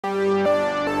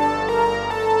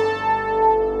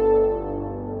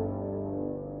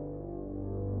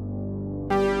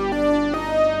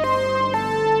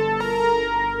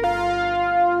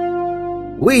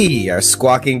We are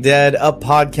Squawking Dead, a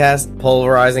podcast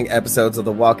polarizing episodes of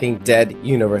the Walking Dead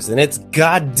universe, and it's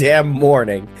goddamn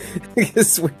morning.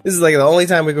 This is like the only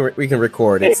time we can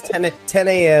record. It's 10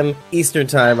 a.m. Eastern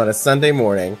time on a Sunday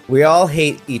morning. We all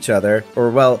hate each other, or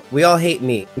well, we all hate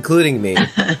me, including me.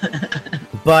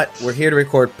 But we're here to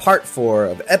record part 4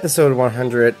 of episode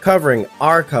 100, covering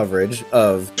our coverage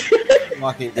of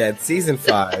Walking Dead Season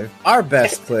 5, our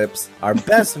best clips, our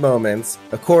best moments,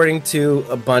 according to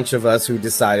a bunch of us who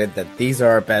decided that these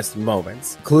are our best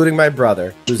moments, including my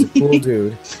brother, who's a cool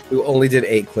dude, who only did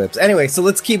 8 clips. Anyway, so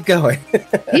let's keep going.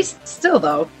 He's still,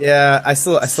 though. Yeah, I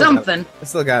still something. I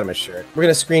still got him a shirt. We're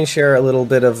going to screen share a little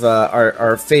bit of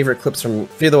our favorite clips from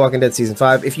Fear the Walking Dead Season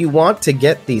 5. If you want to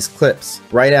get these clips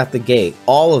right out the gate,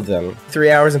 all of them,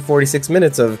 3 hours and 46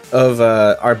 minutes of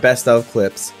our best of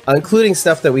clips, including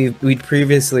stuff that we'd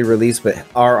previously released but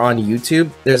are on YouTube.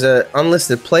 There's an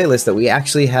unlisted playlist that we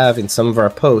actually have in some of our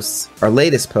posts, our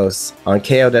latest posts on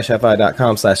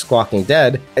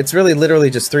ko-fi.com/squawkingdead. It's really literally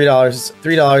just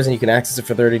 $3 and you can access it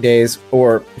for 30 days,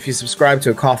 or if you subscribe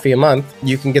to a coffee a month,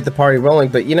 you can get the party rolling.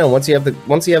 But you know, once you have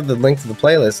the link to the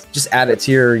playlist, just add it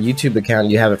to your YouTube account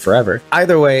and you have it forever.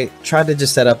 Either way, try to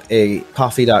just set up a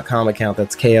coffee.com account.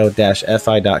 That's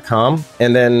ko-fi.com,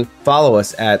 and then follow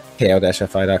us at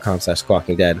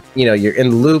ko-fi.com/squawkingdead. You know, you're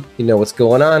in the loop, you know what's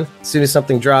going on. As soon as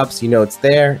something drops, you know it's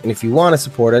there. And if you want to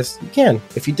support us, you can.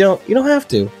 If you don't, you don't have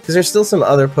to, because there's still some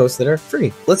other posts that are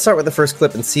free. Let's start with the first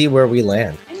clip and see where we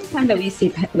land. Anytime that we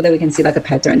can see like a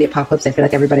pet during the apocalypse, I feel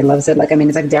like everybody loves it. Like, I mean,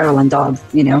 it's like Daryl and dog,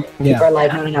 you know? Yeah. People are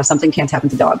like, no, something can't happen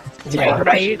to dog. Yeah.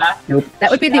 Right. Nope. That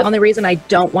would be the only reason I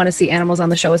don't want to see animals on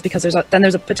the show, is because there's a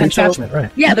potential. Attachment, right.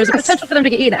 Yeah, there's a potential for them to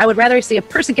get eaten. I would rather see a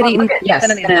person get eaten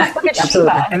than an animal.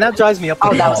 Absolutely. And that drives me up.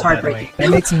 Oh, that was heartbreaking. That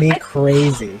makes me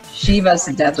crazy. Shiva's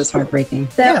death was heartbreaking.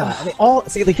 Yeah, I mean,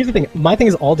 here's the thing. My thing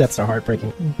is all deaths are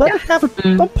heartbreaking, but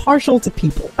I'm partial to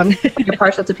people. You're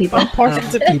partial to people? I'm partial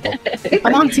to people.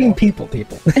 I'm on team people.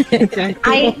 Okay?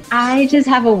 I just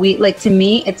have a like, to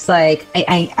me, it's like,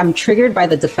 I'm triggered by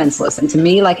the defenseless. And to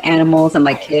me, like, animals and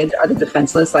like kids are the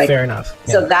defenseless. Like, fair enough.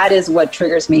 Yeah. So that is what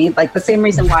triggers me. Like, the same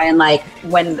reason why, and like,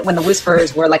 when the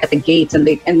whisperers were like at the gates and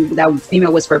that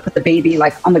female whisperer put the baby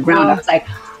like on the ground, I was like,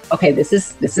 okay, this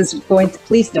is going to,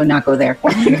 please do not go there.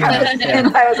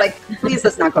 And I was like, please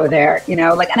let's not go there. You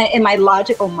know, like, and in my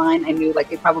logical mind, I knew like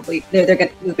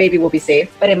the baby will be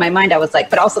safe. But in my mind, I was like,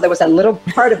 but also there was that little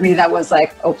part of me that was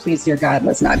like, oh, please, dear God,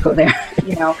 let's not go there.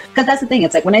 You know, because that's the thing.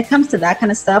 It's like when it comes to that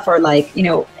kind of stuff, or like, you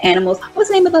know, animals. What's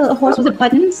the name of the horse? Was it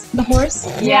Buttons? The horse?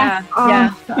 Yeah. Oh,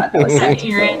 yeah. God, that was so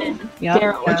Aaron and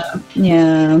Daryl.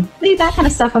 Yeah. That kind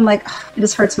of stuff. I'm like, it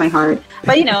just hurts my heart.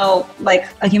 But you know, like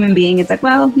a human being, it's like,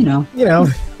 well, you know, yeah,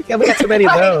 we got so many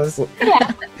of those.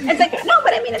 Yeah, it's like, no,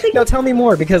 but I mean, it's like, no, tell me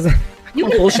more, because you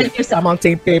can bullshit. I'm on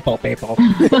team people.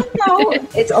 No,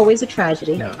 it's always a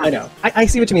tragedy. No, I know. I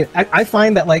see what you mean. I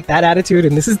find that like that attitude,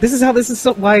 and this is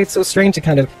why it's so strange to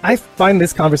kind of. I find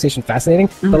this conversation fascinating,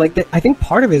 but like I think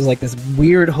part of it is like this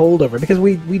weird holdover, because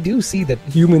we do see that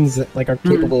humans like are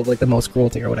capable of like the most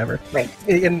cruelty or whatever. Right.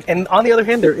 And on the other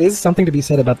hand, there is something to be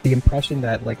said about the impression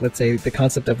that, like, let's say the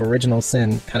concept of original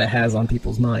sin kind of has on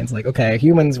people's minds. Like, okay,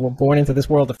 humans were born into this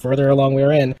world. The further along we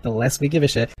were in, the less we give a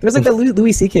shit. There's like the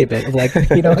Louis C.K. bit of like,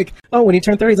 you know, like, oh, when you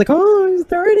turn 30, he's like, oh, he's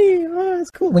 30. Oh, that's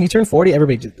cool. When you turn 40,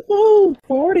 everybody just, oh,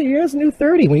 40, here's a new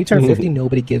 30. When you turn 50,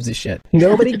 nobody gives a shit.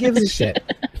 Nobody gives a shit.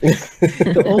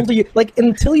 The older you, like,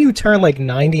 until you turn like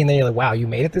 90, and then you're like, wow, you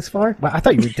made it this far? Wow, I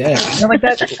thought you were dead. You know, like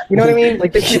that. You know what I mean?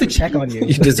 Like, they just check on you.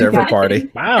 You deserve a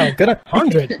party. Wow, good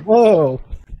 100. Whoa.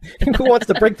 Who wants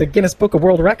to break the Guinness Book of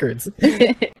World Records?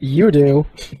 You do.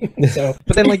 So,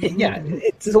 but then, like, yeah,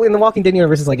 it's so in the Walking Dead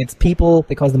universe, it's like, it's people,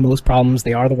 they cause the most problems,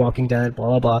 they are the Walking Dead, blah,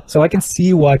 blah, blah. So I can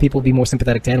see why people would be more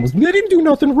sympathetic to animals. They didn't do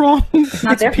nothing wrong. It's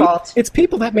not their fault. It's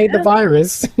people that made the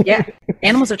virus. Yeah.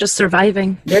 Animals are just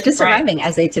surviving. They're just surviving,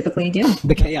 as they typically do.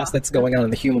 The chaos that's going on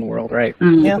in the human world, right?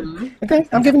 Mm-hmm. Yeah. Okay,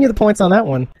 I'm giving you the points on that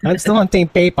one. I'm still on team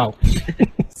PayPal.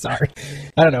 Sorry.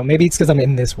 I don't know. Maybe it's because I'm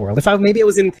in this world. If I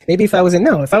was in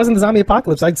the zombie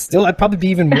apocalypse, I'd probably be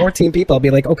even more team people. I'd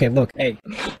be like, okay, look, hey,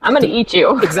 I'm gonna eat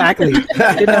you. Exactly.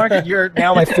 Skidmark, you're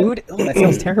now my food. Oh, that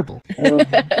sounds terrible.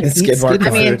 Skidmark. I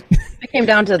mean, if it came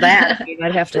down to that,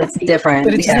 I'd have to. It's different.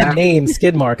 But it's just a name,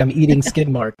 Skidmark. I'm eating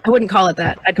Skidmark. I wouldn't call it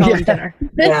that. I'd call it dinner.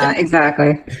 Yeah,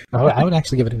 exactly. I would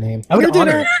actually give it a name. I would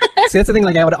honor it. See, that's the thing.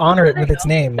 Like, I would honor it with its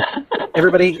name.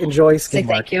 Everybody enjoy Say Skidmark.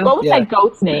 thank you. What was that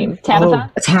goat's name?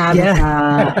 Tabitha? Tabitha.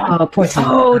 Yeah. Oh, poor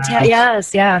Tabitha. Oh,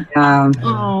 yes, yeah. Yeah.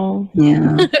 Oh.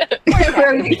 Yeah.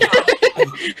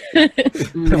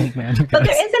 Oh, man, you But guys.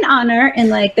 there is an honor, and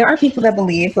like there are people that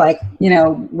believe, like, you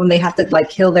know, when they have to like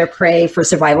kill their prey for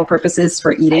survival purposes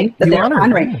for eating, that You they're honor it,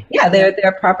 honoring. Yeah,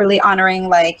 they're properly honoring,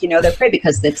 like, you know, their prey,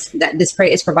 because this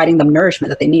prey is providing them nourishment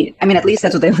that they need. I mean, at least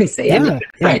that's what they always say. Yeah,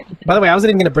 yeah. By the way, I wasn't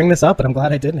even going to bring this up, but I'm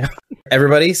glad I did now.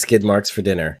 Everybody, skid marks for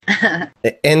dinner.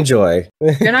 Enjoy.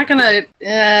 You're not gonna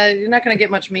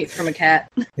get much meat from a cat.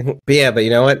 But you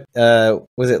know what?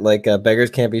 Was it like beggars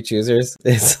can't be choosers?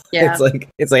 Yeah. It's like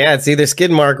it's either skid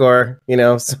mark or, you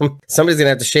know, somebody's gonna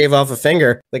have to shave off a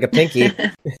finger, like a pinky.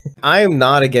 I am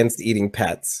not against eating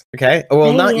pets. Okay,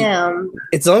 well, not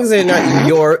as long as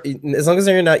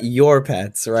they're not your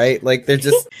pets, right? Like they're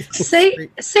just Say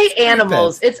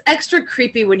animals. pets. It's extra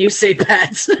creepy when you say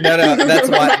pets. No,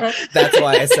 that's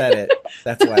why I said it.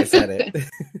 That's why I said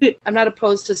it. I'm not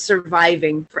opposed to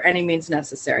surviving for any means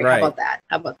necessary. Right. How about that?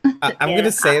 I'm going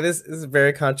to say this is a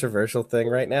very controversial thing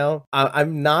right now.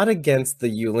 I'm not against the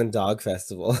Yulin Dog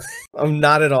Festival. I'm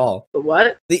not at all.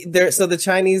 What? So the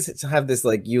Chinese have this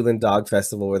like Yulin Dog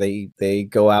Festival where they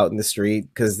go out in the street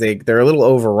because they're a little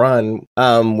overrun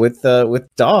with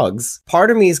dogs. Part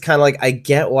of me is kind of like, I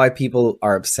get why people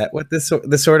are upset with this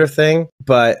sort of thing,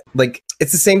 but like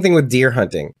it's the same thing with deer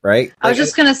hunting, right? I was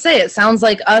just gonna say, it sounds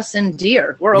like us and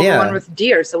deer. We're overrun with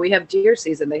deer, so we have deer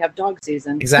season. They have dog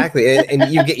season. Exactly,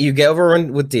 and you get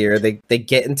overrun with deer. They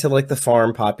get into like the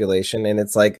farm population, and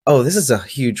it's like, oh, this is a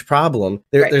huge problem.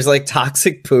 There's like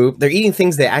toxic poop. They're eating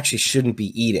things they actually shouldn't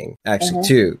be eating, actually,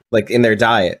 too, like in their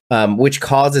diet, which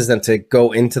causes them to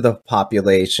go into the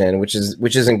population, which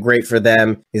isn't great for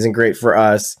them, isn't great for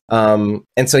us. And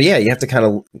so you have to kind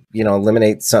of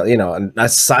eliminate a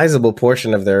sizable portion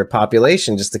of their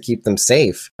population just to keep them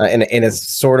safe in a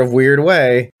sort of weird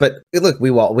way. But look, we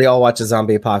all watch a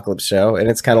zombie apocalypse show, and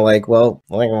it's kind of like, well,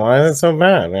 like, why is it so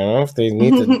bad? You know, if they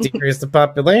need to decrease the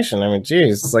population, I mean,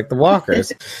 geez, it's like the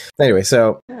walkers. Anyway,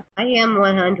 so I am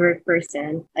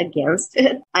 100% against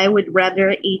it. I would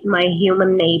rather eat my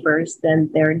human neighbors than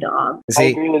their dogs. see, I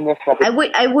agree with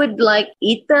this. I would like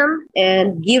eat them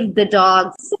and give the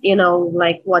dogs,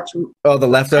 like what? the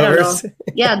leftovers.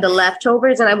 Yeah, the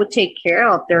leftovers, and I would take care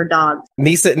of their dogs.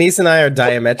 Nisa and I are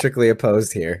diametrically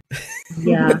opposed here.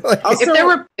 Yeah. Also,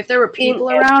 if there were people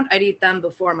around, I'd eat them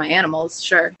before my animals.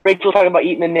 Sure. Rachel talking about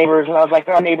eating the neighbors, and I was like,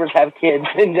 our neighbors have kids,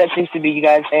 and that seems to be you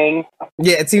guys saying.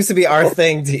 Yeah, it seems to be our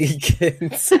thing to eat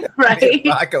kids. Right.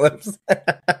 Apocalypse.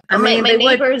 I mean, my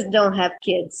neighbors don't have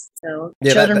kids, so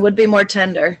children would be more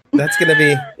tender. That's gonna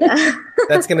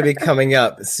be coming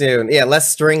up soon. Yeah,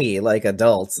 less stringy like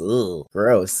adults. Ugh,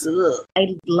 gross. Ugh.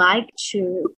 I'd like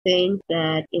to think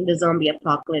that in the zombie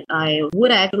apocalypse, I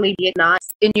would actually be not.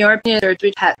 In your opinion, would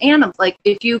you have animals? Like,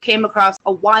 if you came across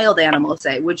a wild animal,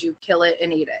 say, would you kill it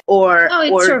and eat it? Or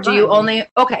do you only...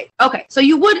 Okay. So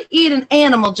you would eat an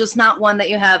animal, just not one that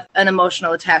you have an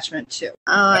emotional attachment to.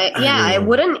 I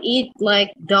wouldn't eat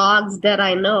like dogs that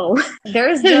I know.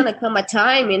 There's gonna come a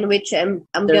time in which I'm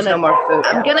There's gonna no more food.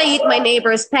 I'm gonna eat my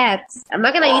neighbor's pets. I'm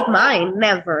not gonna eat mine.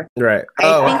 Never. Right.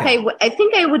 I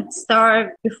think I would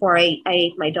starve before I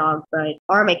ate my dog, right?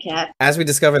 Or my cat. As we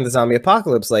discover in the zombie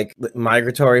apocalypse, like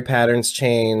migratory patterns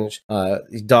change,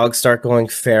 dogs start going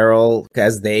feral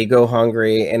as they go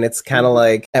hungry, and it's kind of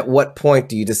like, at what point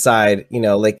do you decide,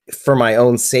 like, for my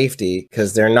own safety,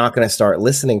 because they're not going to start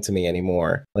listening to me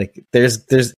anymore? Like,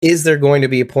 is there going to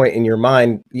be a point in your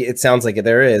mind? It sounds like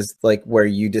there is, like, where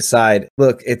you decide,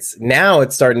 look, it's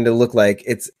starting to look like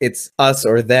it's us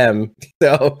or them.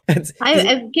 So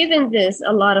I've given this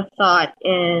a lot of thought,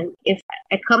 and if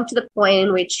I come to the point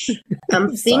in which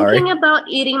I'm thinking about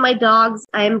eating my dogs,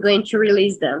 I am going to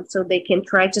release them so they can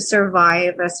try to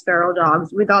survive as feral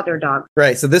dogs with other dogs.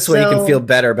 Right. So this way you can feel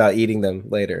better about eating them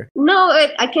later. No,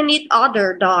 I can eat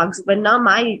other dogs, but not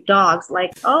my dogs.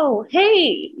 Like, oh,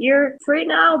 hey, you're free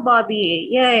now, Bobby.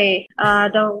 Yay.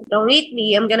 Don't eat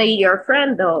me. I'm gonna eat your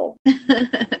friend though.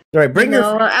 Right.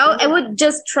 I would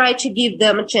just try to give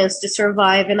them a chance to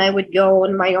survive, and I would go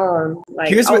on my own, like,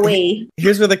 here's away.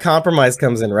 Here's where the compromise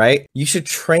comes in, right? You should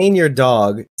train your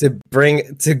dog to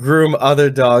groom other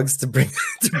dogs to bring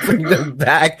them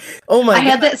back. Oh my! I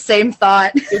had that same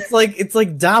thought. It's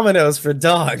like Domino's for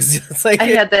dogs. It's like I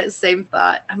had that same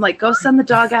thought. I'm like, go send the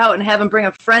dog out and have him bring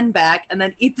a friend back, and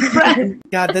then eat the friend.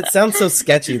 God, that sounds so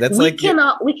sketchy. That's we can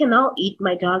all eat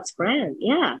my dog's friend.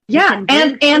 Yeah. Yeah,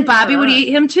 and Bobby would eat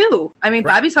him too. too. I mean,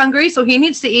 Bobby's hungry, so he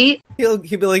needs to eat. He'll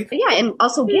be like, yeah, and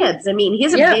also Gibbs. I mean,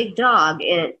 he's a big dog,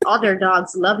 and other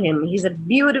dogs love him. He's a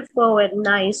beautiful and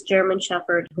nice German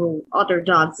Shepherd who other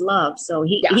dogs love. So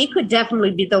he could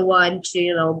definitely be the one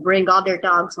to bring other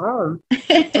dogs home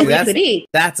so we could eat.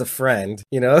 That's a friend.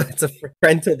 It's a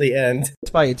friend till the end.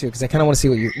 It's by you too, because I kind of want to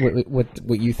see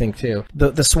what you think too.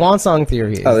 The swan song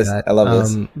theory is that I love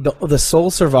this. The sole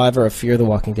survivor of Fear the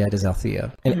Walking Dead is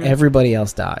Althea, and everybody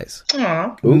else dies.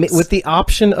 With the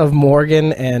option of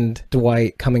Morgan and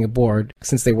Dwight coming aboard,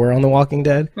 since they were on The Walking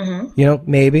Dead,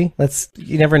 maybe.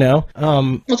 You never know.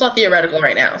 It's all theoretical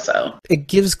right now, so it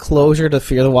gives closure to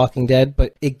Fear the Walking Dead,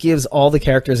 but it gives all the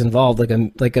characters involved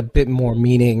like a bit more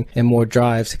meaning and more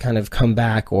drive to kind of come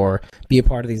back or be a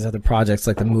part of these other projects,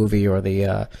 like the movie or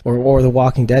the or The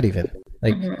Walking Dead even.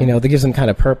 That gives them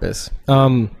kind of purpose.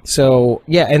 So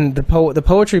yeah, and the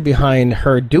poetry behind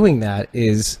her doing that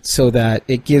is so that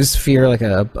it gives Fear like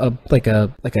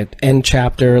a end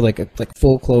chapter, like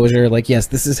full closure. Like, yes,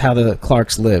 this is how the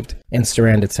Clarks lived, and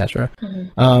Strand, etc.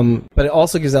 But it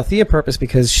also gives Althea purpose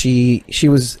because she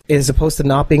was, as opposed to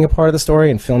not being a part of the story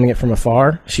and filming it from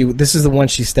afar, this is the one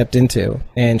she stepped into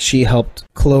and she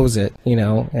helped close it.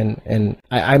 And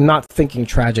I'm not thinking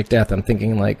tragic death. I'm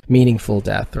thinking like meaningful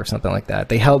death or something like that.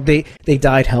 They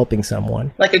died helping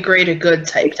someone, like a greater good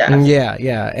type death.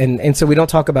 Yeah, and so we don't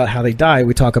talk about how they died.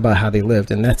 We talk about how they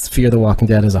lived, and that's Fear the Walking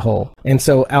Dead as a whole. And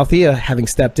so Althea, having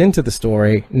stepped into the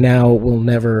story, now will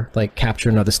never capture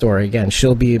another story again.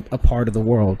 She'll be a part of the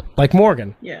world, like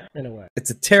Morgan. Yeah, in a way. It's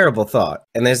a terrible thought,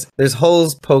 and there's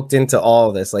holes poked into all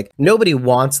of this. Like, nobody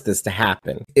wants this to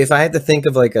happen. If I had to think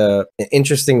of an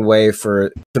interesting way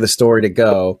for the story to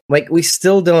go, we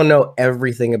still don't know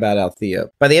everything about Althea.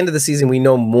 By the end of the season, we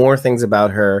know more things about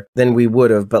her than we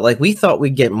would have, but we thought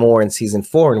we'd get more in season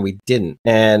 4 and we didn't.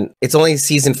 And it's only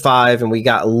season 5 and we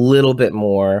got a little bit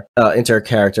more into her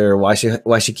character, why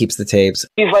she keeps the tapes.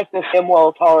 She's like the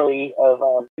Samuel Tarly of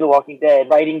The Walking Dead,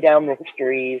 writing down the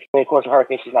histories. I mean, of course, in her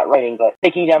case, she's not writing, but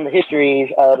taking down the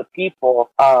histories of the people.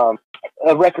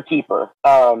 A record keeper,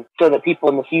 so that people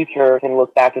in the future can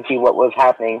look back and see what was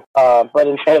happening. But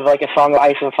instead of a song of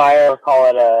ice and fire, call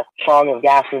it a song of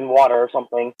gas and water or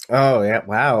something. Oh yeah,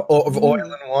 wow. Of oil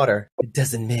and water. It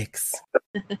doesn't mix.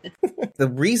 The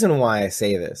reason why I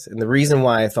say this, and the reason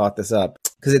why I thought this up,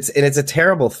 because it's a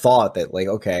terrible thought that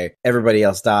okay, everybody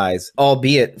else dies,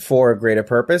 albeit for a greater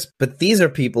purpose. But these are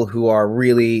people who are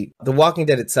really, The Walking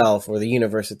Dead itself, or the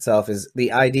universe itself, is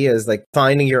the idea is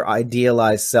finding your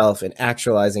idealized self and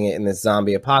actualizing it in this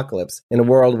zombie apocalypse in a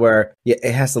world where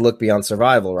it has to look beyond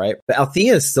survival, right? But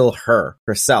Althea is still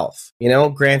herself.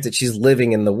 Granted, she's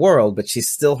living in the world, but she's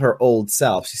still her old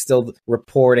self. She's still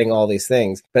reporting all these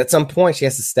things. But at some point, she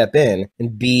has to step in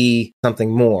and be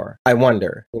something more. I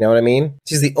wonder. You know what I mean?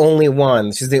 She's the only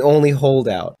one. She's the only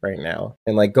holdout right now.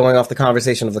 And going off the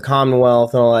conversation of the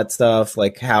Commonwealth and all that stuff,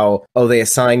 how, they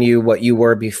assign you what you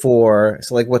were before.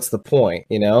 So what's the point?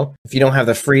 If you don't have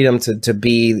the freedom to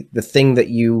be the thing that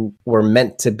you were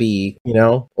meant to be,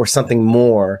 or something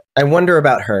more. I wonder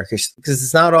about her because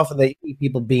it's not often that you see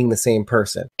people being the same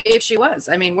person. If she was,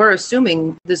 I mean, we're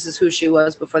assuming this is who she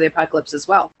was before the apocalypse as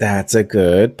well. That's a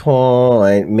good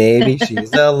point. Maybe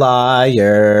she's a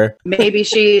liar. Maybe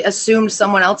she assumed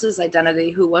someone else's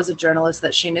identity who was a journalist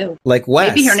that she knew. Like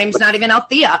Wes. Maybe her name's not even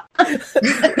Althea.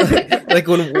 like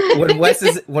when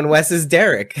Wes is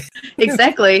Derek.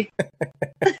 Exactly.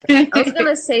 I was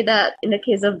gonna say that in the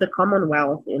case of the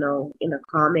Commonwealth, in a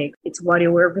comic, it's what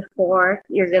you were before,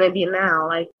 you're gonna be now.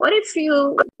 Like, what if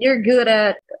you're good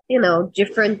at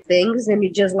different things and you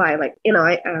just lie? Like,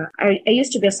 I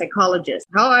used to be a psychologist.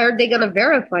 How are they gonna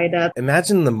verify that?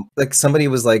 Imagine somebody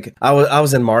was like, I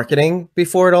was in marketing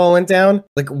before it all went down.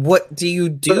 Like, what do you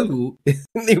do in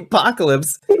the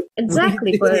apocalypse?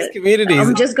 Exactly, but communities.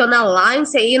 I'm just gonna lie and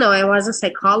say, I was a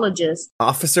psychologist.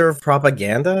 Officer of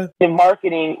propaganda? In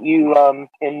marketing, you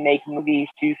can make movies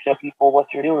to show people what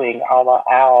you're doing.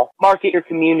 Market your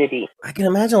community. I can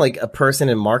imagine a person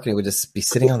in marketing would just be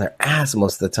sitting on their ass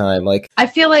most of the time. I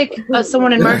feel like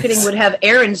someone in marketing would have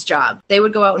Aaron's job. They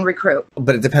would go out and recruit.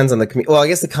 But it depends on the community. Well, I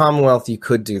guess the Commonwealth, you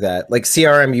could do that. Like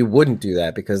CRM, you wouldn't do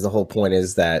that because the whole point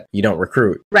is that you don't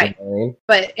recruit. Right. You know what I mean?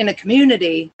 But in a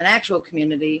community, an actual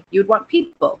community, you'd want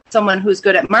people. Someone who's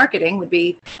good at marketing would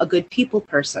be a good people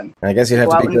person. I guess you'd have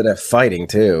to be good at fighting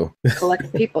too.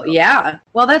 Collect people. Yeah.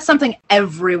 Well, that's something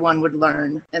everyone would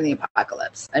learn in the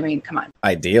apocalypse. I mean, come on.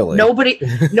 Ideally.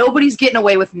 Nobody's getting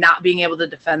away with not being able to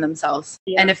defend themselves.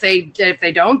 Yeah. And if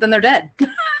they don't, then they're dead.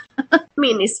 I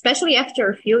mean, especially after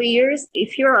a few years,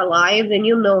 if you're alive, then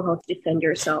you know how to defend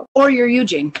yourself. Or you're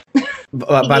Eugene.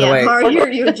 By the way, Are you,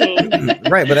 Eugene?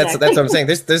 right? But that's what I'm saying.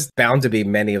 There's bound to be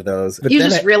many of those. But You're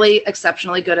just really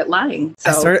exceptionally good at lying.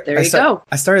 So there you go.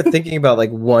 I started thinking about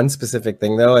like one specific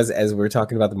thing though, as we were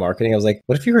talking about the marketing. I was like,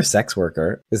 what if you were a sex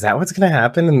worker? Is that what's going to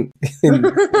happen?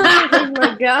 Oh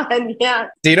my god! Yeah.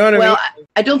 Do you know what I mean? Well,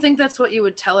 I don't think that's what you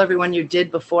would tell everyone you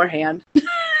did beforehand.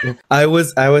 I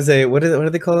was a what do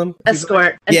they call them?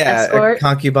 Escort. A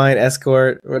concubine,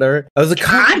 escort, whatever. I was a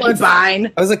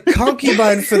concubine. I was a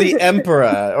concubine for the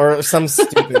emperor or some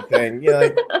stupid thing. You know,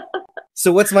 like,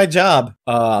 so what's my job?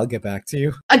 I'll get back to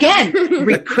you. Again,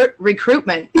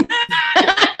 recruitment.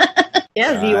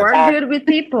 Yes, you are good with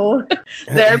people.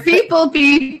 They're people.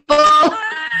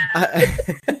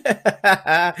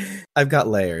 I've got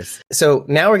layers. So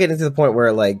now we're getting to the point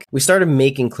where like we started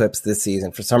making clips this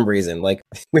season for some reason. Like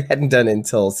we hadn't done it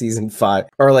until season 5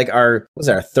 or like our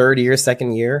third year,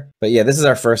 second year. But yeah, this is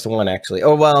our first one actually.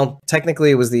 Oh, well,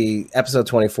 technically it was the episode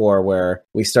 24 where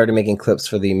we started making clips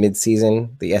for the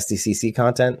mid-season, the SDCC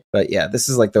content. But yeah, this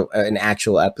is like an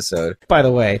actual episode. By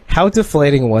the way, how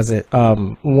deflating was it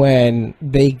when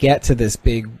they get to this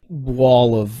big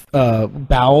wall of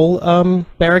bowel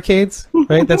barricades,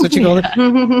 right? That's what you call it?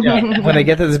 Yeah. When they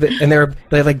get to this bit, and they're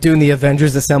like doing the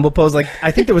Avengers Assemble pose, like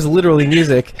I think there was literally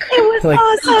music. It was like,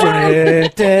 awesome.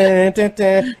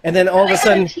 And then all of a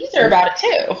sudden, teaser about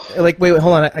it too. Like, wait,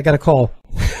 hold on, I got a call.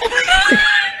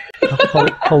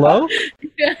 Hello?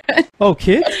 Oh,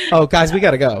 kid? Oh, guys, we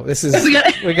gotta go. This is we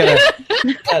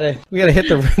gotta hit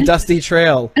the dusty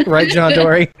trail, right, John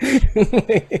Dory?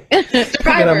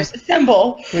 Survivors,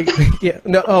 assemble.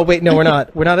 No. Oh, wait, no, we're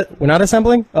not. We're not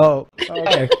assembling. Oh,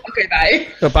 okay. Okay, bye.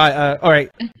 So bye. All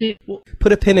right.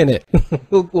 Put a pin in it.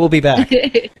 We'll be back.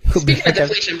 Speaking of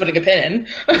deflation, putting a pin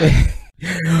in.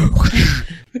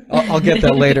 I'll get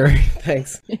that later.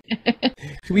 Thanks.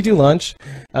 Should we do lunch?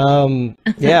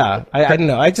 Yeah. I don't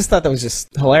know. I just thought that was just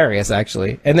hilarious,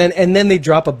 actually. And then they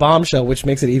drop a bombshell, which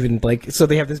makes it even like so.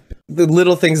 They have the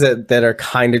little things that are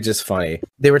kind of just funny.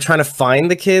 They were trying to find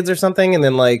the kids or something, and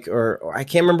then like, or I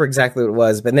can't remember exactly what it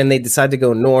was, but then they decide to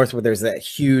go north where there's that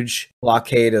huge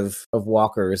blockade of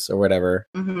walkers or whatever,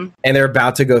 and they're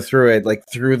about to go through it, like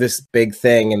through this big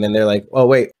thing, and then they're like, oh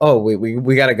wait,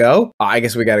 we gotta go. I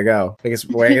guess we gotta go. I guess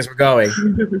we're going.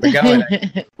 We're going.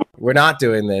 We're not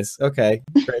doing this. Okay.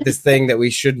 This thing that we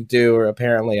shouldn't do, or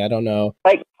apparently, I don't know.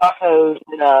 Like Vacos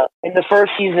in the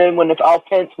first season when it's all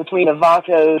tense between the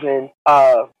Vacos and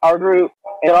our group,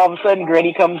 and all of a sudden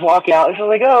Granny comes walking out. It's just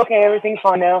like, oh, okay, everything's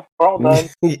fine now. We're all done.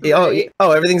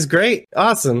 Oh, everything's great.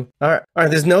 Awesome. All right.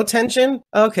 There's no tension?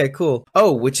 Okay, cool.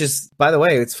 Oh, which is, by the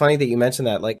way, it's funny that you mentioned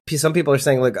that. Like, some people are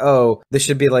saying, like, oh, this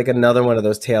should be like another one of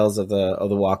those tales of the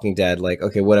Walking Dead. Like,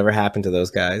 okay, whatever happened to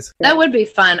those guys? That would be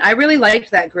fun. I really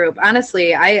liked that group.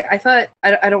 Honestly, I thought,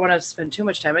 I don't want to spend too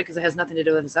much time on it because it has nothing to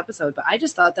do with this episode, but I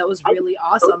just thought that was really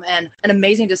awesome and an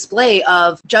amazing display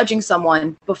of judging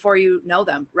someone before you know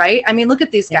them, right? I mean, look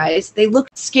at these guys. They look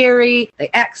scary, they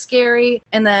act scary,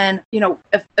 and then,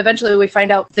 eventually we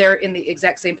find out they're in the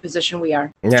exact same position we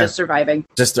are, just surviving.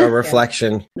 Just a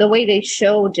reflection. The way they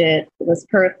showed it was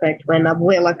perfect when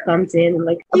Abuela comes in and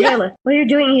like, Abuela, what are you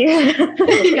doing here?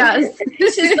 Yes.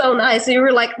 This is so nice. So you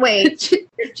were like, wait.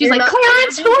 She's like,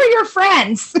 Clarence, who are your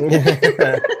friends?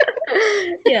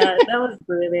 Yeah, that was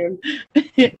brilliant.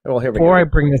 Well, here we Before go. I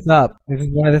bring this up, this is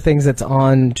one of the things that's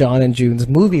on John and June's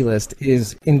movie list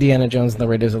is Indiana Jones and the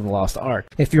Raiders of the Lost Ark.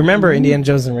 If you remember Indiana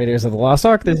Jones and Raiders of the Lost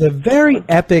Ark, there's a very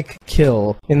epic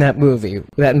kill in that movie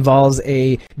that involves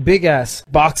a big-ass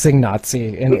boxing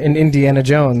Nazi in Indiana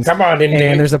Jones. Come on, Indy.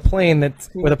 And there's a plane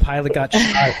where the pilot got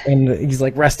shot, and he's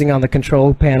like resting on the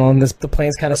control panel, and the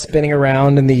plane's kind of spinning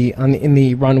around in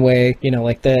the runway,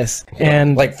 like this.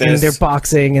 And, like this. And they're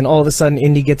boxing, and all of a sudden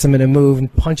Indy gets him in a move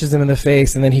and punches him in the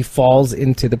face, and then he falls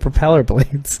into the propeller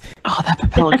blades. Oh, that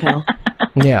propeller kill.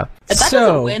 Yeah. If that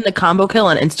doesn't win the combo kill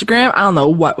on Instagram, I don't know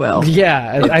what will.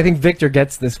 Yeah, I think Victor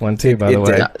gets this one too. By the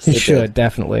way, he should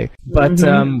definitely. But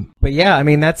but yeah, I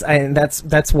mean that's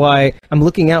why I'm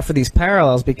looking out for these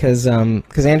parallels because Andrew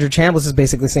Chambliss is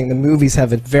basically saying the movies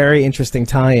have a very interesting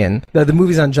tie-in. The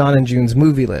movies on John and June's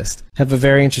movie list have a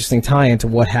very interesting tie-in to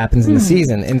what happens in the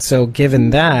season, and so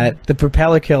given that, the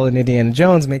propeller kill in Indiana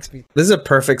Jones makes me. This is a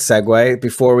perfect segue.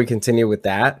 Before we continue with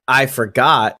that, I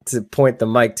forgot to point the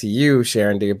mic to you,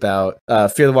 Sharon D, about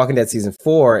Fear the Walking Dead season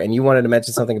 4, and you wanted to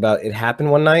mention something about it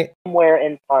happened one night. Somewhere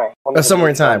in time. Somewhere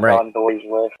in time, right?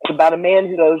 It's about a man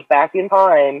who goes back in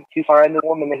time to find the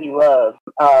woman that he loves.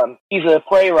 He's a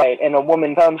playwright, and an old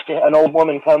woman comes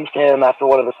to him after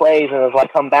one of the plays and is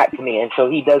like, "Come back to me." And so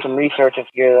he does some research and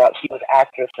figures out she was an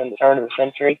actress in the turn of the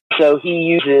century. So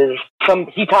he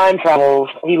time travels.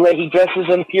 He he dresses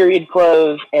in period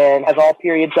clothes and has all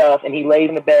period stuff, and he lays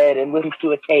in the bed and listens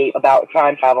to a tape about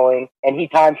time traveling, and he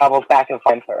time travels back and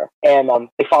finds her, and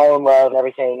they fall in love and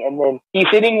everything, and then he's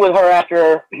sitting with her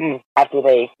after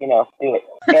they, do it,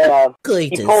 and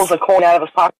he pulls a coin out of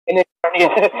his pocket, and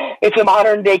it's a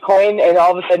modern day coin, and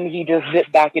all of a sudden he just zips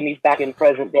back and he's back in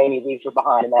present day, and he leaves her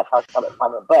behind, and that's how she comes to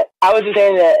find him. But I was just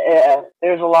saying that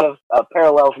there's a lot of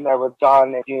parallels in there with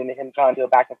John and June and him trying to go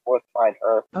back and forth to find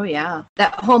her. Oh yeah,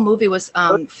 that whole movie was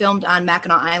filmed on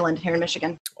Mackinac Island here in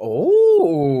Michigan.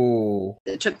 Oh,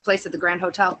 it took place at the Grand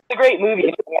Hotel. It's a great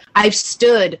movie. I've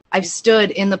stood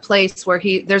in the place where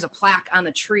there's a plaque on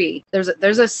the tree. There's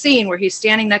a scene where he's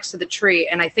standing next to the tree,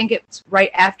 and I think it's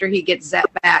right after he gets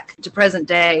zapped back to present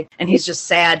day, and he's just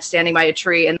sad standing by a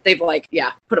tree, and they've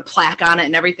put a plaque on it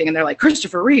and everything, and they're like,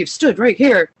 Christopher Reeve stood right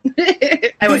here.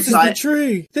 This is the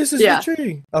tree. This is the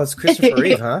tree. Oh, it's Christopher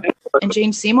Reeve, huh? And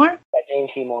James Seymour? Yeah,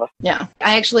 James Seymour. Yeah.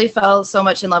 I actually fell so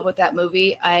much in love with that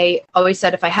movie. I always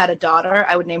said if I had a daughter,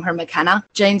 I would name her McKenna.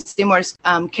 James Seymour's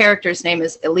character's name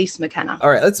is Elise McKenna. All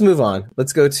right, let's move on.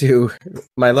 Let's go to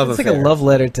my love affair. It's like a love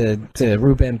letter to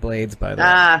Ruben Blades, by the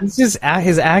way. It's just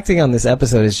his acting on this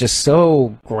episode is just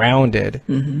so grounded.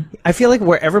 Mm-hmm. I feel like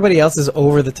where everybody else is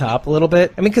over the top a little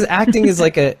bit. I mean, because acting is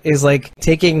like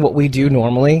taking what we do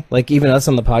normally, like even us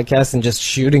on the podcast, and just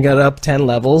shooting it up 10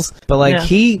 levels. But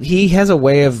he has a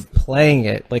way of playing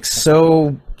it like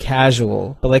so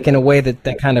casual, but like in a way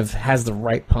that kind of has the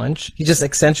right punch. He just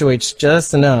accentuates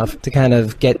just enough to kind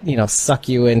of get, suck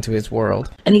you into his world.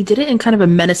 And he did it in kind of a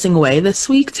menacing way this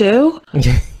week too.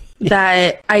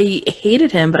 That I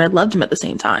hated him, but I loved him at the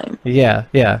same time. Yeah.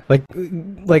 Like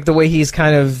the way he's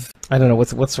kind of, I don't know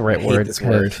what's the right word. This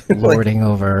word. Lording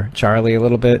over Charlie a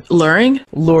little bit. Luring?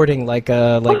 Lording, like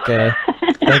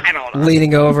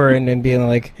leaning over and being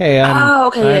like, "Hey,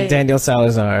 I'm Daniel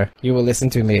Salazar. You will listen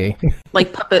to me."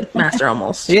 Like puppet master,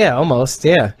 almost. Yeah, almost.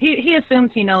 Yeah. He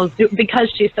assumes he knows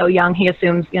because she's so young. He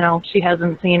assumes she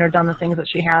hasn't seen or done the things that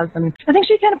she has, and I think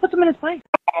she kind of puts him in his place.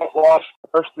 I haven't watched the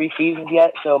first 3 seasons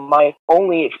yet, so my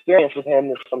only experience with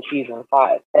him is from season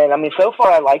 5. And I mean, so far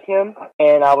I like him,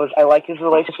 and I like his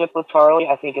relationship with Charlie.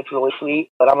 I think it's really sweet.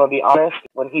 But I'm gonna be honest,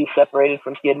 when he separated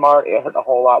from Skidmark, it hurt a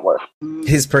whole lot worse.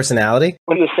 His personality?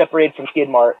 When he was separated from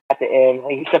Skidmark at the end,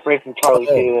 he separated from Charlie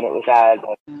too, and it was sad.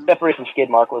 But separated from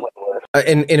Skidmark was way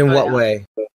worse. In what way?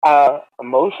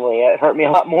 Emotionally, it hurt me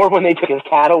a lot more when they took his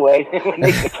cat away than when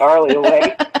they took Charlie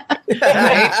away.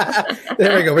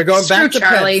 There we go. We're going back to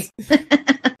Charlie.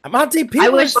 I'm on TP.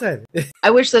 I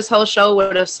wish this whole show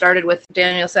would have started with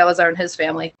Daniel Salazar and his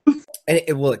family. And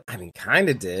it kind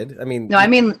of did. I mean, no, I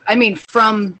mean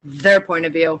from their point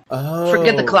of view. Oh.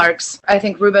 Forget the Clarks. I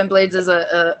think Ruben Blades is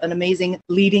an amazing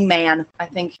leading man. I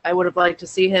think I would have liked to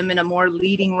see him in a more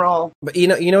leading role. But you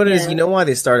know what it is. You know why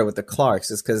they started with the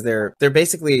Clarks is because they're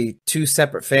basically 2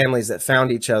 separate families that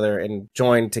found each other and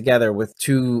joined together with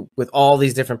all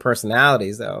these different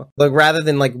personalities, though. Like rather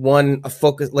than like one a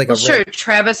focus like sure.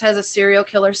 Travis has a serial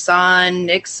killer son.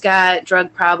 Nick's got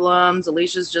drug problems.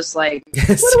 Alicia's just like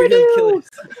serial killer.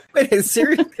 Wait, a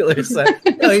serial killer son?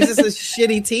 No, he's just a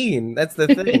shitty teen. That's the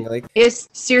thing. Like his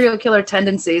serial killer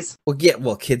tendencies.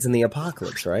 Well, kids in the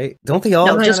apocalypse, right? Don't they all?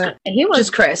 No, he was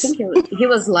just Chris. He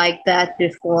was like that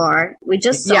before. We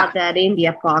just saw that in the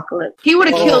apocalypse. He would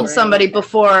have killed somebody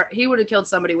before. He would have killed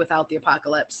somebody without the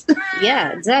apocalypse.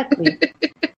 Yeah, exactly.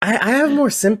 I have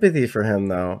more sympathy for him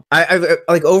though. I've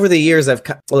like over the years at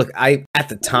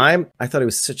the time I thought he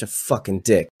was such a fucking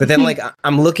dick, but then like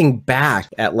I'm looking back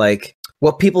at like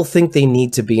what people think they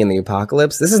need to be in the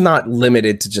apocalypse. This is not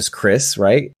limited to just Chris,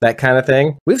 right? That kind of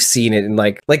thing. We've seen it in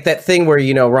like that thing where,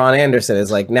 Ron Anderson is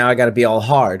like, now I got to be all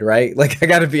hard, right? Like I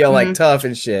got to be all like tough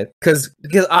and shit. Because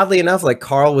oddly enough, like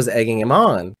Carl was egging him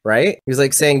on, right? He was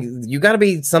like saying, you got to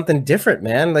be something different,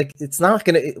 man. Like it's not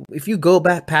going to, if you go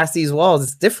back past these walls,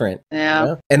 it's different.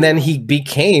 Yeah. And then he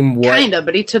became what? Kind of,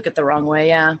 but he took it the wrong way,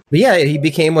 yeah. But yeah, he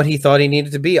became what he thought he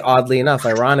needed to be, oddly enough,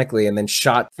 ironically, and then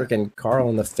shot freaking Carl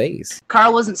in the face.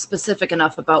 Carl wasn't specific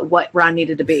enough about what Ron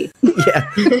needed to be. Yeah.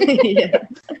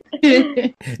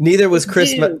 Neither was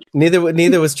Chris.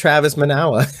 Neither was Travis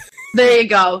Manawa. There you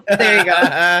go.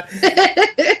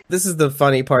 This is the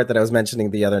funny part that I was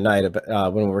mentioning the other night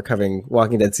when we were covering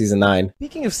Walking Dead Season 9.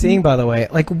 Speaking of seeing, by the way,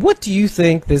 like, what do you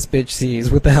think this bitch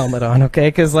sees with the helmet on, okay?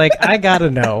 Because, like, I gotta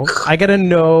know.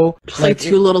 Like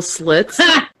 2 little slits?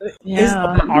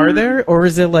 Are there? Or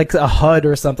is it, like, a HUD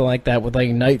or something like that with,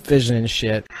 like, night vision and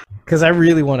shit? Because I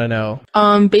really want to know.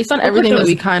 Based on everything that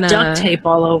we kind of duct tape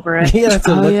all over it. Yeah, that's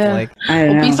what it looked like. I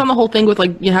don't know. Based on the whole thing with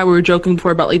like how we were joking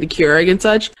before about like the Keurig and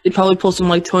such, they'd probably pull some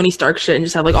like Tony Stark shit and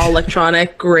just have like all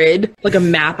electronic grid, like a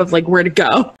map of like where to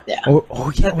go. Yeah.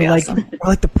 Oh yeah, or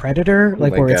like the Predator,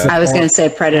 like where it's. I was gonna say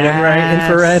Predator, right?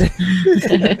 Infrared.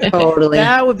 Totally.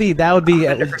 That would be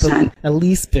at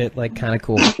least bit like kind of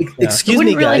cool. Yeah. Excuse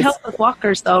Wouldn't me, really guys. help with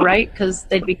walkers though, right? Because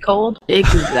they'd be cold.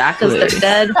 Exactly. Because they're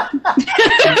dead.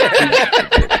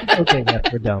 Okay, yeah,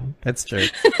 we're dumb. That's true.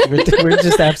 We're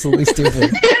just absolutely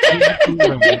stupid.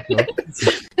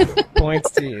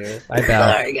 Points to you. I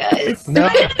doubt. Sorry, guys. No.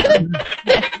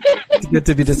 It's good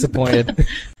to be disappointed.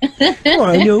 Oh,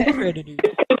 I know Predator. You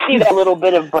can see that little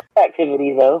bit of brain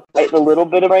activity, though. Like the little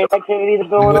bit of brain activity that's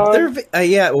going on.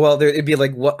 Yeah, well, it'd be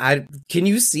like, what? Can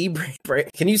you see brain?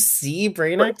 Can you see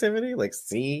brain activity? Like,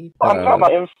 see? I'm talking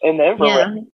about in the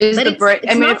infrared. Is But the brain?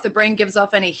 it's I mean, not- if the brain gives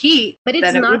off any heat, But it's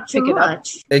then it would not pick too it up.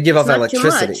 much. It'd give off It's not too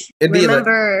electricity. much. It'd be like,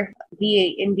 Remember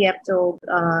in the episode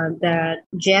that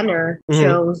Jenner Mhm.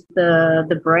 shows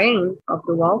the brain of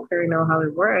the walker, how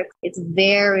it works. It's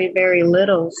very, very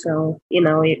little, so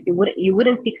you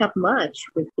wouldn't pick up much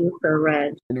with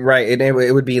infrared. right, and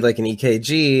it would be like an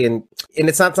EKG, and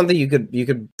it's not something you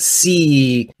could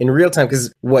see in real time,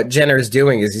 because what Jenner is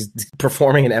doing is he's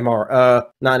performing an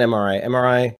not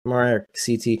MRI or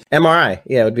CT, MRI.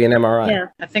 Yeah, it would be an MRI. Yeah.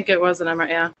 I think it was an MRI.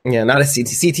 Yeah. Yeah, not a CT.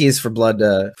 CT is for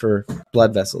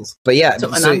blood vessels. But yeah, So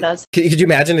Anand does. could you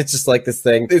imagine? It's just like this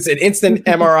thing. It's an instant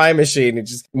MRI machine. It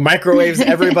just microwaves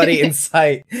everybody in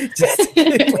sight. Just,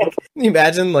 can you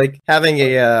imagine like having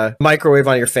a microwave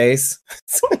on your face?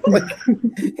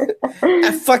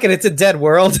 Fuck it, it's a dead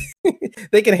world.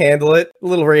 They can handle it. A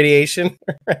little radiation,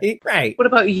 right? Right. What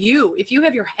about you? If you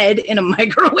have your head in a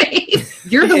microwave,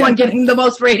 you're the one getting the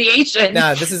most radiation.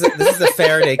 Nah, this is a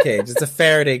Faraday cage. It's a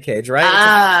Faraday cage,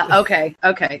 right? Okay.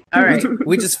 All right.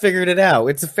 We just figured it out.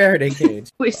 It's a Faraday cage.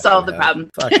 We solved the problem.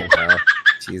 Fucking hell.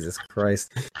 Jesus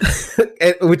Christ.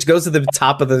 Which goes to the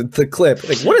top of the clip.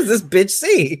 Like, what does this bitch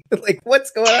see? Like,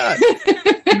 what's going on?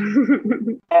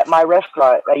 At my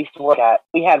restaurant I used to work at,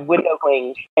 we had window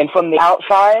clings, and from the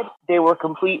outside, they were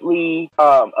completely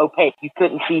opaque. You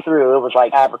couldn't see through. It was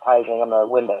like advertising on the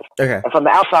windows. Okay. And from the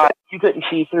outside, you couldn't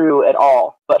see through at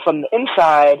all. But from the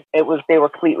inside, they were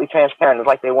completely transparent. It was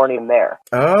like they weren't even there.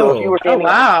 Oh. So if you were standing,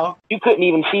 wow. you couldn't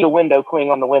even see the window cling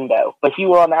on the window. But if you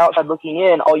were on the outside looking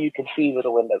in, all you could see was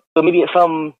a window. So maybe it's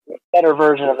some better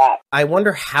version of that. I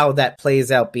wonder how that plays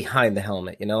out behind the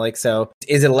helmet, like, so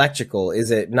is it electrical?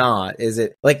 Is it not? Is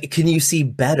it like, can you see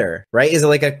better, right? Is it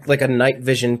like a night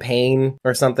vision pane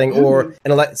or something? Or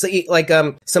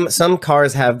some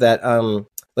cars have that,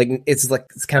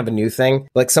 it's kind of a new thing.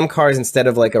 Like some cars, instead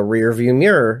of like a rear view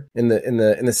mirror in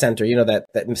the center,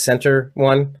 that center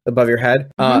one above your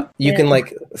head, you can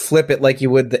like flip it like you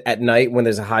would at night when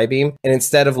there's a high beam, and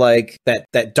instead of like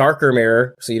that darker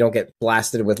mirror, so you don't get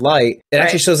blasted with light, it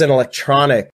actually shows an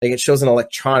electronic,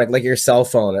 like your cell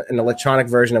phone, an electronic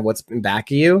version of what's in back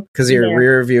of you because of your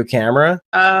rear view camera.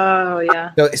 Oh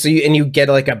yeah. So you get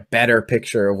like a better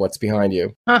picture of what's behind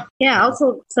you. Huh. Yeah,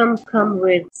 also some come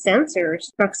with sensors,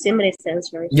 proximity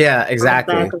sensors. Yeah,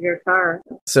 exactly. On the back of your car.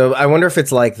 So I wonder if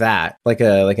it's like that, like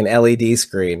an LED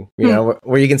screen,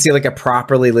 where you can see like a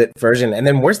properly lit version. And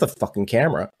then where's the fucking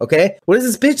camera? Okay, what does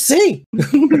this bitch see?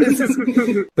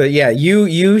 But yeah,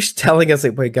 you telling us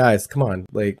like, wait, guys, come on,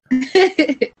 like,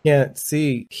 can't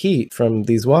see heat from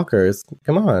these walkers.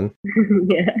 Come on.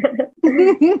 Yeah.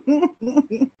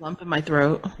 Lump in my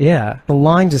throat. Yeah, the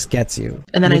line just gets you.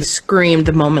 And then I screamed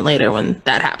a moment later when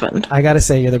that happened. I gotta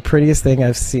say, you're the prettiest thing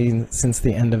I've seen since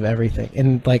the end of everything.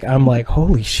 And like, I'm like,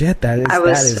 holy shit, I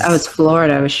was floored.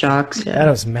 I was shocked. That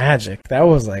was magic. That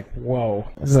was like, whoa.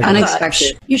 It was like,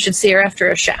 Unexpected. You should see her after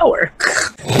a shower.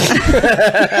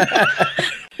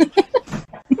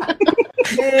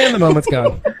 And the moment's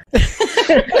gone.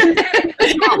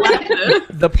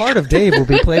 The part of Dave will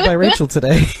be played by Rachel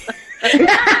today.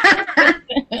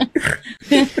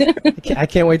 I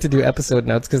can't wait to do episode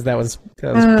notes because that was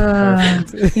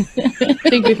perfect. I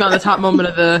think we found the top moment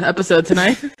of the episode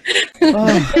tonight.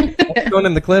 That's going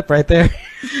in the clip right there.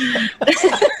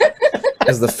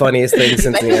 That's the funniest thing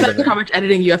since the end of it. How much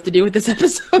editing you have to do with this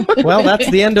episode? Well, that's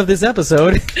the end of this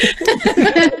episode.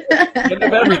 End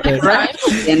of everything. Right?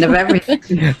 End of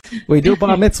everything. We do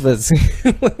bar mitzvahs.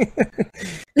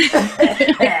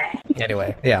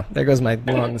 Anyway, Yeah, there goes my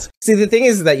lungs. See, the thing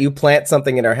is that you plant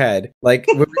something in our head. Like,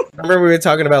 remember we were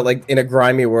talking about, like, in a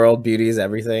grimy world, beauty is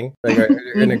everything. Like,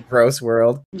 in a gross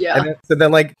world. Yeah. So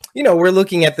then, like, you know, we're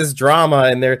looking at this drama,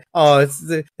 and you're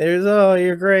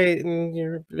great,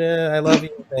 and I love you,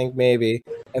 I think, maybe.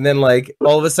 And then, like,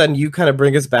 all of a sudden, you kind of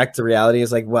bring us back to reality.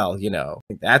 It's like, well, you know,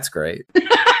 that's great.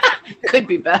 Could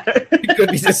be better. It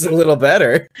could be just a little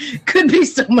better. Could be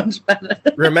so much better.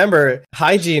 Remember,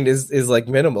 hygiene is like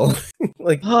minimal,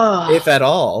 like if at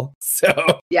all.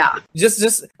 So yeah,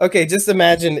 just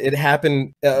imagine it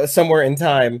happened somewhere in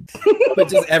time, but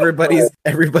just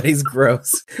everybody's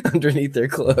gross underneath their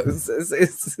clothes.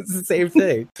 It's the same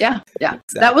thing. Yeah.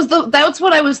 That's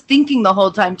what I was thinking the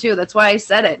whole time too. That's why I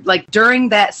said it. Like during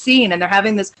that scene, and they're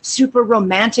having this super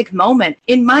romantic moment.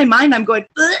 In my mind, I'm going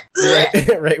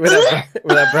right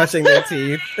without brushing their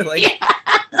teeth. Like,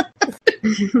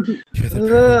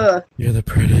 you're the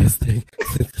prettiest thing.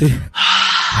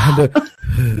 I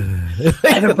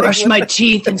haven't brushed my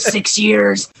teeth in 6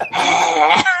 years.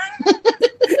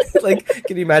 Like,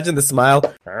 can you imagine the smile?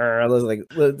 There's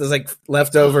like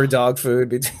leftover dog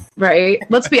food. Right.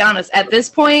 Let's be honest. At this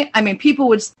point, I mean, people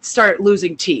would start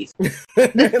losing teeth.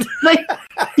 Like,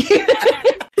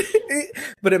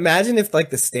 but imagine if, like,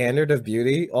 the standard of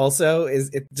beauty also is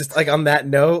it just like on that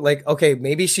note, like, okay,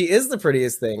 maybe she is the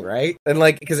prettiest thing, right? And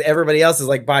like, because everybody else is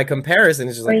like by comparison,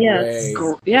 it's just like way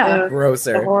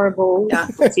grosser, horrible. Yeah.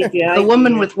 CGI. The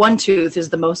woman with one tooth is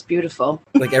the most beautiful.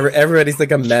 Like everybody's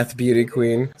like a meth beauty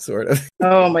queen, sort of.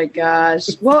 Oh my gosh.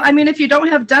 Well, I mean, if you don't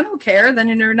have dental care, then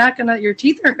your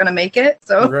teeth aren't gonna make it.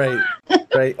 So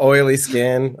right, oily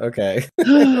skin. Okay.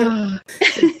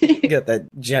 Get that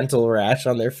gentle rash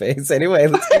on their face. Anyway,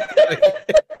 let's keep going.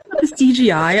 The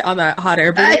CGI on that hot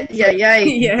air balloon. Yeah.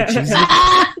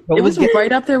 It was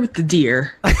right up there with the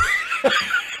deer. Like,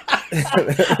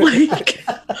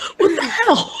 what the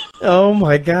hell? Oh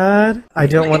my god! I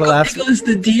don't want to laugh. It was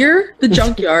the deer, the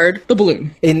junkyard, the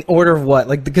balloon. In order of what?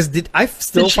 Like, because I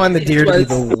still find the deer to be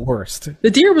the worst. The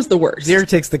deer was the worst. Deer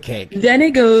takes the cake. Then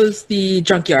it goes the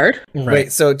junkyard. Right.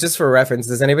 Wait, so just for reference,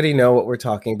 does anybody know what we're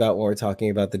talking about when we're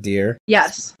talking about the deer?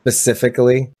 Yes.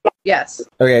 Specifically? Yes.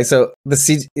 Okay, so the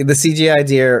CGI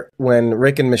deer, when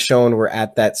Rick and Michonne were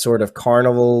at that sort of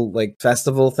carnival, like,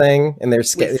 festival thing, and they're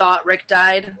We thought Rick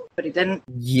died, but he didn't.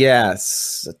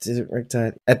 Yes. Did Rick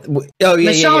die?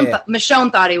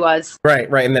 Michonne thought he was.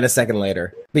 Right, and then a second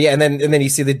later. But yeah, and then you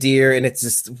see the deer, and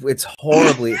it's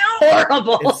horribly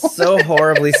horrible. It's so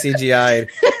horribly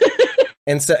CGI'd.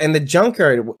 And the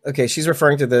junkyard. Okay, she's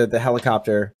referring to the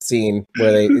helicopter scene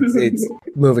where it's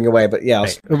moving away. But yeah,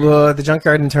 the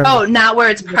junkyard in terms. Oh, not where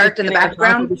it's parked in the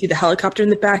background. We see the helicopter in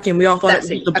the back, and we all thought it was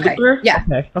the blooper. Yeah.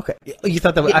 Okay. You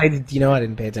thought that? I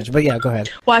didn't pay attention. But yeah, go ahead.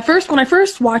 Well, when I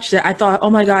first watched it, I thought, oh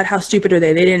my god, how stupid are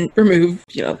they? They didn't remove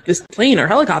this plane or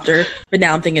helicopter. But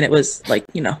now I'm thinking it was like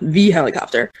the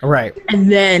helicopter. Right.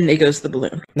 And then it goes to the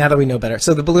balloon. Now that we know better,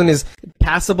 so the balloon is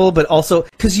passable, but also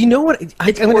because you know what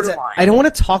I don't want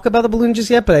to talk about the balloon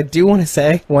just yet, but I do want to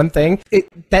say one thing.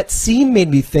 That scene made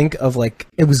me think of, like,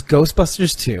 it was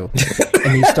Ghostbusters 2,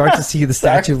 and you start to see the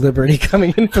Statue of Liberty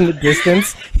coming in from the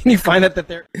distance, and you find out that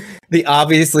they're the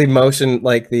obviously motion,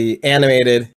 like the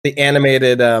animated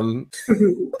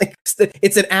like,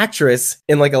 it's an actress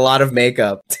in like a lot of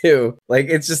makeup too. Like,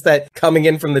 it's just that coming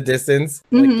in from the distance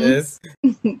like this.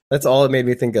 That's all it made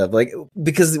me think of. Like,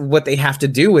 because what they have to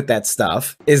do with that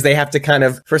stuff is they have to kind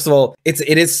of, first of all,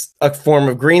 it is a form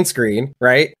of green screen,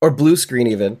 right? Or blue screen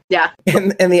even. Yeah.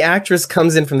 And the actress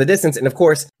comes in from the distance, and of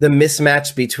course the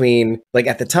mismatch between, like,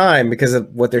 at the time, because of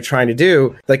what they're trying to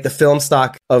do, like the film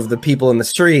stock of the people in the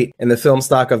street and the film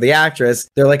stock of the actress,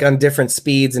 they're like on different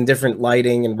speeds and different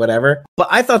lighting and whatever. But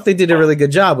I thought they did a really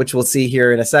good job, which we'll see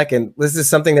here in a second. This is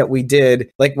something that we did,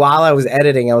 like, while I was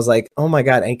editing. I was like, oh my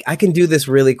god, I can do this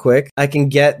really quick. I can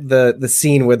get the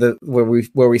scene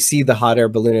where we see the hot air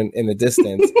balloon in the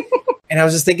distance. And I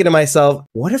was just thinking to myself,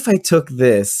 what if I took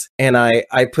this and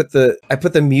I put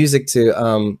the music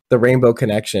to the Rainbow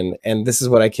Connection, and this is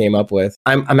what I came up with.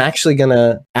 I'm actually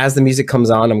gonna, as the music comes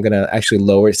on, I'm gonna actually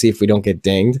lower it, see if we don't get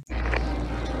dinged.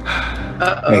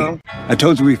 Hey, I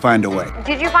told you we'd find a way.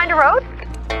 Did you find a road?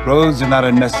 Roads are not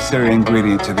a necessary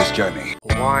ingredient to this journey.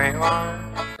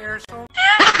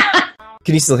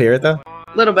 Can you still hear it though?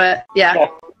 A little bit, yeah.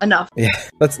 Enough. Yeah,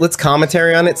 let's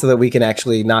commentary on it so that we can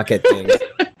actually not get dinged.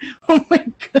 Oh my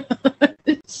god!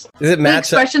 Does it match?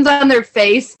 The expressions on their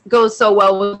face go so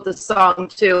well with the song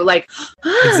too. Like,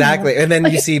 exactly, and then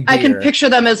like, you see beer. I can picture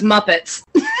them as Muppets.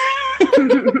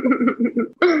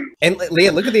 And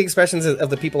Leah, look at the expressions of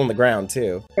the people on the ground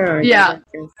too. Yeah,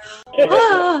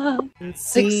 like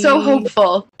so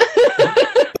hopeful.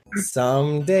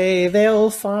 Someday they'll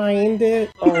find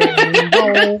it. Oh,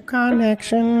 no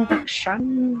connection.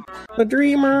 The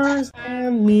dreamers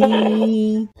and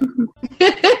me.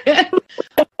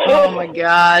 Oh my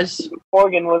gosh.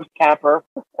 Morgan was Capper.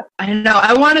 I know.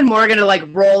 I wanted Morgan to like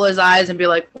roll his eyes and be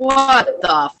like, "What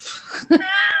the?"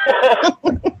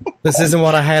 This isn't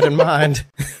what I had in mind.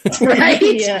 Right?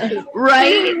 Yeah.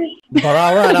 Right? But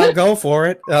all right, I'll go for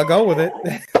it. I'll go with it.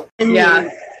 Yeah.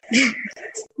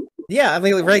 Yeah, I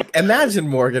mean, right. Imagine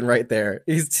Morgan right there.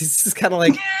 He's just kind of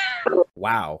like,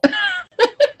 wow.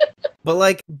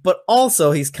 But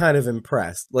also he's kind of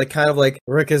impressed. Like, kind of like,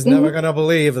 Rick is never gonna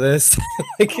believe this.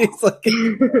 Like, he's like,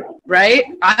 right?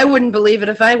 I wouldn't believe it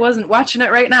if I wasn't watching it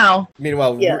right now.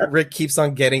 Meanwhile, Rick keeps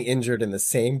on getting injured in the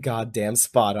same goddamn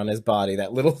spot on his body.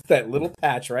 That little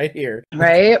patch right here.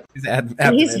 Right?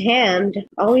 His hand he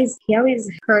always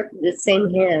hurt the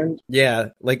same hand. Yeah,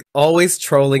 like always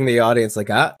trolling the audience. Like,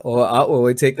 will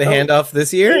we take the hand off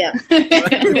this year? Yeah.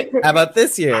 How about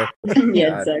this year?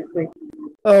 Yeah, exactly.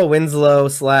 Oh, Winslow /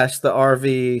 the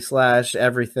RV /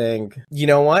 everything. You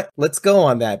know what? Let's go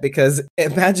on that, because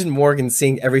imagine Morgan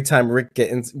seeing every time Rick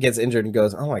gets injured and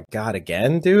goes, "Oh my god,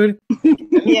 again, dude!"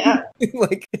 Yeah,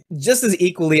 like just as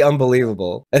equally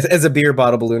unbelievable as a beer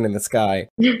bottle balloon in the sky.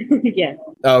 Yeah.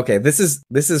 Oh, okay, this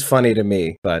is funny to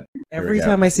me, but every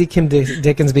time I see Kim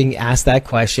Dickens being asked that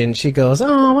question, she goes,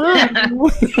 "Oh, wow."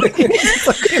 Kim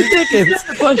Dickens,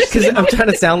 because I'm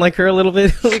trying to sound like her a little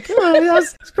bit. Like, oh,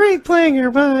 it's great playing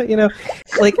her, but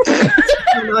like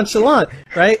nonchalant,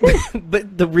 right?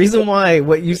 But the reason why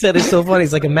what you said is so funny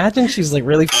is like, imagine she's like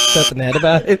really f***ed up in the head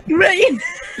about it, right?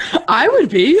 I would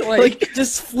be like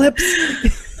just flips.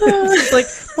 It's like,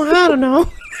 well, I don't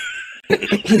know.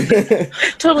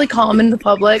 Totally calm in the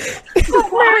public.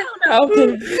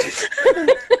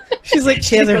 She's like,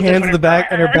 she has her hands in her back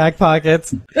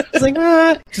pockets. She's like,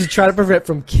 just try to prevent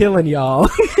from killing y'all.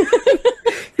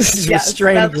 She's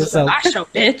restraining herself.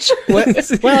 Bitch.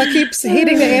 Well, I keep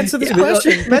hating to answer this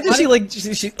question. Imagine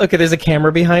she okay, there's a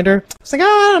camera behind her. It's like, I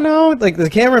don't know. Like the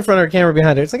camera in front of her, camera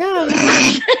behind her. It's like, I don't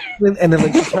know. And then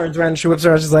like she turns around and she whips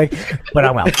her out. She's like, but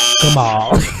I'm out. Come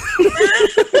on.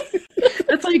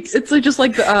 It's like just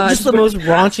the most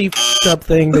raunchy up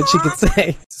thing that she could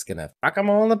say. Just gonna fuck them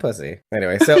all in the pussy.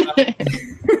 Anyway, so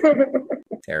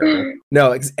terrible.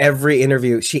 No, every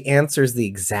interview she answers the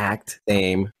exact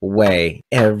same way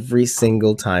every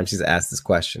single time she's asked this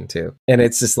question too, and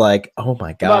it's just like, oh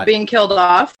my god, about being killed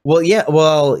off. Well, yeah.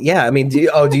 I mean, do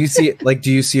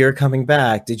you see her coming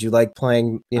back? Did you like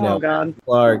playing? Oh god,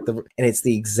 Clark? And it's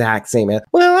the exact same.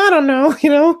 Well, I don't know.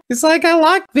 It's like I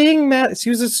like being mad. She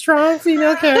was a strong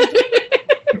female character.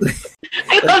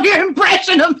 I love your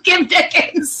impression of Kim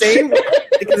Dickens. Same,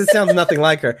 because it sounds nothing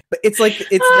like her. But it's like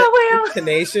the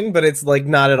intonation, but it's like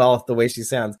not at all the way she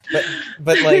sounds.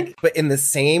 But in the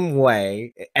same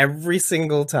way every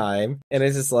single time, and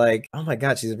it's just like, oh my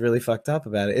god, she's really fucked up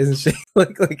about it, isn't she?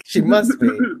 like she must be.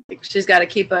 She's got to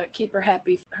keep her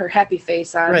happy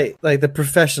face on. Right, like the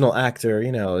professional actor,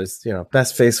 is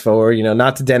best face forward.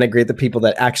 Not to denigrate the people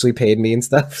that actually paid me and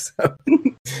stuff. So.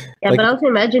 Yeah, but also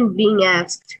imagine being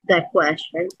asked that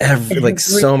question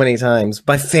so many times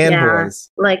by fanboys.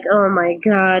 Yeah, like, oh my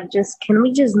god, can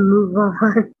we just move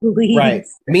on, please? Right.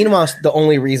 Meanwhile, the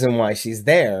only reason why she's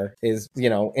there is,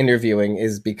 interviewing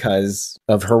is because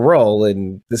of her role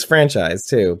in this franchise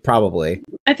too, probably.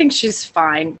 I think she's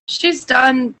fine. She's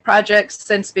done projects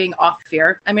since being off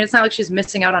here. I mean, it's not like she's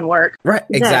missing out on work. Right,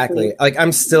 exactly. Like,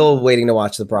 I'm still waiting to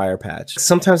watch the Briar Patch.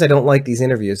 Sometimes I don't like these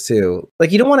interviews too.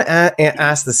 Like, you don't want to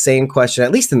ask the same question,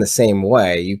 at least in the same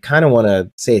way. You kind of want to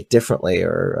say it differently,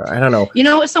 or I don't know.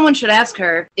 What someone should ask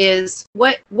her is,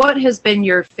 what has been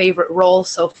your favorite role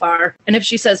so far? And if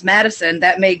she says Madison,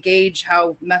 that may gauge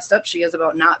how messed up she is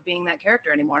about not being that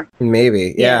character anymore.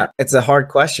 Maybe, yeah. It's a hard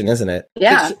question, isn't it?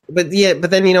 Yeah. But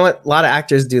then you know what? A lot of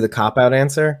actors do the cop-out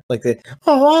answer. Like,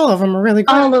 all of them are really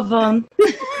great. All of them.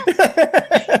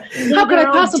 How could I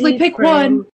possibly pick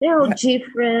one? They're all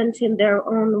different in their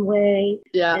own way.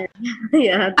 Yeah.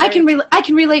 Yeah. I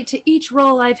can relate to each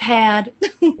role I've had.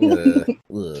 Unless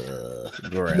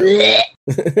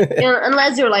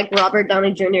you're like Robert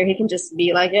Downey Jr., he can just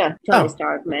be like, yeah, Tony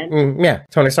Stark, man. Yeah,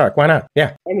 Tony Stark. Why not?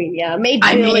 Yeah. I mean, yeah, made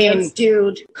billions,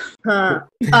 dude. Huh.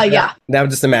 Yeah. Now I'm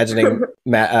just imagining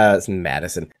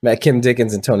Madison, Kim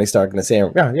Dickens and Tony Stark in the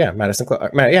same. Oh, yeah, Madison.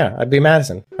 Yeah, I'd be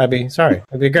Madison. I'd be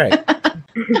great.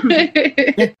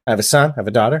 Yeah. I have a son. I have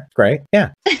a daughter. Great.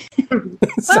 Yeah.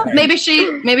 Well, maybe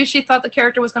she thought the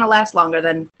character was going to last longer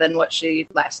than what she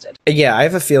lasted. Yeah, I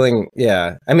have a feeling.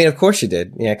 Yeah, I mean, of course she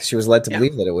did. Yeah, because she was led to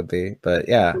believe that it would be. But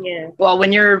yeah. Well,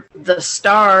 when you're the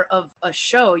star of a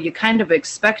show, you kind of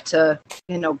expect to,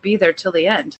 be there till the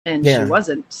end, and she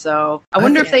wasn't. So I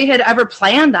wonder if they had ever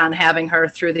planned on having her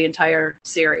through the entire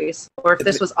series, or if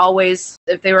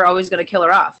if they were always going to kill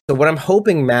her off. So what I'm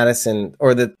hoping Madison,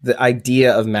 or the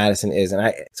idea of Madison is, and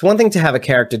it's one thing to have a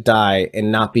character die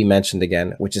and not be mentioned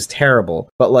again, which is terrible.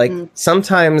 But like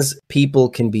sometimes people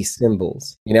can be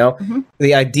symbols,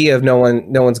 the idea of no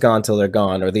one's gone till they're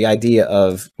gone, or the idea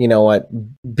of,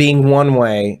 being one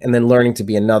way and then learning to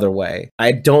be another way.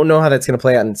 I don't know how that's going to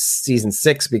play out in season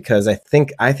 6, because I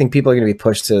think people are going to be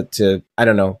pushed to I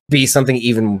don't know, be something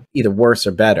even either worse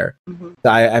or better.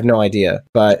 I have no idea,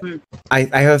 but I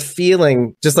have a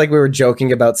feeling, just like we were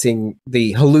joking about seeing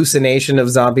the hallucination of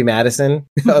Zombie Madison,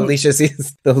 Alicia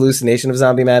sees the hallucination of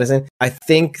Zombie Madison. I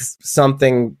think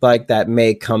something like that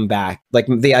may come back. Like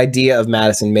the idea of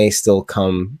Madison may still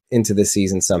come into this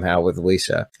season somehow with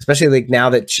Alicia, especially like now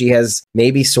that she has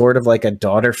maybe sort of like a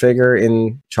daughter figure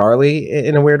in Charlie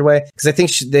in a weird way. Because I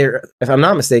think they're, if I'm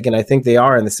not mistaken, I think they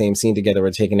are in the same scene together.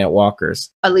 We're taking out walkers.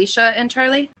 Alicia and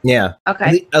Charlie? Yeah.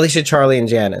 Okay. Alicia, Charlie, and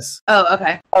Janice. Oh,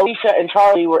 okay. Alicia and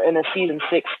Charlie were in a season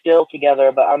 6 still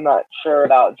together, but I'm not sure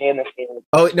about Janice.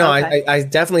 Oh, no, okay. I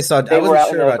definitely saw, I wasn't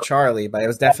sure about Charlie, but I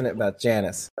was definite about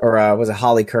Janice. Or was it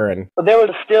Holly Curran? But there was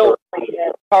still Charlie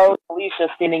and Alicia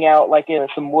standing out like in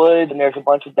some wood, and there's a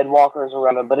bunch of dead walkers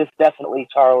around them, but it's definitely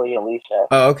Charlie and Alicia.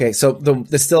 Oh, okay. So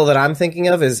the still that I'm thinking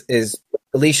of is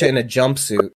Alicia in a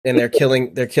jumpsuit, and they're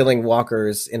killing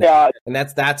walkers and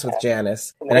that's with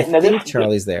Janice. And I think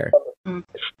Charlie's there.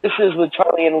 This is with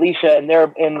Charlie and Alicia, and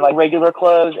they're in like regular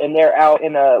clothes, and they're out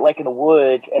in the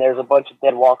woods, and there's a bunch of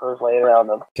dead walkers laying around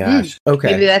them. Gosh.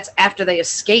 Okay. Maybe that's after they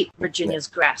escape Virginia's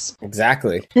grasp.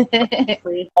 Exactly.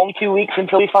 Only 2 weeks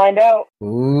until we find out.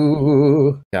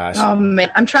 Ooh. Gosh. Oh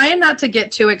man, I'm trying not to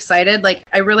get too excited. Like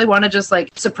I really want to just like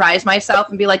surprise myself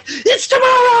and be like, "It's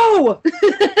tomorrow."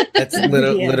 That's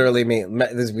literally me.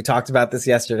 We talked about this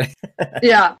yesterday.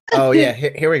 Yeah. Oh yeah.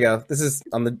 Here we go. This is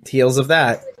on the heels of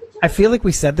that. I feel like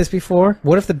we said this before.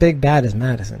 What if the big bad is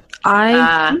Madison?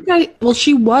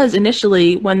 She was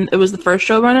initially, when it was the first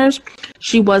showrunners,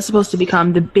 she was supposed to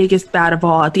become the biggest bad of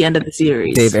all at the end of the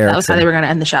series. Dave Erickson. That was how they were going to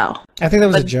end the show. I think that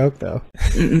was a joke, though.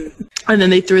 And then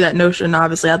they threw that notion,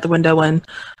 obviously, out the window when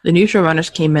the new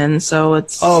showrunners came in, so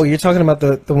it's... Oh, you're talking about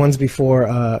the ones before...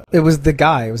 it was the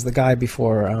guy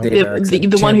before...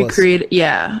 the one who created...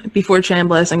 Yeah, before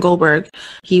Chambliss and Goldberg,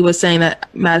 he was saying that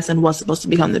Madison was supposed to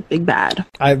become the big bad.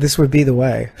 This would be the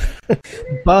way.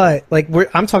 But, like,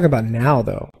 I'm talking about now,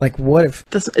 though. Like, what if...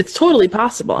 It's totally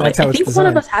possible. I think one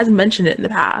of us has mentioned it in the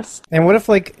past. And what if,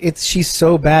 like, she's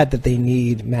so bad that they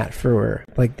need Matt Frewer?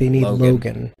 Like, they need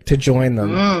Logan to join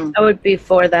them. I would be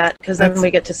for that, because then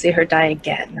we get to see her die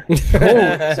again.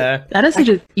 That is such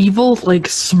an evil, like,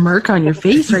 smirk on your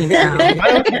face right now.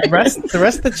 The rest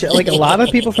of the chat, like, a lot of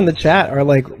people from the chat are,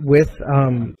 like, with,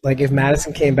 like, if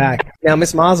Madison came back. Now,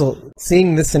 Miss Mazel,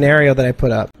 seeing the scenario that I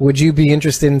put up, would you be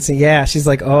interested in seeing... Yeah, she's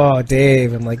like, oh,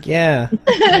 Dave. I'm like, yeah.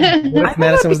 What if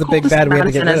Madison was the big bad we had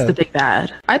to get rid of? The big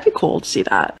bad. I'd be cool to see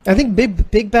that. I think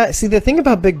big bad... See, the thing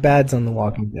about big bads on The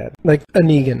Walking Dead, like a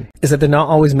Negan, is that they're not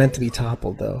always meant to be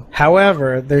toppled, though.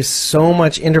 However, there's so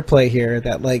much interplay here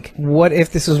that, like, what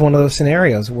if this was one of those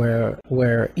scenarios where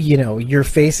you're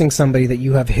facing somebody that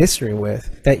you have history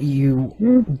with that you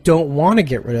don't want to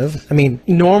get rid of? I mean,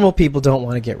 normal people don't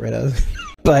want to get rid of.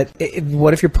 But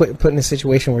what if you're put in a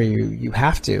situation where you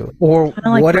have to? Or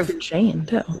what if Shane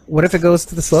too? What if it goes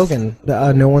to the slogan,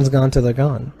 no one's gone till they're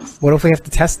gone? What if we have to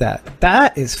test that?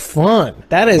 That is fun.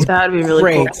 That'd be really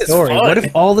great cool. Story. What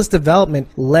if all this development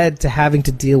led to having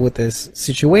to deal with this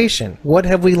situation? What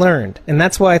have we learned? And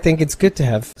that's why I think it's good to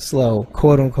have slow,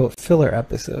 quote unquote, filler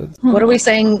episodes. What are we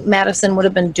saying Madison would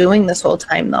have been doing this whole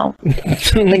time, though?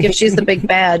 Like if she's the big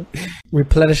bad,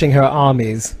 replenishing her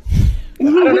armies. I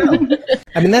don't know.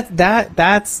 I mean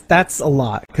that's a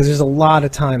lot because there's a lot of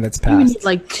time that's passed. We need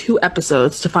like 2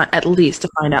 episodes to find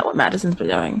out what Madison's been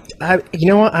doing. You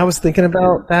know what? I was thinking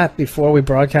about that before we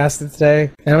broadcasted today,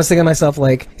 and I was thinking to myself,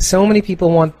 like, so many people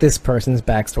want this person's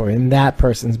backstory and that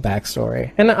person's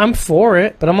backstory, and I'm for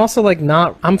it, but I'm also like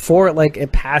not. I'm for it like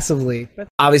it passively.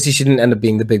 Obviously, she didn't end up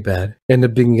being the big bad.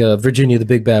 Ended up being Virginia the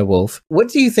big bad wolf. What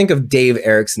do you think of Dave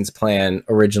Erickson's plan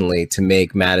originally to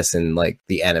make Madison like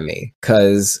the enemy?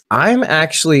 because I'm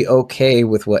actually okay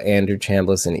with what Andrew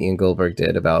Chambliss and Ian Goldberg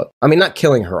did about, I mean, not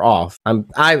killing her off.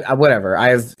 Whatever. I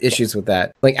have issues with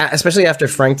that. Like, especially after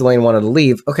Frank Delane wanted to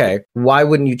leave. Okay, why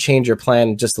wouldn't you change your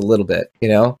plan just a little bit? You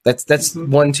know, that's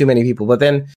one too many people. But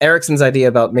then Erickson's idea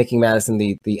about making Madison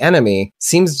the enemy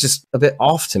seems just a bit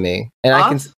off to me. And I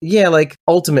can, like,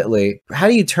 ultimately, how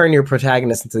do you turn your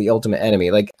protagonist into the ultimate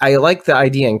enemy? Like, I like the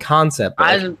idea and concept,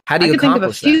 but how do you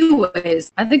accomplish that? I could think of a few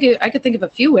ways. I could think of a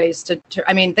few ways to,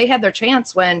 I mean, they had their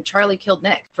chance when Charlie killed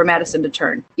Nick for Madison to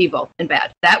turn evil and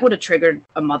bad. That would have triggered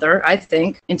a mother, I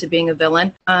think, into being a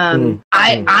villain.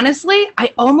 I honestly, I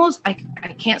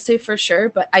can't say for sure,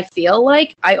 but I feel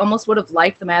like I almost would have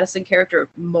liked the Madison character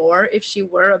more if she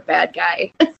were a bad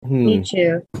guy. Me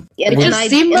too. It just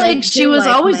seemed like she was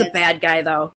always a bad guy,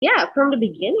 though. Yeah, from the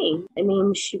beginning. I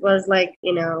mean, she was like,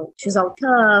 you know, she's all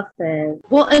tough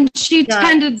and she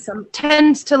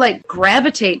tends to like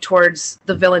gravitate towards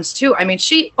the villains too. I mean,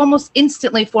 she almost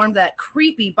instantly formed that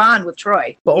creepy bond with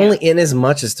Troy, but only in as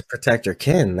much as to protect her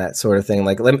kin, that sort of thing.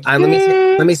 Like, let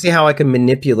me see how I can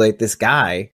manipulate this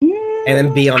guy. And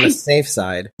then be on the safe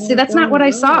side. See, that's not what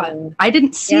I saw. I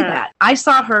didn't see that. I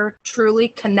saw her truly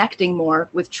connecting more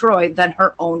with Troy than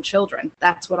her own children.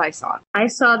 That's what I saw. I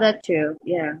saw that too.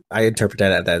 Yeah. I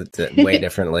interpreted that way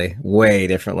differently. Way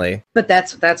differently. But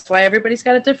that's why everybody's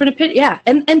got a different opinion. Yeah.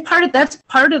 And that's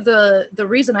part of the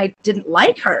reason I didn't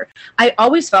like her. I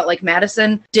always felt like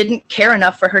Madison didn't care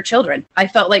enough for her children. I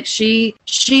felt like she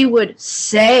would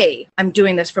say, I'm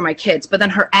doing this for my kids, but then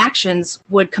her actions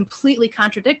would completely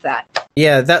contradict that.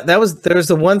 Yeah, there was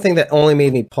the one thing that only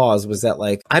made me pause was that,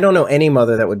 like, I don't know any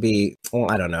mother that would be, well,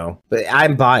 I don't know, but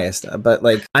I'm biased, but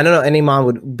like, I don't know any mom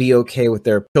would be okay with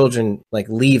their children like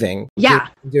leaving,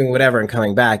 doing whatever and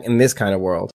coming back in this kind of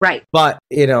world. Right. But,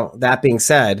 you know, that being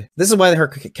said, this is why her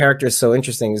character is so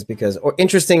interesting, is because, or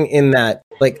interesting in that,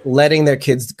 like, letting their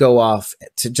kids go off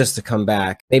to come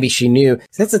back. Maybe she knew.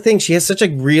 That's the thing. She has such a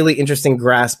really interesting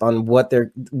grasp on what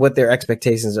their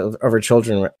expectations of her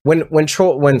children were.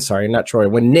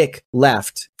 When Nick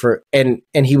left and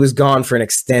he was gone for an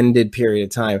extended period of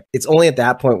time, it's only at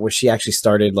that point where she actually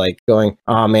started like going,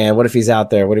 oh man, what if he's out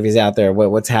there? What if he's out there?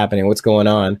 What's happening? What's going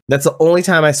on? That's the only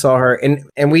time I saw her.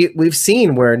 And we've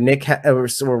seen where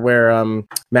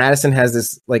Madison has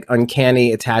this like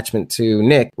uncanny attachment to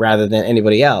Nick rather than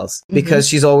anybody else, because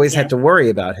she's always had to worry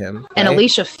about him. And right?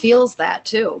 Alicia feels that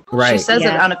too. Right. She says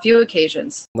it on a few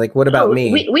occasions. Like, what about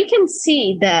me? We can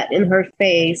see that in her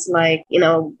face, like, you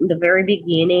know, the very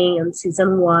beginning in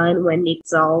season 1 when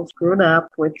Nick's all screwed up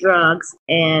with drugs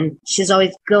and she's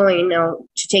always going, you know,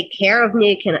 to take care of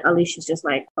Nick, and Alicia's just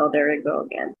like, oh, there you go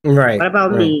again. Right. What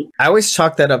about me? I always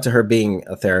chalk that up to her being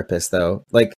a therapist, though.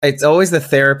 Like, it's always the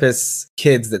therapist's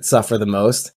kids that suffer the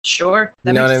most. Sure.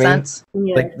 That makes sense.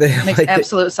 Yeah. Like, makes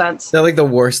absolute sense. They're like the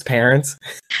worst parents.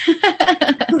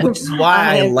 Which is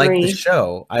why I like the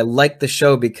show. I like the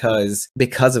show because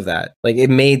of that. Like, it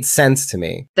made sense to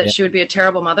me. That she would be a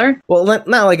terrible mother? Well, not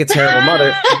like a terrible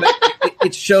mother, but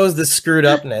it shows the screwed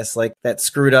upness, like that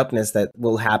screwed upness that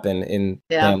will happen in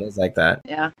families like that.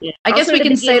 Yeah. I guess we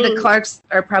can say the Clarks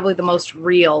are probably the most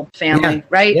real family,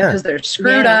 right? Because they're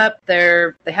screwed up,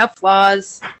 they have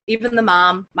flaws. Even the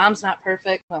mom's not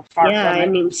perfect. Well, far from it. I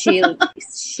mean,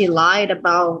 she lied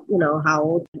about, you know,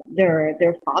 how their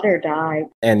father died.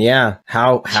 And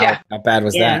how bad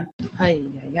was that?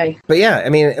 Aye. But yeah, I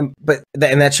mean,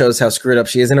 and that shows how screwed up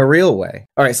she is in a real way.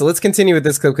 All right, so let's continue with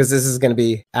this clip because this is going to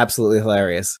be absolutely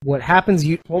hilarious. What happens?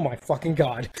 Oh my fucking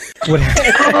god! What?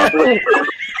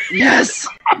 Yes.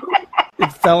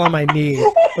 It fell on my knee.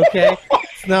 Okay,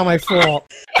 it's not my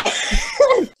fault.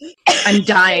 I'm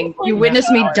dying. You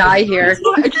witnessed me die here.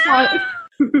 I just want.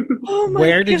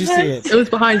 Where did you see it? It was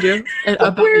behind you.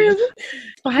 Where is it?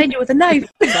 It's behind you with a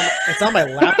knife. It's on my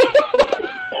lap.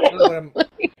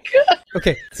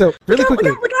 Okay, so really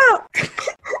quickly.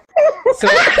 So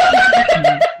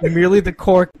merely the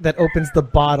cork that opens the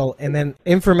bottle, and then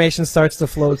information starts to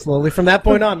flow slowly. From that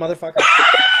point on, motherfucker.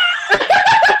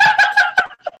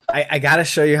 I gotta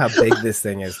show you how big this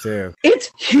thing is too.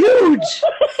 It's huge.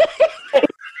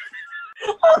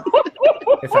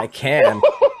 If I can.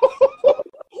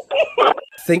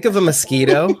 Think of a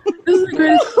mosquito.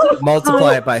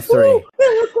 Multiply it by 3.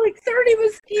 There look like 30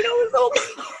 mosquitoes. Oh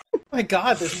my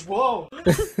god, whoa.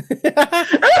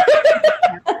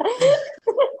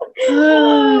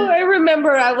 Oh, I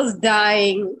remember I was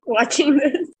dying watching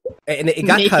this. And it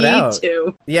got cut out.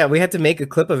 Too. Yeah, we had to make a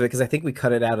clip of it because I think we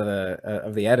cut it out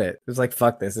of the edit. It was like,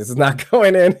 fuck this is not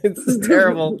going in. This is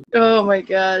terrible. Oh my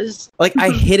gosh. Like,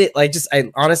 I hit it. Like,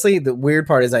 honestly, the weird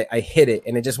part is I hit it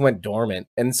and it just went dormant.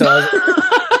 And so I was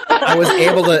I was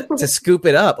able to scoop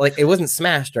it up. Like, it wasn't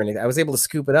smashed or anything. I was able to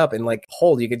scoop it up and like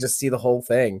hold. You could just see the whole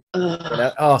thing. You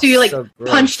know? Oh, so you like so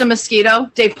punched a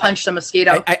mosquito? Dave punched a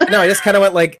mosquito. No, I just kind of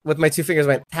went like with my two fingers,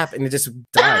 went tap, and it just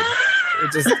died.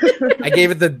 It just, I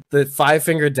gave it the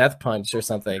 5-finger death punch or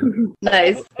something.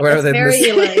 Nice. It's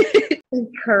very like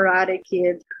Karate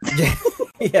Kid.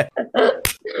 Yeah.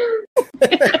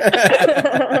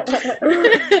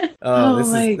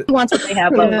 He wants what they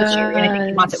have with Sherry, and I think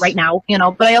he wants it right now, you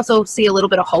know. But I also see a little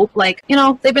bit of hope, like, you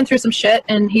know, they've been through some shit,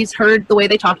 and he's heard the way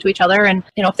they talk to each other, and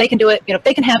you know, if they can do it, you know, if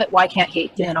they can have it, why can't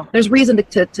he? You know, there's reason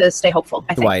to stay hopeful,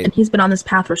 I think. Dwight. And he's been on this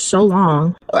path for so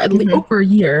long, at least over a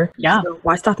year. Yeah. So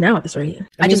why stop now at this rate?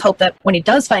 I just hope that when he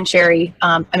does find Sherry,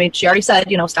 I mean, she already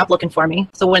said, you know, stop looking for me.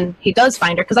 So when he does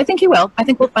find her, because I think he will, I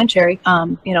think we'll find Sherry.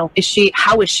 You know,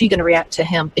 how is she going to react to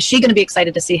him? Is she going to be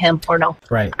excited to see him or no?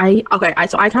 Right.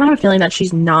 So I kind of have a feeling that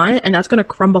she's not, and that's going to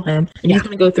crumble him, and he's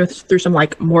going to go through some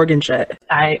like Morgan shit.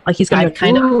 He's going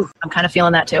to I'm kind of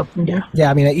feeling that too. Yeah. Yeah,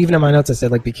 I mean, even in my notes I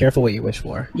said like, be careful what you wish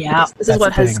for. Yeah. This is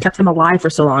what has kept him alive for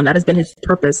so long. That has been his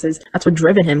purpose. That's what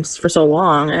driven him for so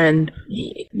long. And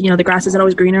you know, the grass isn't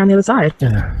always greener on the other side.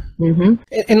 Yeah. Mm-hmm.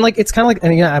 And like, it's kind of like,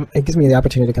 and yeah, it gives me the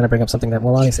opportunity to kind of bring up something that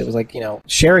Melanie said was like, you know,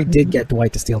 Sherry did get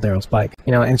Dwight to steal Daryl's bike,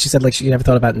 you know, and she said like she never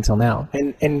thought about it until now.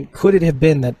 And could it have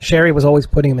been that Sherry was always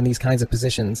putting him in these kinds of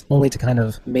positions only to kind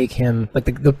of make him like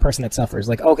the person that suffers?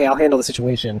 Like, okay, I'll handle the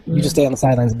situation. You just stay on the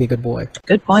sidelines and be a good boy.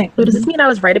 Good point. So does this mean I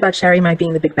was right about Sherry might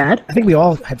being the big bad? I think we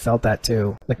all had felt that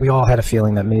too. Like, we all had a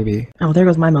feeling that maybe. Oh, there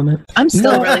goes my moment. I'm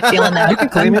still really feeling that. You can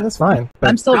claim it, that's fine. But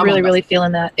I'm still really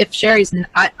feeling that. If Sherry's,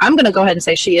 I'm going to go ahead and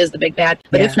say she is the big bad.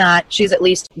 But if not, she's at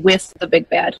least with the big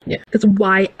bad. Yeah. Because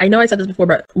why? I know I said this before,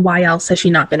 but why else has she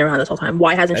not been around this whole time?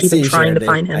 Why hasn't she been trying to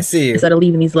find him? I see you. Instead of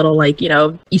leaving these little like, you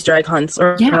know, Easter egg hunts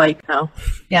or like, no.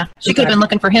 Yeah, she could have been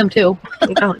looking for him too.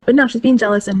 But no, she's being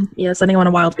jealous and sending him on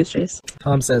a wild goose chase.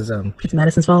 Tom says, it's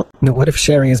Madison's fault. No, what if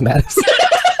Sherry is Madison?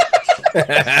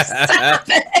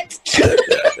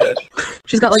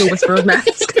 She's got like a whisperer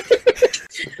mask.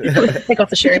 Take off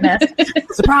the Sherry mask.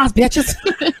 Surprise, bitches!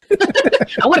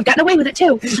 I would have gotten away with it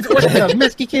too.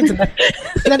 Mesky kids and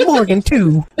that Morgan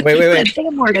too. Wait.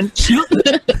 Damn Morgan. It's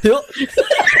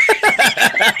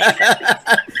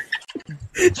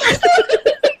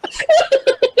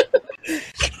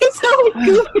so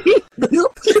goofy.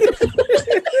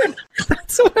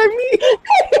 That's what I mean.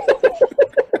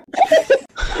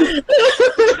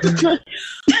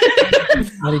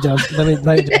 Let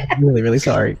me I'm really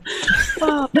sorry.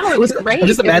 No, it was great. I'm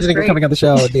just imagining her coming on the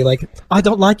show and be like, I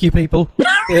don't like you people.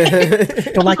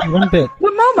 Don't like you one bit.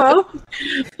 But Momo.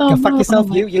 Go fuck yourself,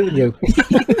 you. Fuck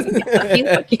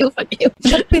you.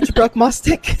 That bitch broke my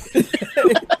stick.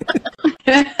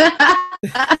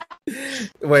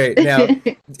 Wait, now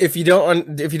if you don't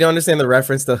understand the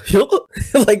reference to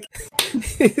like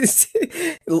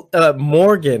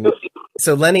Morgan,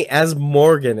 so Lenny as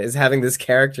Morgan is having this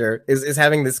character is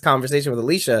having this conversation with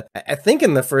Alicia. I think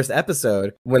in the first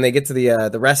episode when they get to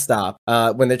the rest stop,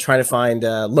 when they're trying to find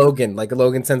Logan, like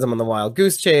Logan sends them on the wild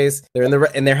goose chase. They're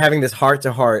and they're having this heart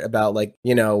to heart about like,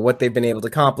 you know, what they've been able to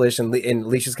accomplish, and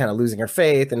Alicia's kind of losing her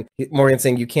faith, and Morgan's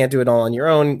saying you can't do it all on your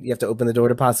own. You have to open the door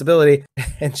to possibility.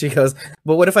 And she goes,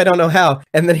 but what if I don't know how?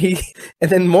 And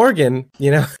then Morgan,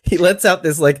 you know, he lets out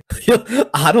this like,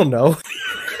 I don't know.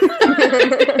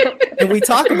 And we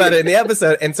talk about it in the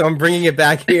episode, and so I'm bringing it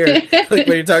back here, like when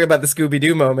you're talking about the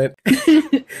Scooby-Doo moment,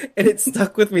 and it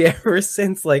stuck with me ever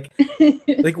since. Like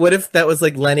what if that was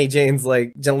like Lenny James'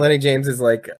 like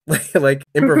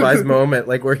improvised moment,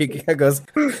 like where he goes,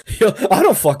 I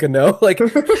don't fucking know, like,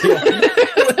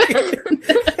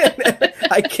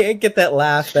 I can't get that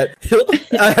laugh that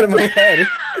out of my head.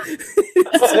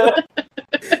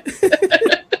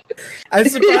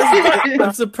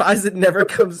 I'm surprised it never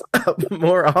comes up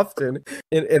more often,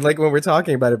 and like when we're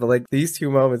talking about it. But like these two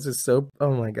moments are so.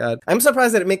 Oh my god! I'm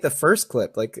surprised that it make the first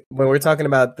clip. Like when we're talking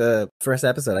about the first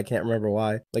episode, I can't remember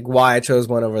why. Like why I chose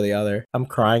one over the other. I'm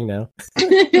crying now.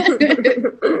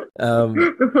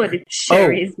 What if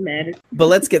Sherry's mad? But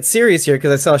let's get serious here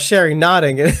because I saw Sherry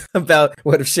nodding about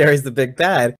what if Sherry's the big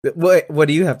bad. What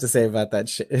do you have to say about that,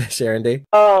 Sharon D?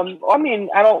 I mean,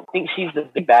 I don't think she's the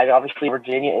big bad. Obviously,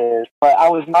 Virginia is. But I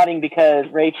was nodding because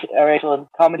Rachel had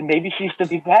commented maybe she's the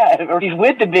big bad or she's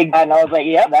with the big bad, and I was like,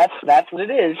 yeah, that's what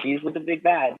it is. She's with the big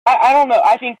bad. I don't know.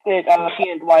 I think that she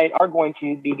and Dwight are going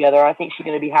to be together. I think she's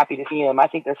going to be happy to see him. I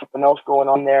think there's something else going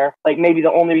on there. Like maybe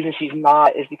the only reason she's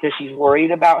not is because she's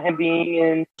worried about him him being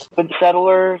in with the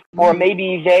settlers, or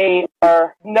maybe they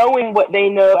are knowing what they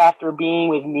know after being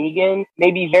with Negan.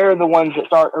 Maybe they're the ones that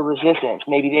start a resistance.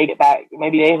 Maybe they get back.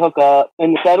 Maybe they hook up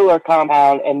in the settler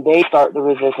compound and they start the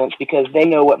resistance because they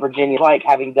know what Virginia's like,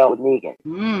 having dealt with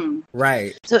Negan.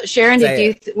 Right. So Sharon, do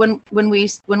you when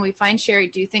we find Sherry,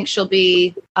 do you think she'll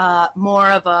be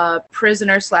more of a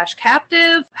prisoner /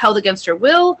 captive, held against her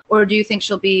will, or do you think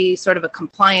she'll be sort of a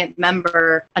compliant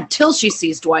member until she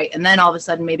sees Dwight, and then all of a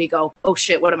sudden maybe go, oh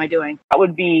shit, what am I doing? I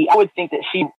would think that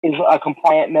she is a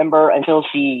compliant member until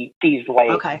she sees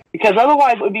Dwight. Okay. Because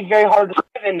otherwise it would be very hard to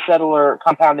live in settler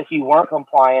compound if you weren't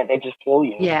compliant. They'd just kill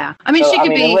you. Yeah. I mean, she could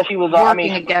be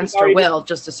working against her will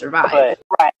just to survive. But,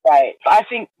 right. So I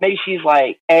think maybe she's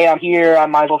like, hey, I'm here. I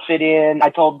might as well fit in. I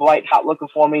told Dwight, stop looking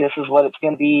for me. This is what it's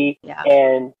going to be. Yeah.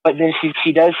 But then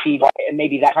she does see Dwight, and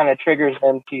maybe that kind of triggers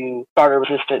them to start a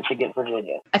resistance against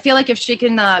Virginia. I feel like if she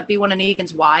can be one of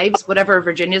Negan's wives, whatever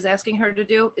Virginia's asking her to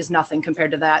do is nothing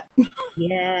compared to that.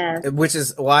 Yeah. Which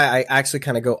is why I actually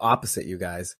kind of go opposite you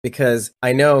guys, because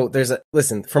I know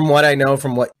listen, from what I know,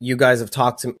 from what you guys have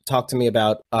talked to me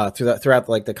about throughout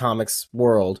like the comics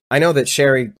world, I know that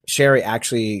Sherry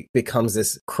actually becomes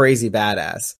this crazy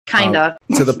badass. Kinda.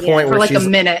 To the point where for like she's a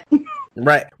minute.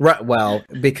 Right. Well,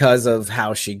 because of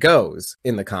how she goes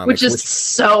in the comics, which is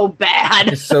so bad.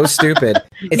 It's so stupid.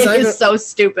 It's so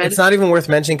stupid. It's not even worth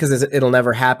mentioning because it'll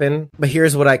never happen. But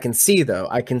here's what I can see, though.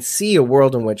 I can see a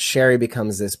world in which Sherry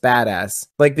becomes this badass,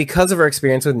 like because of her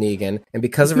experience with Negan and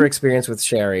because of her experience with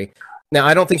Sherry. Now,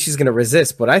 I don't think she's going to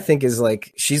resist, but I think is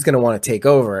like she's going to want to take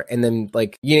over, and then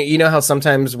like you know how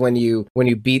sometimes when you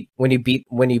beat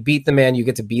the man, you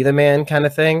get to be the man kind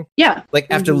of thing. Yeah. Like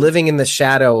after living in the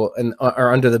shadow and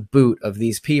or under the boot of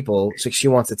these people, she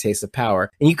wants a taste of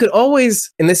power. And you could always,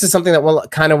 and this is something that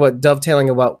kind of what dovetailing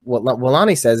about what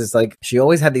Walani says is like she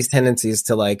always had these tendencies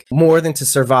to like more than to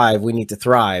survive, we need to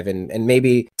thrive, and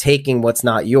maybe taking what's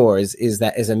not yours is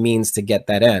a means to get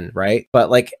that end, right? But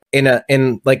like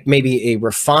in like maybe a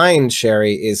refined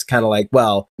Sherry is kind of like,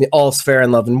 well, all's fair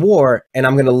in love and war, and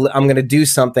I'm gonna do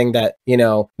something that, you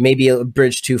know, maybe a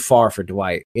bridge too far for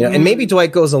Dwight, you know, and maybe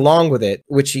Dwight goes along with it,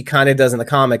 which he kind of does in the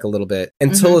comic a little bit,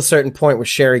 until a certain point where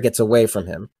Sherry gets away from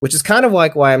him, which is kind of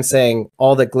like why I'm saying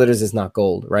all that glitters is not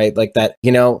gold, right? Like that,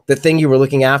 you know, the thing you were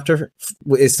looking after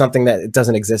is something that it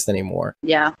doesn't exist anymore.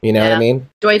 Yeah, you know what I mean.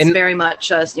 Dwight's very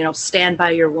much you know, stand by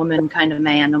your woman kind of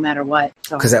man, no matter what.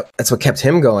 Because that's what kept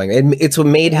him going. It's what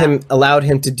made him, allowed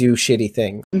him to do shitty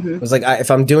things. It was like,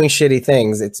 if I'm doing shitty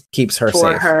things, it keeps her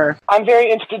for safe. her. I'm very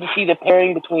interested to see the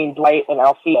pairing between Dwight and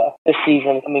Althea this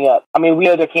season coming up. I mean, we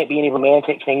know there can't be any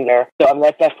romantic thing there, so I mean,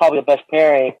 that's probably the best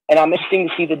pairing. And I'm interested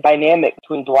to see the dynamic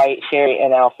between Dwight, Sherry,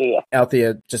 and Althea.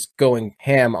 Althea just going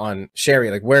ham on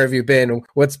Sherry, like, where have you been?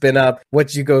 What's been up?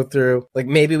 What'd you go through? Like,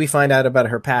 maybe we find out about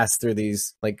her past through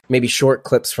these, like, maybe short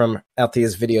clips from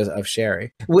Althea's videos of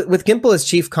Sherry. With Gimple as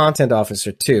chief content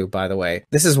officer, too, by the way.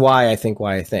 This is why I think.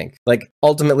 Like,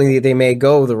 ultimately, they may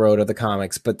go the road of the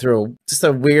comics, but through just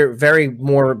a weird, very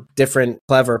more different,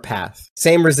 clever path.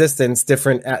 Same resistance,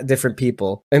 different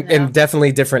people, and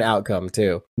definitely different outcome,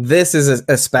 too. This is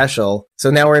a special.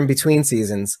 So now we're in between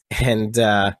seasons, and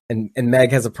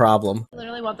Meg has a problem. I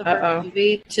literally want the first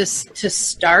movie to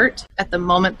start at the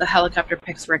moment the helicopter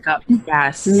picks Rick up.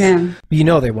 Yes. Yeah. You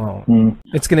know they won't.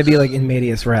 It's going to be like in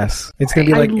medias res. It's going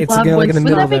to be like in the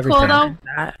middle of everything. Cool, though?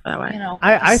 That way. You know,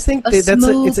 I think that's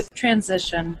it's a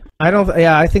transition.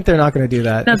 I think they're not going to do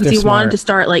that. No, because you wanted to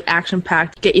start like action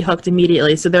packed, get you hooked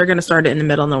immediately. So they're going to start it in the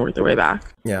middle and then work their way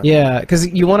back. Yeah, because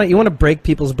you want to break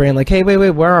people's brain. Like, hey, wait,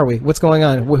 where are we? What's going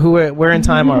on? Where in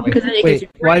time are we? Wait,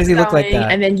 why does he look like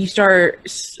that? And then you start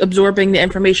absorbing the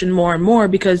information more and more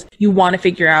because you want to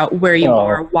figure out where you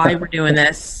are, why we're doing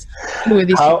this. Who are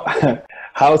these people?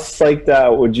 How psyched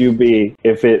out would you be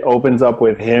if it opens up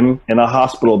with him in a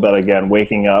hospital bed again,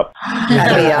 waking up?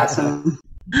 That'd be awesome.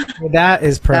 That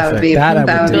is perfect. That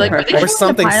would be perfect. Or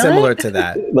something similar to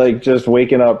that. Like just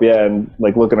waking up, and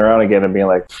like looking around again and being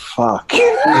like, "Fuck."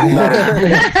 It's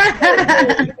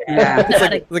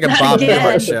like a Bob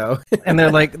Dylan show. And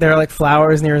they're like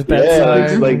flowers near his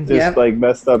bedside. Like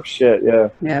messed up shit. Yeah.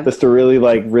 Just to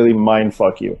really mind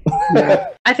fuck you.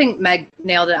 I think Meg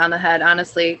nailed it on the head.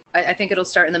 Honestly, I think it'll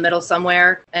start in the middle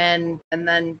somewhere, and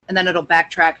then it'll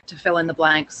backtrack to fill in the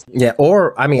blanks. Yeah,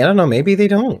 or I mean, I don't know. Maybe they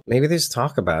don't. Maybe they just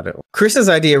talk about it. Chris's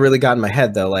idea really got in my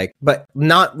head though, like, but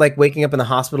not like waking up in the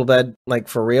hospital bed, like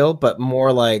for real, but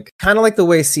more like kind of like the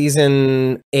way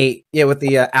season 8, with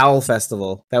the Owl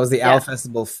Festival. That was the Owl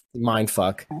Festival mind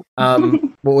fuck.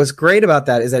 what was great about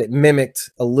that is that it mimicked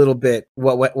a little bit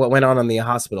what went on in the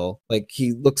hospital. Like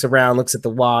he looks around, looks at the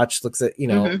watch, looks at, I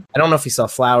don't know if he saw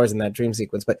flowers in that dream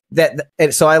sequence, but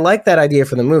so I like that idea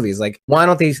for the movies. Like, why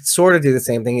don't they sort of do the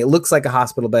same thing? It looks like a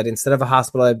hospital bed. Instead of a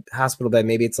hospital bed,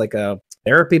 maybe it's like a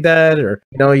therapy bed, or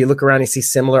you look around, you see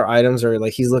similar items, or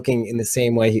like he's looking in the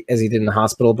same way as he did in the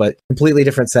hospital, but completely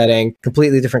different setting,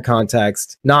 completely different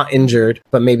context, not injured,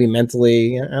 but maybe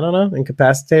mentally, I don't know,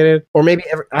 incapacitated, or maybe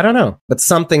I don't know, but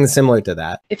something similar to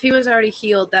that. If he was already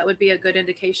healed, that would be a good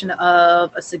indication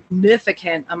of a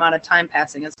significant amount of time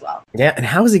passing as well. Yeah, and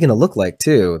how is he going to look like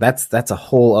too? That's a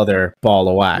whole other ball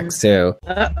of wax too.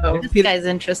 This guy's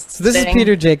interesting. So this is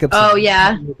Peter Jacobson. Oh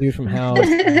yeah, the dude from House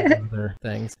and other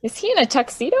things. Is he in a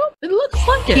tuxedo? It looks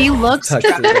like it. He looks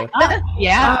dressed up.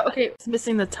 Yeah. Okay, it's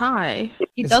missing the tie.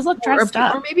 He does look dressed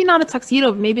up. Or maybe not a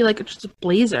tuxedo, maybe like just a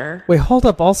blazer. Wait, hold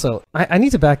up. Also, I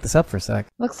need to back this up for a sec.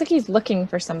 Looks like he's looking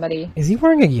for somebody. Is he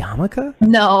wearing a yarmulke?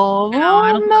 No,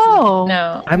 I don't know.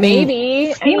 No. I mean,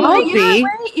 maybe. He might be.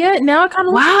 Right? Yeah, now it kind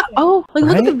of Wow. Oh, like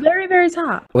look Right? at the very, very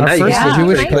top. Well, now Our you first can see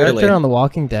Jewish pretty clearly. character on The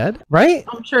Walking Dead, right?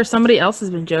 I'm sure somebody else has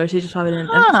been Jewish. He just probably didn't.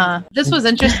 Huh. This was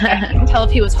interesting. I couldn't tell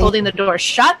if he was holding the door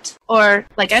shut or,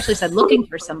 like Ashley said, looking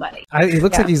for somebody. He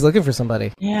looks like he's looking for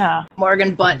somebody. Yeah.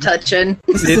 Morgan butt touching.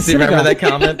 Did you remember that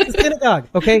comment? It's a synagogue.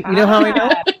 Okay, you know how I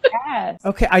know? Yes.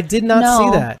 Okay, I did not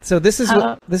see that. So this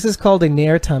is called a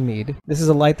Ner Tamid. This is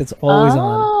a light that's always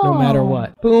on, no matter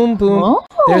what. Boom, boom. Oh.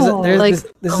 There's like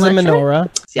this is a menorah.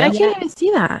 See, I can't even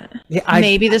see that. Yeah,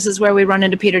 Maybe this is where we run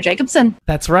into Peter Jacobson.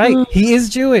 That's right. He is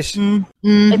Jewish.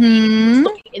 Mm-hmm.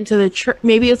 Looking into the church.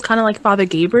 Maybe it's kind of like Father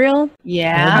Gabriel.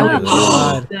 Yeah. Oh my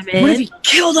God. Them What if in. he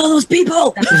killed all those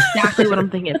people? That's exactly what I'm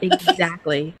thinking.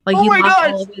 Exactly. Like Oh he my locked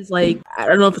gosh. all of his I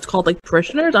don't know if it's called like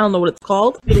parishioners. I don't know what it's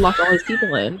called. He locked all his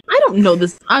people in. I don't know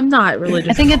this. I'm not religious.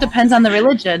 I think it depends on the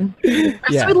religion.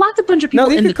 Yeah. So we locked a bunch of people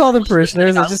No, you in could call them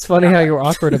parishioners. It's just funny how you were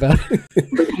awkward about it.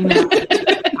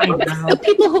 I know. The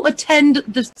people who attend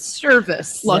the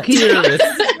service. Look, he's in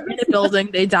the building.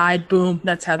 They died. Boom.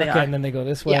 That's how they Okay, are. and then they go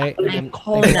this way. Yeah, and I'm then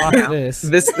calling they that walk now. this.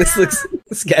 This looks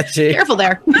sketchy. Careful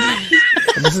there.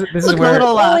 And this is Look a where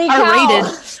little Holy cow.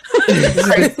 R-rated.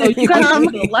 So you guys on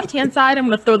the left hand side. I'm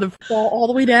going to throw the ball all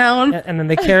the way down. and then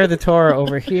they carry the Torah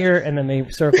over here, and then they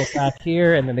circle back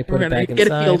here, and then they put We're it gonna back get a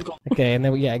inside. field goal. Okay, and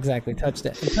then exactly,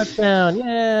 touchdown,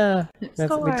 yeah. That's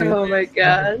what we do. Oh my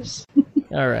gosh.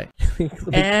 All right.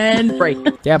 And break.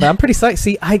 Yeah, but I'm pretty psyched.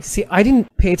 See, I didn't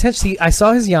pay attention. See, I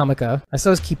saw his yarmulke, I saw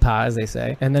his kippah, as they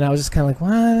say, and then I was just kind of like,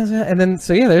 what is that? And then,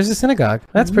 so yeah, there's the synagogue.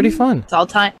 That's pretty fun. It's all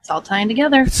tying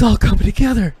together. It's all coming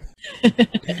together.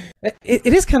 It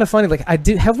is kind of funny. Like,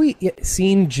 have we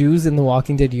seen Jews in the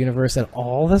Walking Dead universe at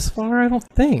all thus far? I don't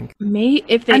think.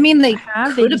 If they, they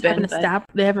have, could they have just haven't been. established.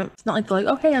 They haven't. It's not like they're like,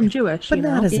 oh, hey, I'm Jewish. But you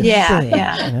not know? as a Yeah, thing,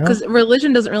 yeah. you know? Because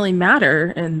religion doesn't really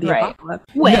matter in the Right. apocalypse.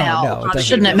 Well, No, it doesn't.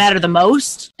 shouldn't it matter the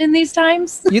most in these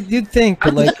times? You'd think,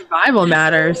 but like, Survival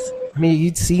matters. I mean,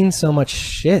 you'd seen so much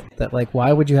shit that, like,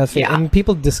 why would you have faith? Yeah. And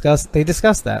people discussed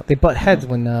that. They butt heads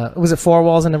when, was it Four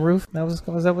Walls and a Roof? Was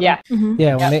that what? Yeah.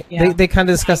 Yeah, when they kind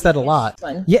of discussed that a lot.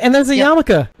 One. Yeah, and there's a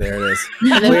yarmulke. There it is.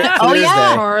 And then Clear- Oh, clear as yeah.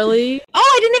 day. Charlie. Oh,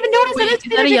 I didn't even notice that. It's Is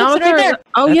that a Peter Jacobson right yarmulke? there.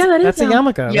 Oh yeah, that is. That's a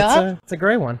yarmulke. Yeah. It's a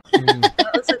gray one.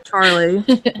 That looks like Charlie.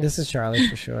 This is Charlie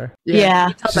for sure. Yeah.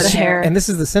 You can tell by the Just- hair. And this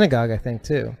is the synagogue, I think,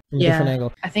 too. From a Yeah. different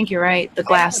angle. I think you're right. The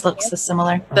glass looks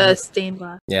similar. The stained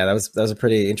glass. Yeah, that was a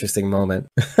pretty interesting moment.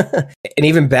 And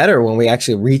even better when we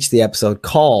actually reached the episode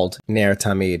called Ner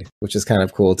Tamid, which is kind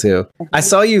of cool too. I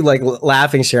saw you like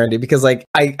laughing, Sharon, because like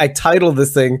I titled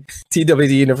this thing TWD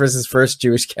Universe's first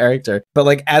Jewish character, but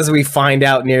like as we find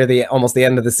out near the almost the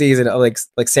end of the season, like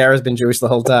Sarah's been Jewish the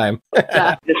whole time.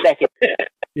 The second.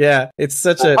 Yeah, it's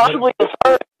such a Possibly the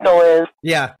first still is.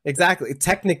 yeah, exactly.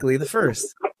 Technically the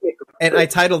first. And I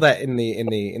titled that in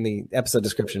the episode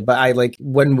description, but I like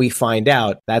when we find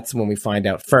out, that's when we find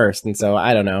out first. And so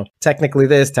I don't know, technically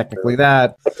this, technically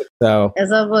that. So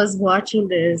As I was watching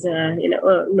this,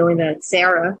 knowing that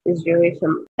Sarah is Jewish,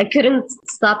 I couldn't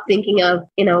stop thinking of,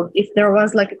 if there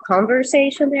was like a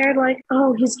conversation there, like,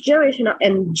 oh, he's Jewish,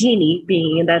 and Jeannie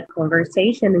being in that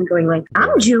conversation and going like,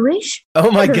 I'm Jewish. oh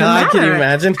my Doesn't God, can you matter.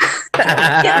 imagine?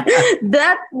 Yeah,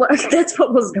 that's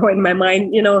what was going in my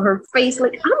mind. Her face,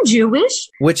 like, I'm Jewish.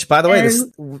 Which, by the way,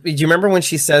 do you remember when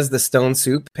she says the stone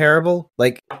soup parable?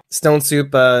 Like stone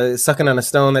soup sucking on a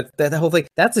stone. That whole thing.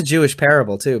 That's a Jewish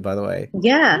parable too, by by the way.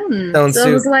 Yeah. Stone So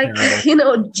it was soup, like,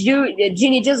 terrible.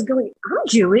 Ginny just going, I'm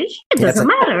Jewish. It Yeah, doesn't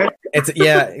matter. It's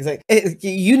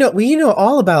like we know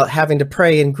all about having to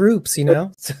pray in groups, so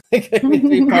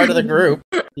be part of the group.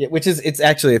 Yeah, which is it's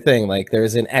actually a thing. Like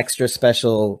there's an extra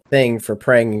special thing for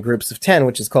praying in groups of 10,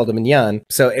 which is called a minyan.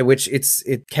 So it's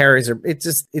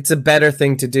a better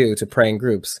thing to do to pray in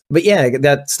groups. But yeah,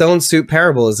 that stone soup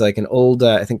parable is like an old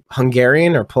I think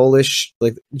Hungarian or Polish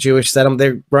like Jewish settlement.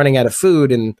 They're running out of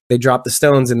food and they drop the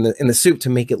stones in the soup to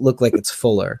make it look like it's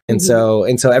fuller. And so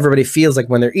everybody feels like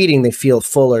when they're eating they feel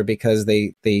fuller because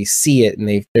they see it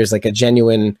and there's like a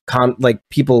genuine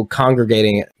people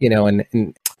congregating,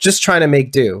 and just trying to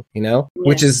make do,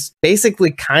 which is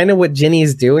basically kind of what Ginny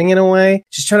is doing in a way.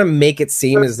 She's trying to make it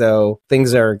seem as though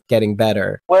things are getting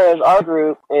better. Whereas our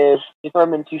group is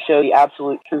determined to show the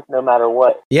absolute truth no matter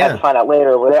what. Yeah. As we find out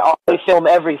later, where they film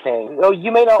everything. Oh,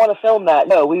 you may not want to film that.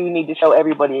 No, we need to show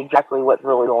everybody exactly what's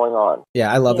really going on.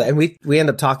 Yeah, I love that. And we end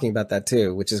up talking about that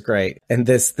too, which is great. And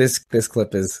this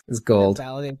clip is gold.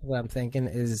 Validating what I'm thinking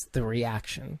is the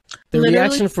reaction. The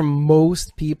reaction from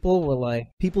most people were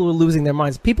losing their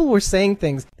minds. People were saying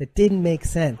things that didn't make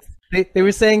sense. They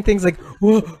were saying things like,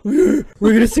 "Whoa, we're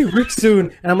gonna see Rick soon,"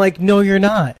 and I'm like, "No, you're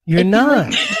not. You're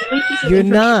not. You're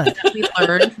not." We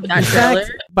learned from that trailer.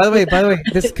 By the way,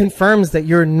 this confirms that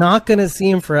you're not gonna see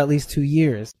him for at least 2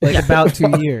 years, about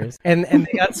 2 years, and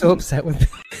they got so upset with it.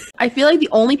 I feel like the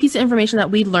only piece of information that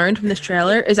we learned from this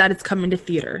trailer is that it's coming to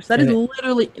theaters. That is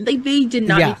literally they did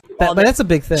not. Yeah, but that's a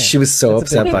big thing. She was so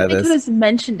upset by this. They could have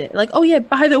mentioned it, like, "Oh yeah,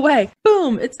 by the way,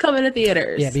 boom, it's coming to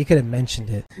theaters." Yeah, but you could have mentioned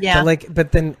it. Yeah,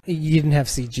 but then you didn't have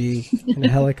CG in a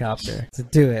helicopter to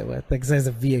do it with, like, as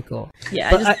a vehicle.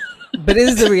 Yeah, but it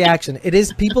is the reaction. It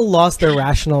is people lost their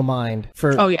rational mind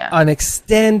for an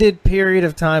extended period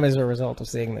of time as a result of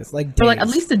seeing this. Like, for at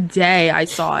least a day, I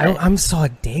saw it. I saw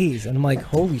it days, and I'm like,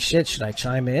 holy shit! Should I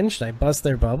chime in? Should I bust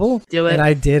their bubble? Do it. And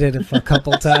I did it a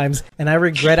couple times, and I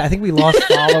regret it. I think we lost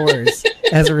followers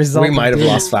as a result. We might have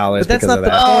lost followers, but that's because not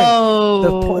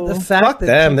of that. The fact Fuck that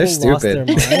them, they're people lost stupid.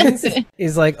 their minds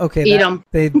is like, okay,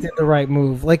 they did the right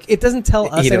move. Like, it doesn't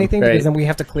tell us anything because then we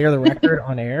have to clear the record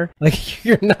on air. Like,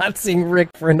 you're not seeing Rick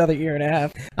for another year and a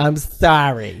half. I'm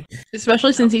sorry.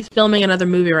 Especially since he's filming another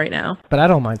movie right now. But I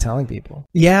don't mind telling people.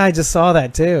 Yeah, I just saw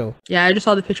that too. Yeah, I just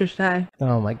saw the picture today.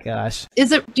 Oh my gosh.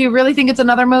 Do you really think it's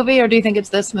another movie, or do you think it's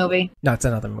this movie? No, it's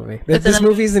another movie. This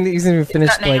movie isn't even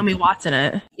finished. It's got Naomi Watts in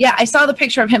it. Yeah, I saw the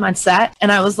picture of him on set,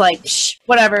 and I was like, shh,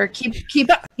 whatever, keep,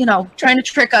 trying to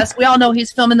trick us. We all know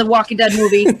he's filming the Walking Dead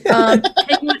movie.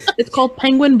 It's called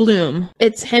Penguin Bloom.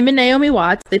 It's him and Naomi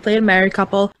Watts. They play a married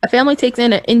couple. A family takes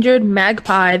in an injured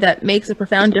magpie that makes a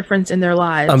profound difference in their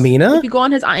lives. Amina? If you go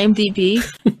on his IMDb,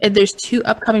 there's 2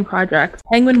 upcoming projects: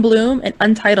 Penguin Bloom and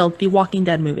Untitled, the Walking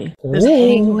Dead movie. There's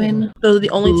Penguin. Those are the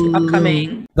only 2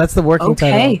 upcoming. That's the working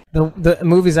title. The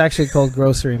movie's actually called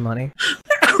Grocery Money.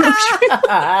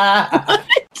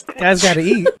 Guys gotta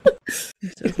eat.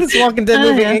 This Walking Dead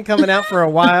movie ain't coming out for a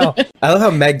while. I love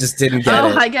how Meg just didn't get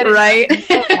it. I get it. Right?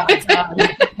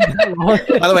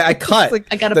 By the way, I cut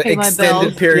I gotta the pay my extended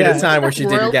bills. period of time where she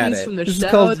didn't get it. This is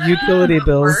called utility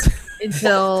bills.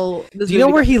 Until this Do you know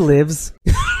where he lives?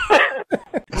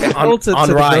 On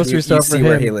the Ride, grocery you store see for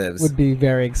where him he lives. would be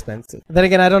very expensive. Then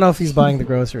again, I don't know if he's buying the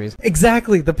groceries.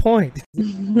 Exactly the point.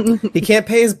 He can't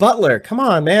pay his butler. Come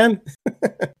on, man.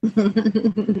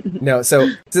 No, so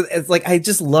it's like I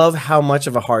just love how much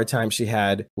of a hard time she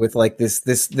had with like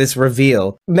this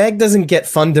reveal. Meg doesn't get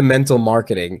fundamental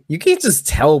marketing. You can't just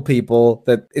tell people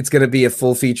that it's going to be a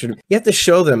full featured. You have to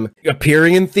show them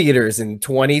appearing in theaters in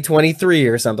 2023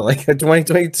 or something like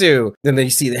 2022. Then you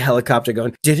see the helicopter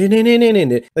going.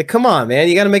 Like, come on, man,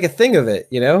 you got to make a thing of it,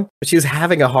 But she was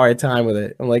having a hard time with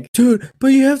it. I'm like, dude, but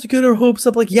you have to get our hopes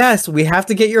up. Like, yes, we have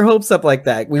to get your hopes up like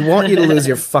that. We want you to lose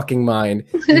your fucking mind.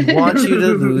 We want you to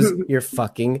lose your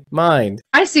fucking mind.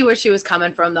 I see where she was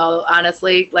coming from, though,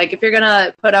 honestly. Like, if you're going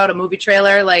to put out a movie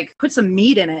trailer, like, put some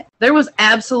meat in it. There was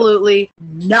absolutely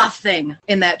nothing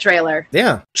in that trailer.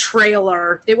 Yeah.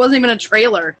 Trailer. It wasn't even a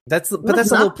trailer. That's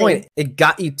the whole point. It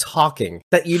got you talking.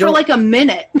 That you For don't like a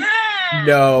minute.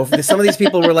 No, some of these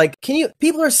people were like,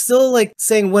 people are still like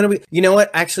saying, when are we, you know what?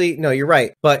 Actually, no, you're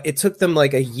right. But it took them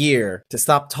like a year to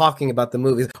stop talking about the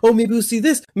movies. Oh, maybe we'll see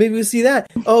this. Maybe we'll see that.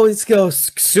 Oh, it's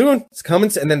soon. It's coming.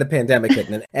 And then the pandemic hit.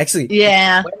 And then actually,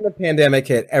 yeah, when the pandemic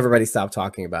hit, everybody stopped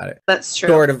talking about it. That's true.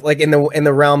 Sort of like in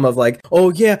the realm of like,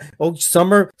 oh yeah,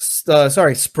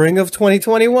 spring of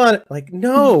 2021. Like,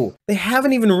 no, they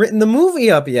haven't even written the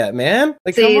movie up yet, man.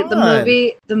 Like, see, come on.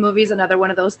 the movie's another one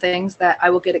of those things that I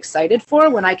will get excited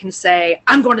for when I can say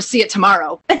I'm going to see it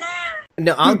tomorrow.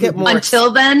 No, I'll get more.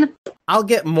 Until then, I'll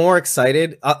get more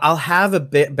excited. I'll have a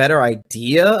bit better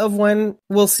idea of when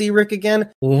we'll see Rick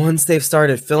again once they've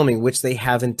started filming, which they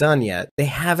haven't done yet. They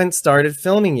haven't started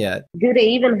filming yet. Do they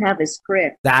even have a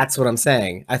script? That's what I'm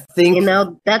saying. I think, you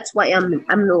know, that's why I'm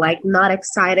like not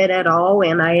excited at all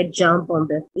when I jump on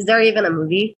the. Is there even a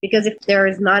movie? Because if there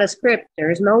is not a script, there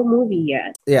is no movie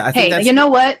yet. Yeah, I think. Hey, you know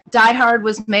what? Die Hard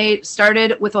was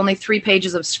started with only 3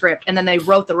 pages of script, and then they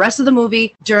wrote the rest of the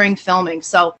movie during filming.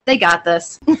 So they got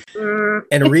this.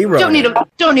 And rewrote.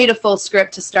 Don't need a full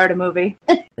script to start a movie.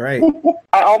 Right.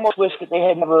 I almost wish that they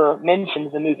had never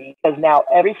mentioned the movie, because now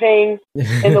everything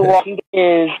in The Walking Dead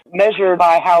is measured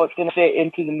by how it's going to fit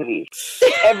into the movie.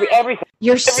 Everything.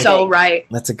 You're so right.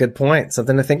 That's a good point.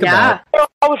 Something to think about.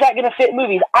 How is that going to fit in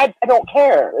movies? I don't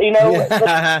care. You know,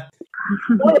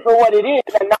 for what it is,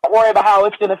 and not worry about how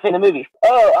it's going to fit in the movies.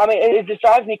 Oh, I mean, it just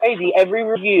drives me crazy. Every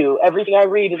review, everything I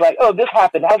read is like, oh, this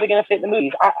happened. How's it going to fit in the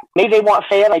movies? Maybe they want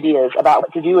fan ideas about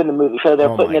what to do in the movie, so they're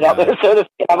putting it out there so to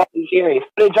have a series.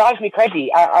 But it drives me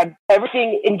crazy.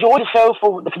 Enjoy the show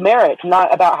for its merits,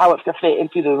 not about how it's going to fit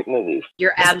into the movies.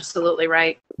 You're absolutely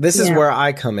right. This is where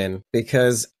I come in,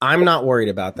 because I'm not worried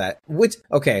about that. Which,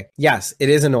 okay, yes, it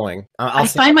is annoying. I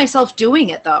find myself doing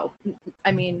it, though.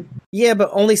 I mean... Yeah, but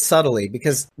only subtly,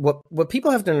 because what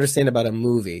people have to understand about a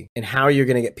movie and how you're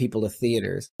going to get people to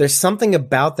theaters, there's something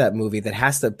about that movie that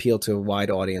has to appeal to a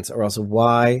wide audience, or else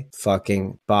why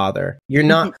fucking bother? You're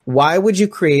not... Why would you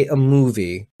create a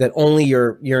movie that only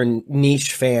your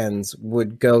niche fans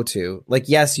would go to? Like,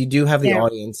 yes, you do have the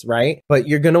audience, right? But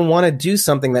you're going to want to do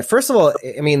something that, first of all,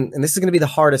 I mean, and this is going to be the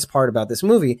hardest part about this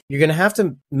movie, you're going to have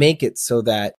to make it so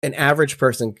that an average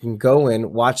person can go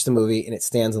in, watch the movie, and it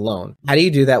stands alone. How do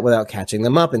you do that without catching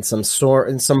them up in some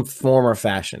form or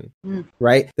fashion,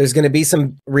 right? There's going to be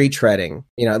some retreading,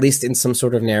 you know, at least in some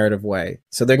sort of narrative way.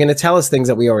 So they're going to tell us things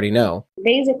that we already know.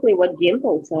 Basically what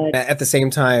Gimple said. At the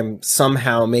same time,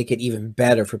 somehow make it even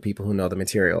better for people who know the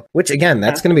material, which again,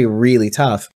 that's going to be really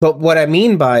tough. But what I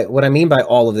mean by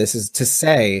all of this is to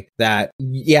say that,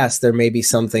 yes, there may be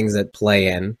some things that play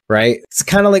in, right? It's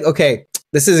kind of like, okay,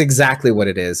 this is exactly what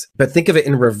it is. But think of it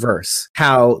in reverse.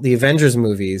 How the Avengers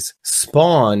movies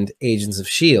spawned Agents of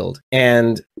S.H.I.E.L.D.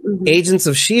 And Agents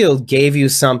of S.H.I.E.L.D. gave you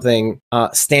something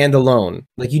standalone.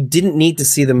 Like, you didn't need to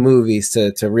see the movies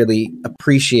to really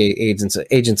appreciate Agents of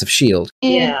S.H.I.E.L.D.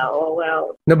 Yeah,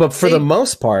 well. No, but for the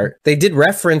most part, they did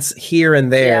reference here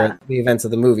and there the events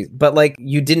of the movies. But, like,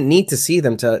 you didn't need to see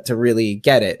them to really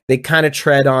get it. They kind of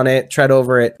tread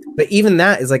over it. But even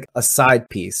that is like a side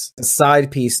piece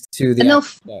to the... And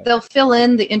they'll fill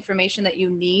in the information that you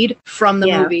need from the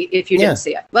movie if you didn't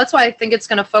see it. That's why I think it's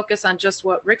going to focus on just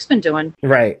what Rick's been doing.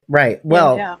 Right.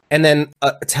 Well, and then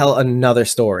tell another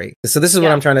story. So this is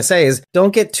what I'm trying to say is,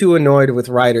 don't get too annoyed with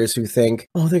writers who think,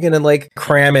 oh, they're going to like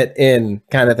cram it in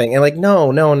kind of thing. And like,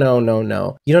 no.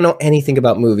 You don't know anything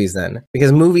about movies then,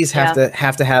 because movies have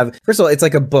to have, first of all, it's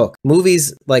like a book.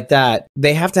 Movies like that,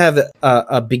 they have to have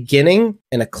a beginning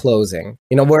and a closing,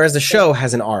 you know, whereas the show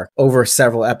has an arc over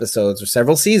several episodes or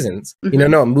several seasons. You know,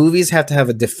 no, movies have to have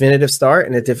a definitive start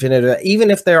and a definitive, even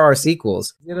if there are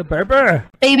sequels.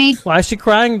 Baby. Why is she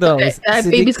crying though? Okay, that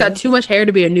baby's got too much hair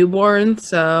to be a newborn,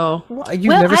 so you've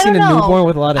never seen a newborn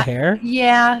with a lot of hair?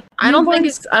 Yeah. I don't think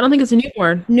it's a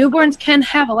newborn. Newborns can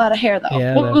have a lot of hair though.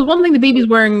 Yeah, well, one thing, the baby's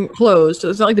wearing clothes, so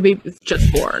it's not like the baby's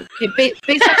just born. Okay,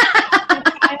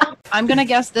 I'm gonna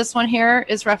guess this one here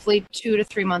is roughly 2 to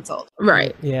 3 months old.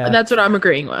 Right. Yeah. That's what I'm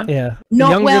agreeing with. Yeah.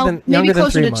 No, maybe than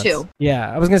closer 3 to months. 2. Yeah,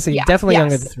 I was gonna say definitely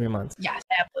younger than 3 months. Yes,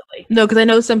 absolutely. No, because I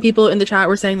know some people in the chat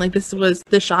were saying like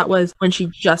the shot was when she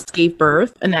just gave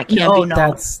birth, and that can't be.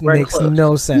 That makes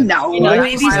no sense. No,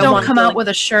 babies don't come out with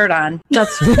a shirt on.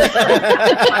 That's.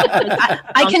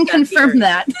 I can confirm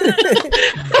that.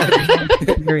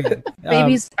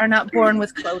 Babies are not born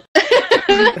with clothes.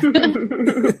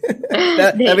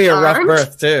 That'd be a rough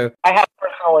birth too. I have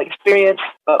personal experience,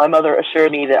 but my mother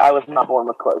assured me that I was not born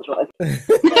with clothes.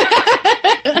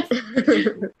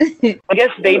 I guess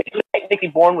babies are technically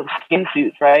born with skin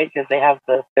suits, right? Because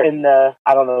they're in the,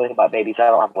 I don't know anything about babies, I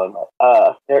don't have one,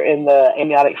 they're in the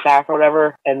amniotic sac or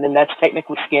whatever, and then that's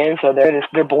technically skin, so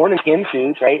they're born in skin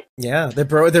suits, right? Yeah,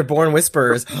 they're born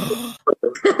whisperers.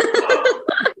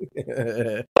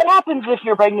 What happens if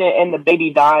you're pregnant and the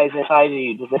baby dies inside of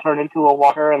you? Does it turn into a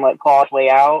walker and like claw its way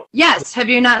out? Yes. Have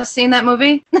you not seen that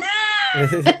movie?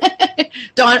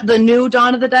 The new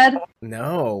Dawn of the Dead?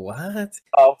 No, what?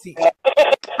 Oh.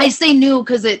 I say new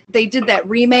because they did that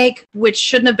remake, which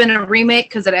shouldn't have been a remake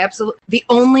because the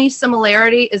only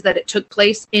similarity is that it took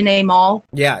place in a mall.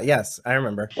 Yeah, yes, I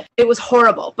remember. It was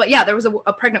horrible. But yeah, there was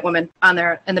a pregnant woman on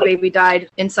there and the baby died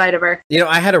inside of her. You know,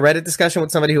 I had a Reddit discussion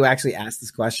with somebody who actually asked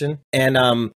this question. And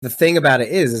the thing about it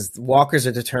is walkers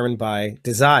are determined by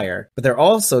desire, but they're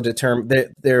also determined,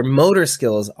 their motor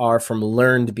skills are from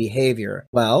learned behavior.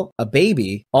 Well, a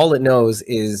baby, all it knows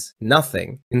is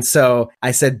nothing. And so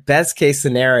I said, best case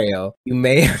scenario, you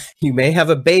may have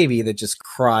a baby that just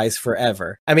cries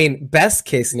forever. I mean, best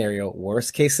case scenario,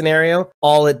 worst case scenario,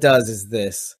 all it does is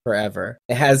this forever.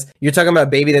 You're talking about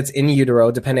a baby that's in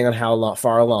utero, depending on how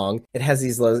far along. It has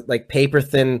these like paper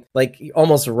thin, like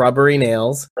almost rubbery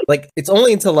nails. Like it's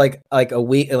only until like a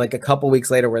week, like a couple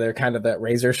weeks later, where they're kind of that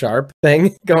razor sharp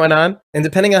thing going on. And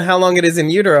depending on how long it is in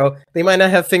utero, they might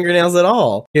not have fingernails at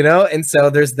all, you know? And so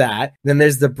there's that. Then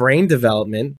there's the brain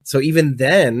development. So even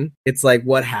then, it's like,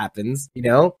 what happens? You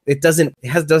know, it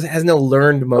has no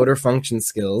learned motor function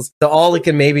skills. So all it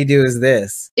can maybe do is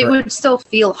this. It would still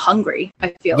feel hungry,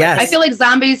 I feel. Yes. I feel like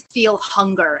zombies feel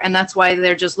hunger, and that's why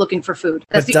they're just looking for food.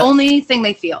 That's the only thing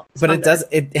they feel. But hunger.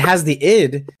 It has the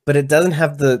id, but it doesn't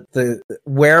have the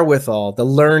wherewithal, the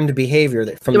learned behavior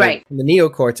from the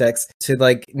neocortex to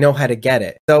like know how to get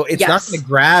it. So it's not going to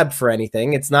grab for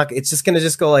anything. It's just going to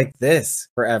just go like this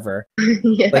forever.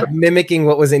 Like mimicking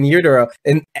what was in utero.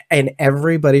 And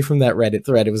everybody from that Reddit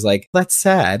thread, it was like, that's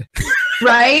sad.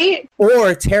 Right?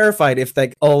 Or terrified if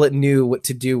like all it knew what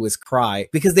to do was cry,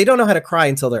 because they don't know how to cry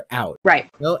until they're out. Right.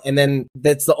 You know? And then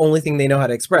that's the only thing they know how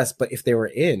to express. But if they were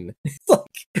in, it's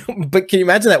like, but can you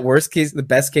imagine that worst case, the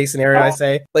best case scenario, I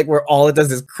say, like where all it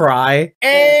does is cry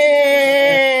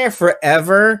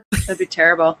forever? That'd be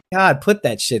terrible. God, put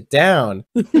that shit down.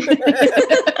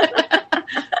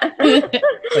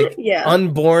 Like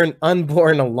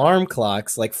unborn alarm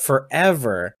clocks, like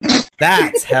forever.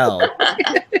 That's hell.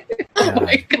 Oh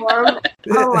my God.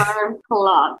 Alarm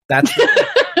clock.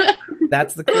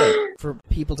 That's the clip. For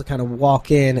people to kind of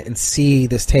walk in and see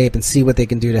this tape and see what they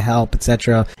can do to help,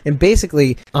 etc. And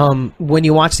basically, when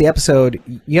you watch the episode,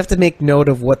 you have to make note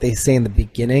of what they say in the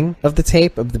beginning of the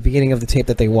tape,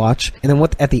 that they watch, and then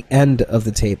what at the end of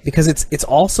the tape, because it's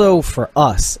also for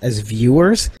us as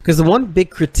viewers. Because the one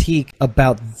big critique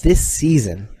about this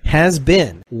season has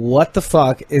been, what the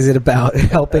fuck is it about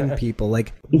helping people?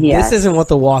 Like, this isn't what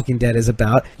The Walking Dead is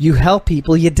about. You help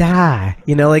people, you die.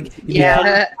 You know, like,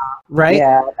 right?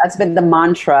 Yeah, that's been the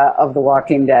mantra of The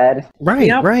Walking Dead.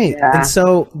 Right, right. Yeah. And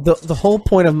so the whole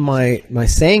point of my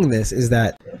saying this is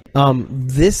that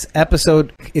this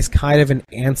episode is kind of an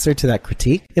answer to that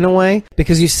critique in a way,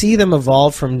 because you see them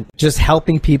evolve from just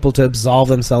helping people to absolve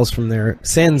themselves from their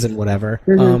sins and whatever,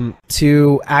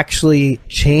 to actually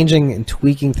changing and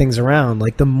tweaking things around.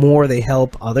 Like the more they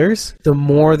help others, the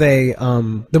more they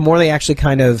actually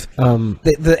kind of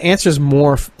the answers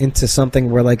morph into something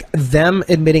where like them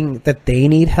admitting that they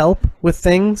need help with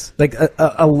things. Like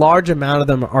a large amount of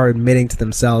them are admitting to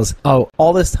themselves, oh,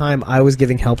 all this time I was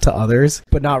giving help to others,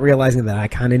 but not realizing that I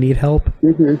kind of need help.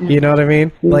 You know what I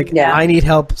mean? Like, I need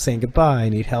help saying goodbye. I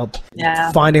need help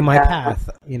finding my path.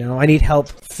 You know, I need help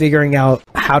figuring out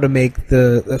how to make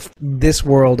this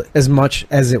world as much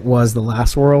as it was the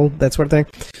last world, that sort of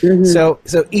thing. So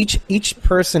each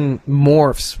person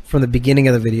morphs from the beginning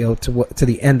of the video to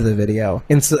the end of the video,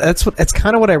 and so that's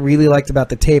kind of what I really liked about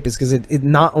the tape, is because it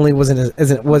not only wasn't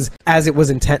as it was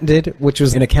intended, which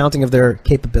was an accounting of their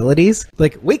capabilities.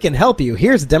 Like, we can help you.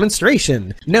 Here's a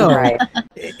demonstration. No,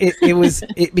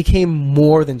 it became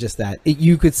more than just that.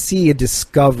 You could see a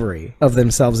discovery of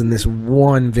themselves in this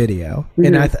one video,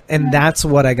 and that's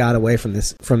what I got away from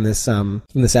this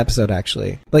episode.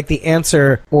 Actually, like the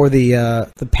answer or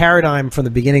the paradigm from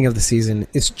the beginning of the season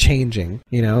is changing,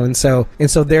 you know, and so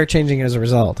they're changing as a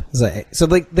result. So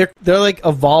like they're like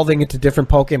evolving into different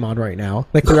Pokemon right now,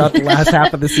 like throughout the last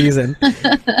half of the season.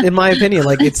 In my opinion,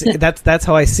 like that's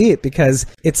how I see it, because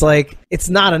it's like it's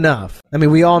not enough. I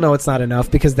mean, we all know it's not enough,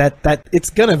 because that it's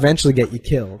gonna eventually get you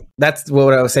killed. That's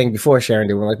what I was saying before, Sharon,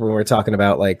 when we were talking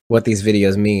about like what these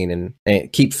videos mean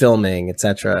and keep filming,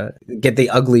 etc. Get the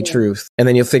ugly truth, and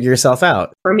then you'll figure yourself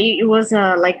out. For me, it was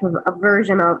like a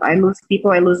version of I lose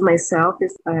people, I lose myself.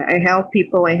 I help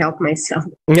people, I help myself.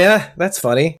 Yeah, that's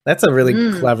funny. That's a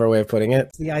really clever way of putting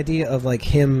it. The idea of like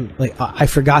him, like I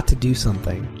forgot to do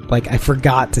something. Like I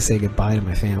forgot to say goodbye to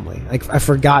my family. Like I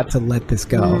forgot to let this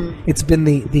go. It's been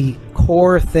the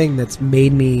core thing that's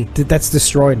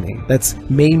destroyed me. That's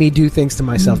made me do things to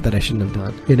myself that I shouldn't have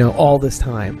done, you know, all this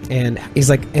time. And he's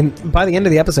like, and by the end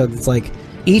of the episode, it's like,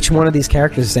 each one of these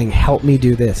characters is saying, help me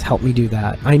do this, help me do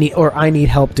that. I need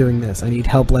help doing this. I need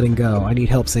help letting go. I need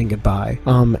help saying goodbye.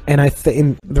 And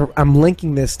I'm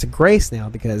linking this to Grace now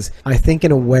because I think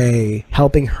in a way,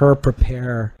 helping her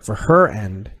prepare for her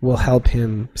end will help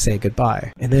him say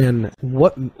goodbye. And then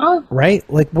right?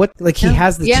 He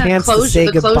has the chance to say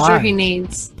goodbye. The closure he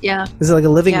needs. Yeah. This is like a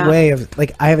living way of,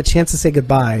 like, I have a chance to say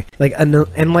goodbye. Like,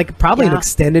 and like probably an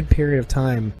extended period of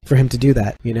time for him to do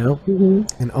that, you know? Mm-hmm.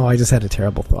 And I just had a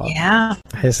terrible thought. Yeah.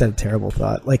 I just had a terrible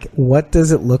thought. Like, what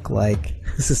does it look like?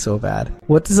 This is so bad.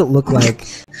 What does it look like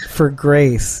for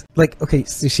Grace? Like, okay,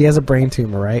 so she has a brain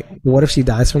tumor, right? What if she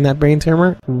dies from that brain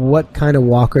tumor? What kind of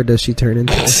walker does she turn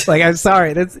into? Like, I'm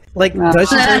sorry. That's like, does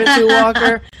she turn into a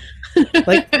walker?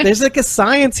 Like, there's like a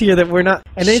science here that we're not,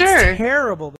 and it's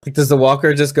terrible. Like, does the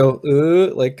walker just go,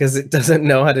 ooh, like, because it doesn't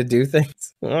know how to do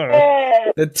things?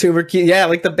 The tumor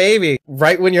like the baby.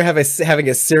 Right when you're having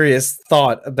a serious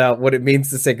thought about what it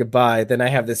means to say goodbye, then I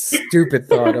have this stupid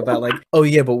thought about, like, oh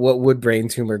yeah, but what would brain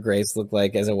tumor Grace look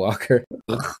like as a walker?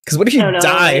 Because what if you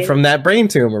die from that brain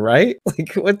tumor, right?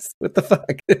 Like, what the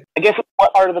fuck? I guess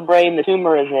what part of the brain the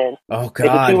tumor is in. Oh god.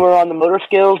 If the tumor on the motor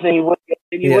skills, then you would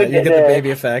get the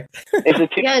baby effect.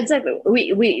 Yeah, exactly.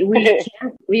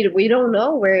 We don't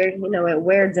know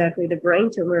where exactly the brain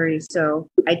tumor is, so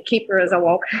I'd keep her as a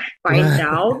walker. Find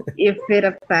out if it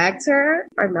affects her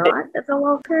or not as a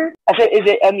walker. I said, is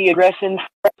it on the aggression?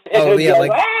 Oh yeah,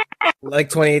 like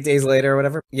 28 days later or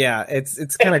whatever. Yeah,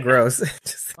 it's kind of gross.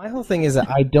 My whole thing is that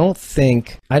I don't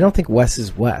think Wes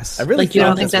is Wes. I really you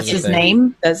don't think that's his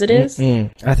name? As it is? Mm-mm.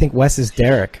 I think Wes is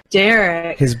Derek.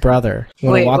 Derek, his brother.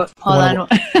 Wait, hold on.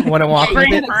 Want to walk with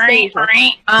me?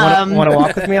 Want to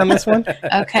walk with me on this one?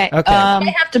 Okay. You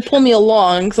have to pull me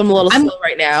along because I'm a little slow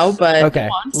right now. But okay.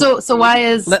 So why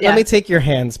is let me take your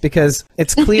hands because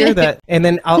it's clear that, and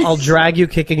then I'll drag you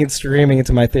kicking and screaming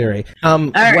into my theory.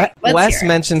 right, Wes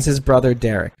mentions his brother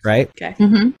Derek, right? Okay.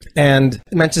 Mm-hmm. And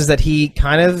mentions that he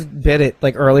kind of bit it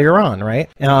like earlier on, right?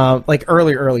 Like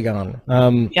early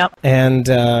on. Yep. And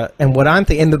what I'm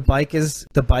thinking, and the bike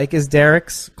is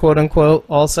Derek's, quote unquote,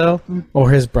 also, or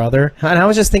his brother. And I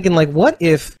was just thinking, like, what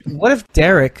if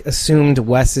Derek assumed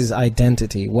Wes's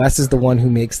identity? Wes is the one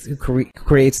who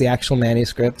creates the actual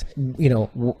manuscript. You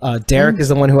know, Derek is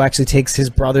the one who actually takes his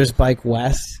brother's bike,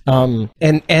 Wes. And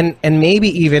maybe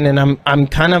even, and I'm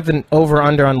kind of an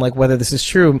over-under on like whether this is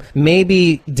true.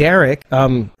 Maybe Derek,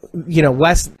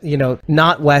 Wes,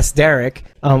 not Wes, Derek,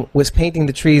 was painting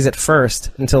the trees at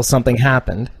first until something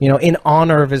happened, in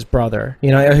honor of his brother,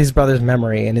 his brother's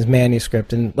memory and his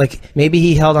manuscript. And like, maybe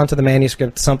he held onto the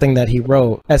manuscript, something that he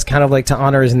wrote as kind of like to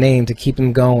honor his name, to keep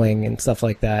him going and stuff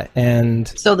like that. And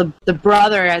so the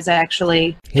brother is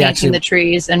actually painting the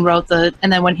trees and wrote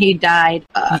and then when he died,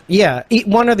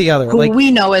 one or the other, who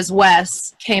we know as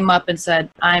Wes, came up and said,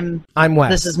 I'm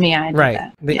Wes. This is me. I did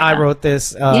that. I wrote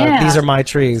this. These are my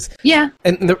trees. Yeah.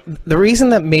 And the reason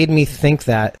that made me think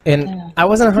that, and I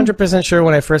wasn't 100% sure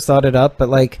when I first thought it up, but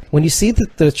like when you see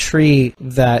the tree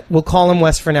that, we'll call him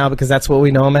Wes for now because that's what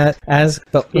we know him as,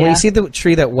 but when you see the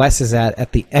tree that Wes is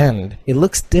at the end, it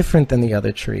looks different than the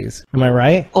other trees. Am I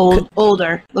right?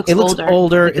 Older. It looks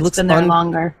older. Like it looks been there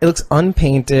longer. It looks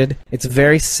unpainted. It's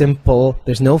very simple.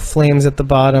 There's no flames at the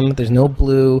bottom. There's no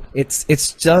blue. It's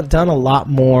done a lot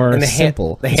more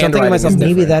simple. The so I'm thinking to myself,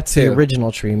 maybe that's too. The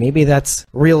original tree. Maybe that's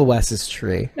real Wes's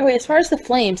tree. No, wait, as far as the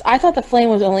flames, I thought the flame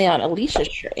was only on Alicia's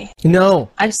tree. No.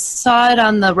 I saw it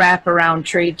on the wraparound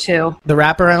tree too. The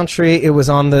wraparound tree, it was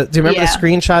on the... Do you remember the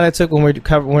screenshot I took when we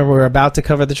were about to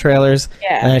cover the trailers?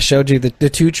 Yeah. And I showed you the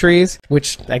two trees,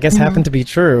 which I guess happened to be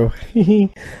true.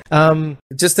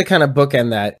 Just to kind of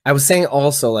bookend that, I was saying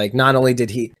also, like, not only did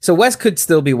he... So Wes could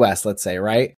still be Wes, let's say,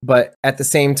 right? But at the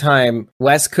same time,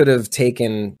 Wes could have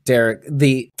taken Derek...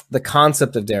 The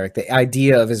concept of Derek, the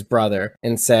idea of his brother,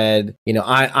 and said,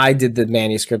 I did the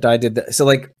manuscript, I did the... So,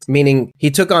 like, meaning he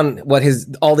took on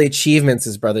all the achievements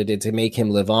his brother did to make him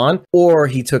live on, or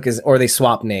they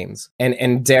swapped names.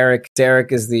 And Derek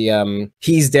is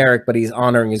he's Derek, but he's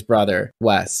honoring his brother,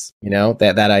 Wes,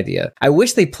 that idea. I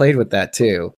wish they played with that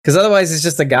too, because otherwise it's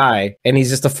just a guy, and he's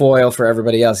just a foil for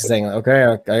everybody else. He's saying, okay,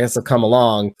 I guess I'll come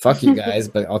along. Fuck you guys,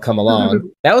 but I'll come along.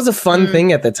 That was a fun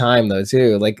thing at the time, though,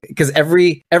 too. Like, because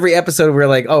every every episode we're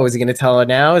like, oh, is he going to tell her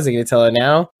now? Is he going to tell her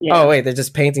now? Yeah. Oh, wait, they're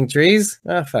just painting trees?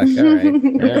 Oh, fuck. All right. All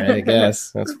right, I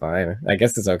guess. That's fine. I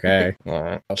guess it's okay.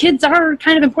 Kids are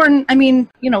kind of important. I mean,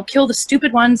 kill the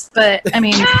stupid ones, but I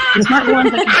mean, the smart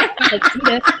ones like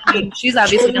Judith, I mean, she's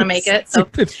obviously going to make it. So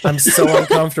I'm so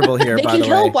uncomfortable here, They by can the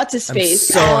kill way. what's his I'm face.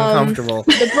 so uncomfortable.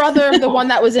 The brother, the one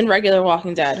that was in regular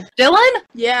Walking Dead. Dylan?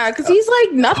 Yeah, because he's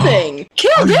like nothing.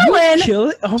 Kill Dylan! Kill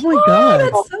it? Oh my god!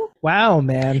 That's so Wow,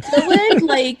 man. Dylan,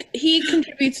 like he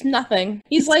contributes nothing.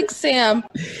 He's like Sam.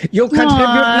 You'll contribute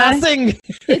nothing.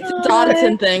 It's a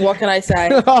Dodson thing. What can I say?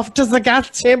 Off to the gas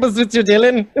chambers with you,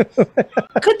 Dylan.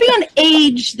 Could be an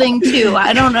age thing too.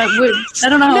 I don't know. I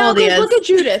don't know how old he is. Look at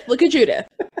Judith. Look at Judith.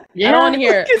 Yeah. I don't want to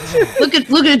hear it.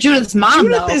 Look at Judith's mom.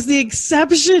 Judith though. is the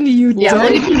exception, you Yeah,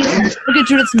 dumb. look at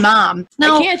Judith's mom.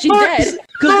 No, I can't. She's dead.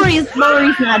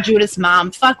 Lori's not Judith's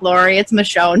mom. Fuck Lori. It's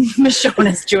Michonne. Michonne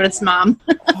is Judith's mom.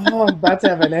 Oh, I'm about to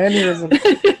have an aneurysm.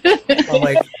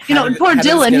 Poor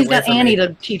Dylan. He's got Annie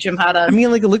to teach him how to. I mean,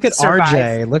 like, look at survive.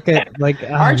 RJ. Look at, like, oh,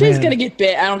 RJ's man. gonna get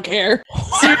bit. I don't care.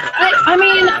 I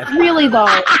mean, really though.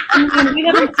 I mean, we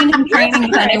haven't seen him training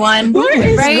with anyone,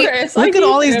 right? Chris? Look at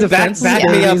all these defense back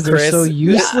me up, movies. They're Chris. so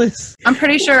useless. I'm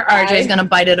pretty sure RJ's gonna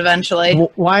bite it eventually.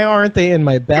 Why aren't they in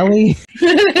my belly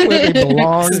where they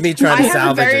belong? This is me trying I to have a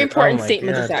salvage very it. important Oh my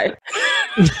statement God.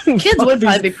 to say. Kids would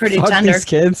probably be pretty Fuck tender. these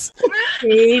kids.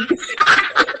 Babe.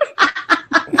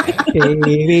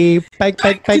 Baby, bike.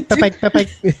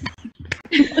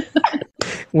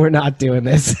 We're not doing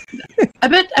this. I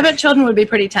bet children would be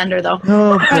pretty tender though.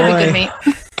 Oh That'd be good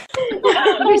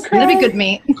boy, meat. That'd be good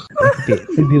meat.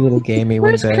 it'd be a little gamey one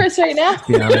Where's day. Chris right now? To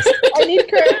be honest. I need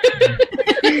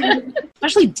Chris.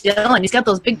 Especially Dylan. He's got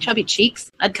those big chubby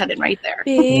cheeks. I'd cut it right there.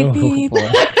 Baby, Oh,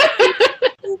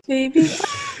 boy. baby.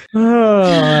 Oh,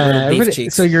 Beef everybody-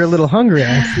 cheeks. so you're a little hungry.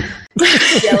 Yeah,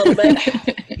 a little bit.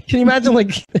 Can you imagine,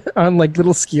 like, on like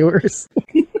little skewers?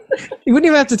 You wouldn't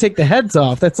even have to take the heads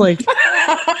off. That's like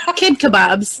Kid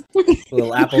kebabs. A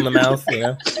little apple in the mouth,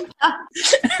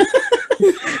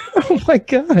 oh my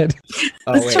god.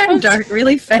 Oh, Let's wait. turn dark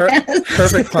really fast.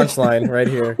 Perfect punchline right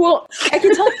here. Well, I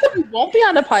can tell you won't be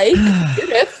on a pike.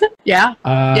 Judith. Yeah.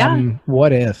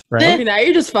 What if, right? Okay, now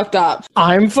you're just fucked up.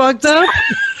 I'm fucked up?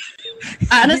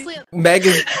 Honestly, Meg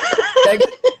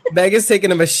is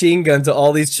taking a machine gun to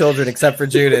all these children except for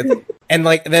Judith. And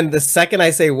like then the second I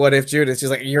say what if Judith, she's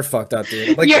like, you're fucked up, dude.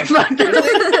 I'm like, you're fucked up.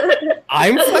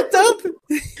 I'm fucked up?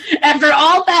 After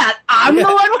all that, I'm the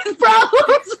one with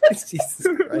problems. Jesus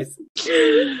Christ.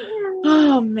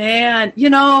 Oh man.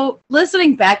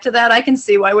 Listening back to that, I can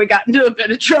see why we got into a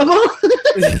bit of trouble.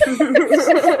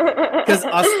 Because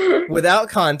us, without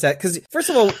context, because first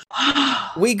of all,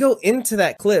 we go into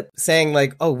that clip saying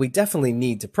like, "Oh, we definitely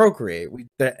need to procreate.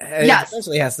 It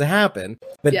essentially has to happen."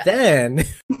 But then,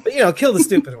 kill the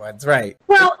stupid ones, right?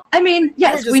 Well, I mean,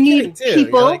 yes, we need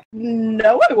people. Like,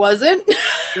 no, I wasn't.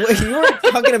 you weren't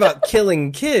talking about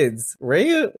killing kids, were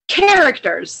you?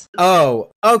 Characters.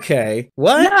 Oh, okay.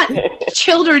 What? Not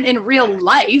children in real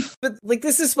life. But like,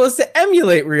 this is supposed to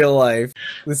emulate real life.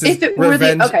 This is If it were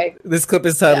revenge. okay. This clip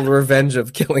is titled "Revenge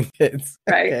of Killing Kids."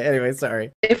 Right. Okay, anyway,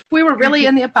 sorry. If we were really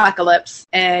in the apocalypse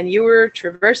and you were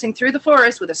traversing through the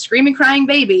forest with a screaming, crying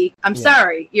baby, I'm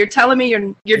sorry. You're telling me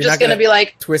you're just going to be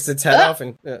like, twist its head off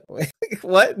and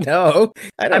what? No,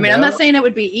 I mean, I'm not saying it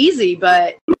would be easy,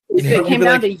 but if it came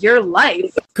down to your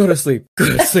life, go to sleep. Go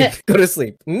to sleep. Go to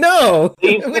sleep. No.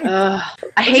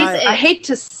 I hate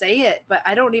to say it, but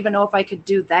I don't even know if I could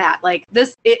do that. Like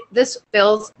this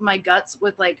fills my guts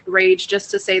with like rage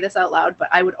just to say this out loud. But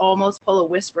I would almost pull a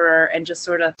whisperer and just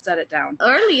sort of set it down.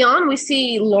 Early on, we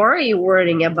see Lori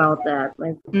worrying about that.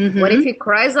 Like, what if he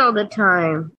cries all the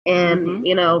time and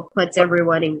puts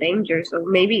everyone in danger? So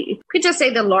maybe you could just say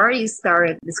that Lori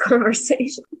started this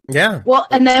conversation. Yeah. Well,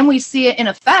 and then we see it in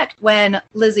effect when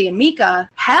Lizzie and Mika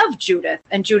have Judith,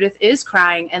 and Judith is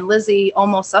crying, and Lizzie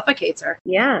almost suffocates her.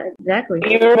 Yeah, exactly. Do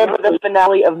you remember the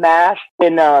finale of MASH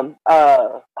when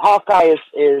Hawkeye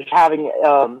is having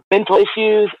mental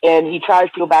issues and he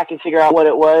tries to go back and figure out what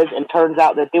it was, and turns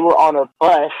out that they were on a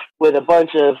bus with a bunch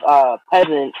of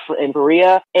peasants in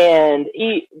Korea, and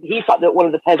he thought that one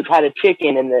of the peasants had a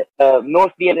chicken, and the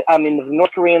North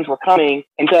Koreans were coming,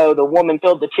 and so the woman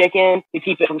filled the chicken to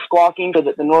keep it from squawking so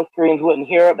that the North Koreans wouldn't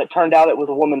hear it, but turned out it was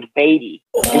a woman's baby.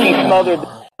 And she smothered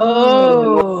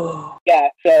yeah,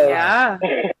 so yeah.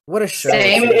 What a show.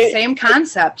 Same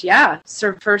concept, yeah.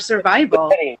 For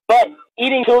survival. But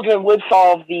eating children would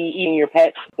solve the eating your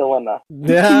pets dilemma.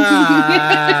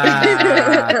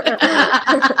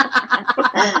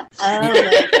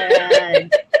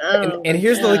 And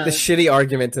here's the shitty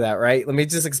argument to that, right? Let me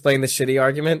just explain the shitty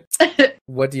argument.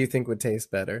 What do you think would taste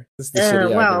better? This is the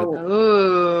shitty argument.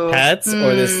 Ooh. Pets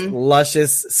or this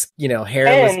luscious,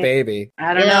 hairless baby?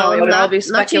 I don't know. It would all be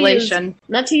speculation.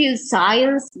 Not to use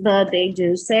science, but they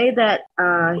do say that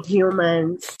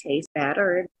humans taste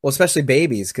better. Well, especially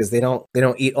babies, because they don't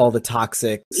eat all the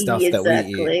toxic stuff that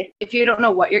we eat. If you don't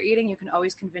know what you're eating, you can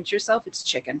always convince yourself it's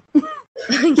chicken.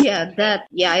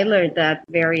 I learned that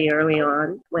very early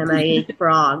on when I ate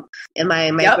frog, and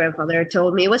my grandfather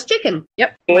told me it was chicken.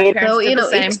 Yep.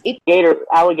 Gator,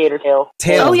 alligator tail.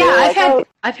 Oh yeah,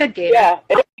 I've had gator. Yeah,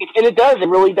 and it does. It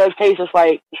really does taste just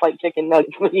like chicken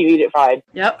nuggets when you eat it fried.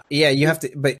 Yep. Yeah, you have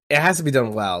to, but it has to be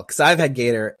done well. Because I've had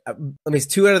gator. At least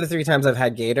 2 out of the 3 times I've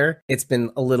had gator, it's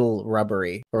been a little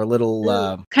rubbery or a little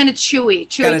kind of chewy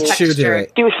texture.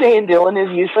 He was saying Dylan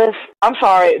is useless. I'm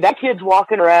sorry, that kid's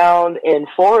walking around in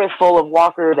forest full of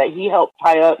walkers that he helped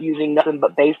tie up using nothing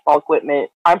but baseball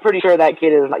equipment. I'm pretty sure that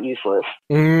kid is not useless.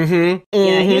 Mm-hmm.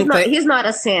 Yeah, he's not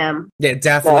a Sam. Yeah,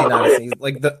 definitely not a Sam. He's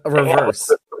like the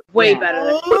reverse. Way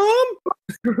better.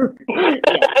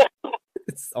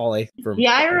 It's all A for The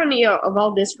irony of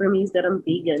all this for me is that I'm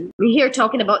vegan. We're here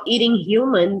talking about eating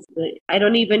humans, but I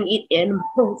don't even eat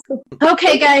animals.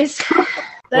 Okay, guys.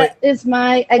 That is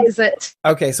my exit.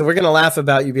 Okay, so we're going to laugh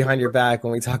about you behind your back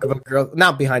when we talk about girls.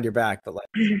 Not behind your back, but like,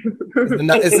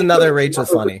 it's another Rachel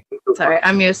funny. Sorry,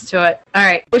 I'm used to it. All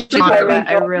right.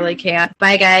 I really can't.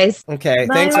 Bye, guys. Okay,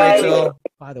 Bye. Thanks, Rachel.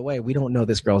 By the way, we don't know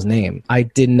this girl's name. I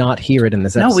did not hear it in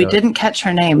this episode. No, we didn't catch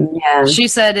her name. Yeah. She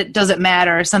said it doesn't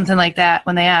matter or something like that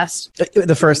when they asked.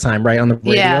 The first time, right, on the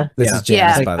radio? Yeah. This is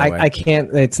Janice, by the way. I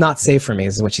can't, it's not safe for me,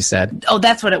 is what she said. Oh,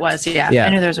 that's what it was. Yeah.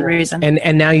 I knew there was a reason.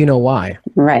 And now you know why.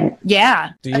 Right.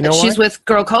 Yeah. Do you know She's why? with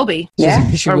Girl Kobe. Yeah.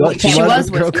 She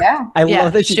was with Girl. Yeah. I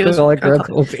love that she was all like Girl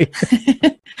Kobe.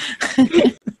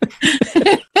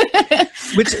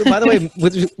 Which, by the way,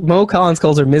 Mo Collins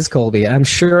calls her Ms. Colby. I'm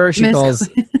sure she calls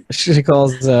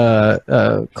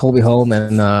Colby home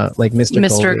and like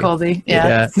Mr. Colby.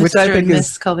 Yeah. Which I think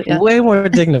is Colby, way more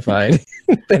dignified.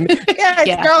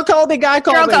 Girl Colby, Guy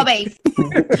Colby. Girl Kobe.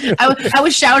 I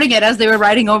was shouting it as they were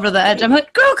riding over the edge. I'm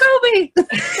like, Girl Kobe.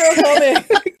 Girl Kobe.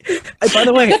 By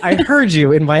the way, I heard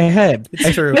you in my head.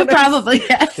 It's true. Probably,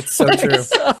 yes. It's so true.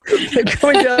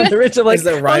 Going down the ridge, I'm like,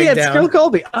 it's Girl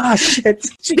Colby. Ah, shit.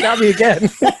 She got me again.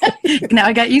 Now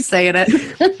I got you saying it.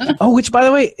 Oh, which, by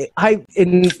the way, I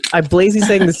Blazy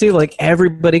saying this too. Like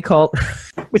everybody calls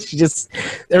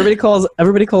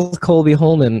Colby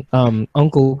Holman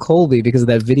Uncle Colby because of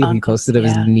that video he posted of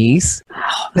his niece,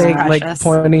 like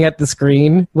pointing at the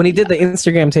screen when he did the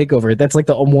Instagram takeover. That's like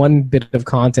the one bit of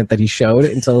content that he showed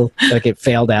until like it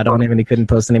failed out on him and he couldn't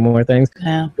post any more things.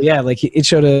 Yeah, like it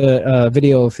showed a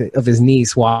video of his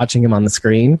niece watching him on the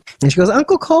screen, and she goes,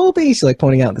 "Uncle Colby." She's like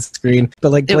pointing out the screen,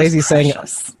 but like Blazy's saying,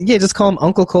 "Yeah, just call him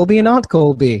Uncle Colby and Aunt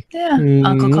Colby." Yeah,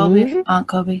 Uncle Colby, Aunt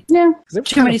Colby. Yeah,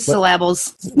 too many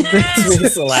syllables. Too many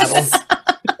syllables.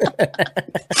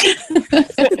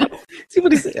 See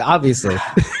what he's obviously. I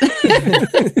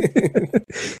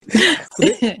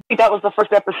think that was the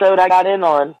first episode I got in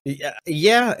on.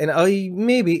 Yeah, and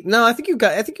maybe no. I think you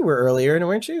were earlier,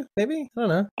 weren't you? Maybe I don't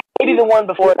know. Maybe the one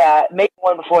before that.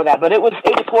 But it was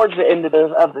towards the end of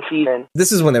the season.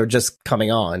 This is when they were just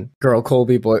coming on. Girl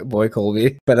Colby, boy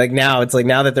Colby. But like now, it's like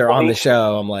now that they're on the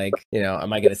show, I'm like,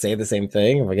 am I going to say the same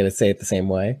thing? Am I going to say it the same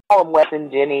way? Call them Wes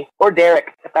and Jenny or Derek,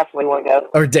 if that's the way you want to go.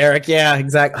 Or Derek, yeah,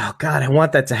 exactly. Oh God, I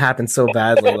want that to happen so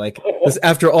badly. Like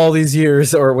after all these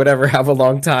years or whatever, have a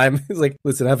long time. It's like,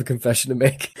 listen, I have a confession to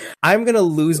make. I'm gonna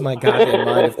lose my goddamn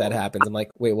mind if that happens. I'm like,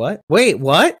 wait, what?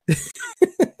 My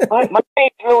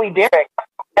name's really Derek.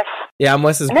 Yeah, I'm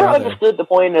Wes's I never brother. understood the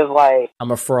point of like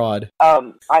I'm a fraud.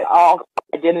 All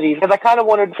identities, because I kind of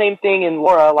wondered the same thing in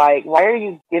Laura. Like, why are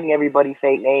you giving everybody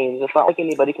fake names? It's not like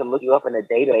anybody can look you up in a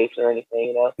database or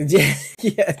anything, Yeah,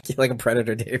 like a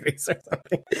predator database or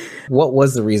something. What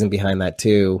was the reason behind that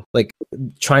too? Like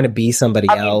trying to be somebody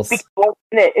else.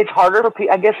 It's harder for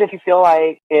people, I guess, if you feel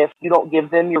like if you don't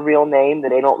give them your real name, that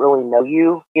they don't really know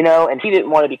you, And she didn't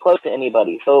want to be close to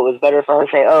anybody, so it was better for her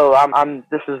to say, "Oh,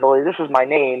 this is my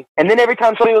name." And then every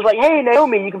time somebody was like, "Hey,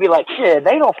 Naomi," you could be like, "Shit,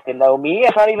 they don't fucking know me.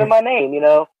 It's not even my name."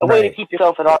 A way to keep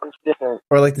yourself at arm's distance.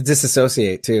 Or like to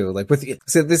disassociate too. Like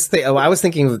this thing. I was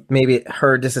thinking of maybe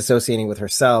her disassociating with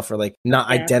herself, or like not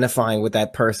identifying with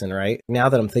that person. Right now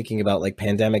that I'm thinking about like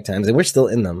pandemic times, and we're still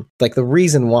in them. Like the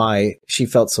reason why she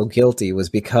felt so guilty was was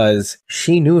because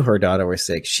she knew her daughter was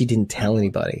sick. She didn't tell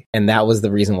anybody. And that was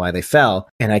the reason why they fell.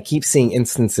 And I keep seeing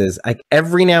instances,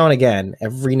 every now and again,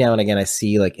 I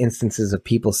see like instances of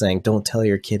people saying, don't tell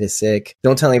your kid is sick.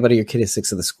 Don't tell anybody your kid is sick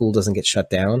so the school doesn't get shut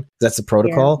down. That's the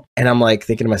protocol. Yeah. And I'm like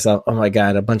thinking to myself, oh my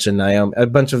God, a bunch of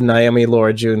Naomi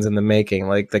Laura Junes in the making,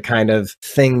 like the kind of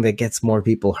thing that gets more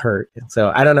people hurt. And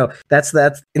so I don't know. That's.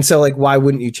 And so like, why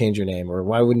wouldn't you change your name, or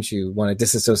why wouldn't you want to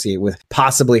disassociate with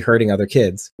possibly hurting other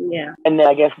kids? Yeah. And then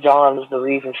I guess John was the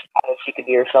reason she could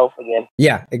be herself again.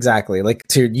 Yeah, exactly. Like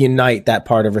to unite that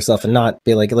part of herself and not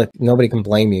be like, look, nobody can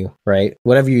blame you, right?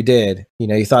 Whatever you did,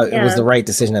 you thought it was the right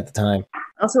decision at the time.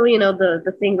 Also,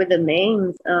 the thing with the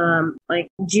names, like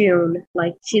June,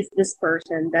 like she's this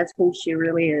person. That's who she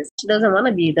really is. She doesn't want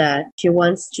to be that. She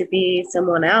wants to be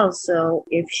someone else. So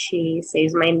if she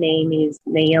says my name is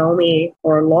Naomi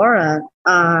or Laura,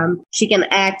 she can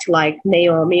act like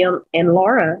Naomi and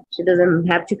Laura. She doesn't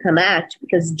have to connect,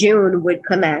 because June would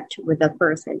connect with that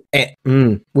person.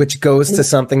 Which goes to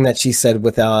something that she said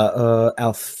with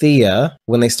Althea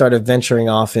when they started venturing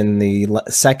off in the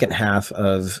second half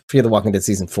of Fear the Walking Dead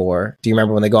season 4. Do you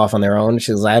remember when they go off on their own?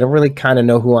 She was like, I don't really kind of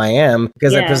know who I am,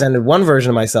 because I presented one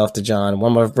version of myself to John,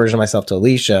 one version of myself to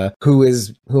Alicia. Who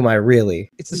am I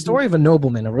really? It's the story of a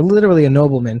nobleman, or literally a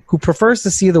nobleman, who prefers to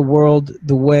see the world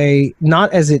the way,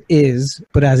 not as it is,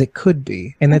 but as it could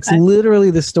be. And that's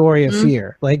literally the story of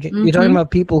fear. Like, you're talking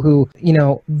about people who,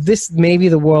 this may be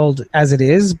the world as it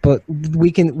is, but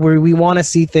we want to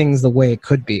see things the way it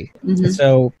could be.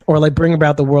 So, or like bring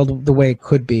about the world the way it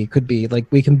could be like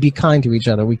we can be kind to each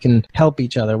other. We can help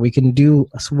each other. We can do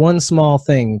one small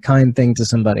thing, kind thing to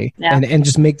somebody, and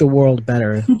just make the world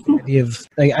better. The idea of,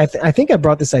 I think I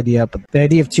brought this idea up, but the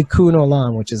idea of tikkun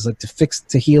olam, which is like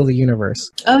to heal the universe.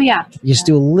 Oh yeah. You just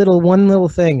do one little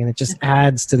thing, and it just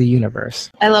adds to the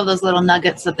universe. I love those little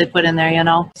nuggets that they put in there,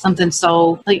 something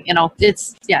so,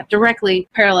 it's directly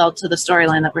parallel to the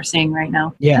storyline that we're seeing right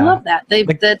now. Yeah. I love that.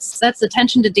 That's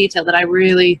attention to detail that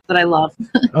I love.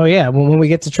 Oh yeah. When we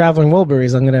get to Traveling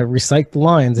Wilburys, I'm going to recite the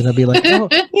lines, and it'll be like, oh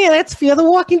yeah, that's Fear the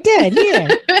Walking Dead.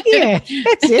 Yeah,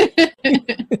 that's it.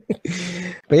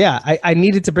 But yeah, I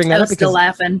needed to bring that up because still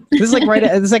laughing. This is like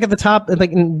it's like at the top.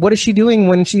 Like, what is she doing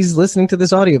when she's listening to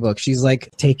this audiobook? She's like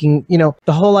taking,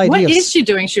 the whole idea. What is she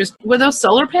doing? Were those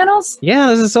solar panels? Yeah,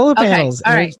 those are solar panels.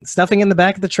 All right. Stuffing in the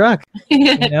back of the truck.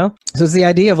 So it's the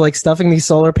idea of like stuffing these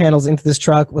solar panels into this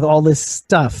truck with all this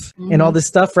stuff, and all this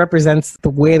stuff represents the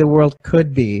way the world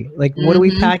could be. Like, what are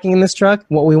we packing in this truck?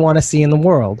 What we want to see in the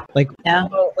world. Like,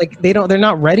 they're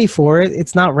not ready for it.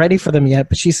 It's not ready for them yet.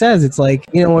 But she says it's like,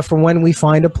 for when we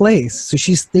find a place. So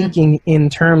she's thinking in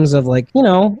terms of like,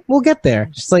 we'll get there.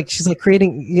 She's like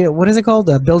creating, what is it called?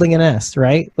 Building a nest,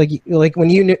 right? Like when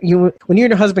you and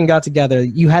your husband got together,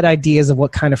 you had ideas of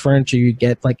what kind of furniture you'd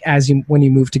get, like when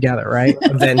you moved together, right?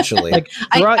 Eventually. Like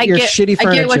I get shitty furniture.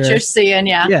 I get what you're seeing,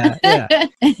 yeah.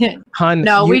 Yeah. Hun,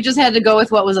 we just had to go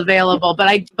with what was available, but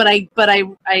I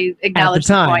acknowledge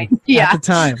the point. Yeah. At the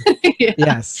time.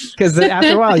 Yes. Because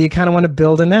after a while you kind of want to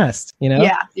build a nest,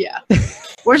 Yeah.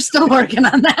 We're still working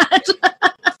on that.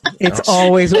 It's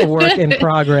always a work in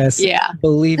progress. Yeah.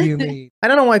 Believe you me. I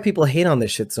don't know why people hate on this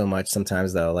shit so much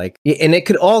sometimes, though. Like, and it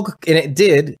could all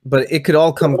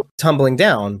come tumbling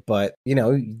down, but,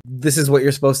 this is what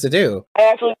you're supposed to do. I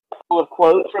actually of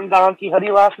quotes from Don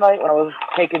Quixote last night when I was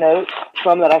taking notes.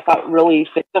 Some that I thought really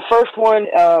fit. The first one,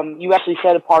 you actually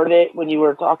said a part of it when you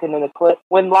were talking in the clip.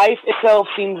 When life itself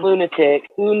seems lunatic,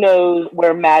 who knows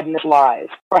where madness lies?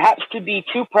 Perhaps to be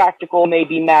too practical may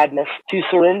be madness. To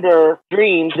surrender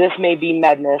dreams, this may be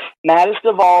madness. Maddest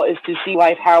of all is to see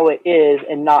life how it is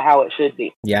and not how it should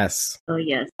be. Yes. Oh,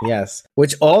 yes. Yes.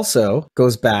 Which also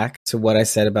goes back to what I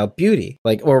said about beauty.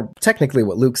 Or technically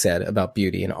what Luke said about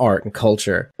beauty and art and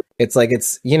culture. It's like,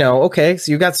 okay,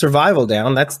 so you got survival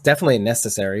down. That's definitely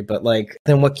necessary. But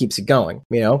then what keeps you going?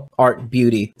 Art,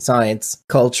 beauty, science,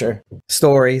 culture,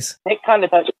 stories. It kind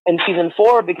of touched in season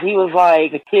 4 because he was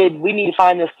like, the kid, we need to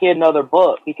find this kid another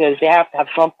book because they have to have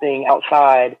something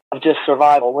outside of just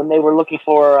survival. When they were looking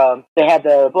for, they had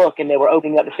the book and they were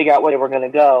opening up to figure out where they were going to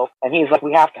go. And he's like,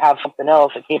 we have to have something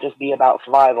else. It can't just be about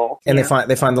survival. And they find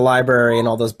the library and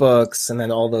all those books and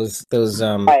then all those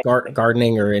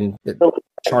gardening or in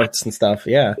charts and stuff.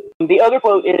 Yeah. The other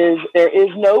quote is, "There is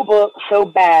no book so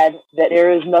bad that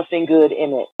there is nothing good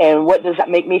in it." And what does that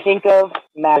make me think of?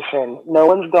 Madison. No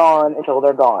one's gone until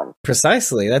they're gone.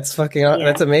 Precisely. That's fucking,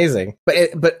 that's amazing.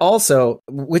 But also,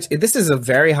 which this is a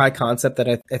very high concept that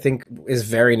I think is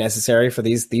very necessary for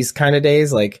these kind of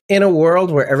days. Like, in a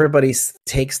world where everybody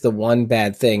takes the one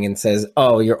bad thing and says,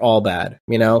 "Oh, you're all bad,"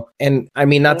 you know? And I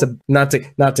mean, not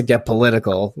to get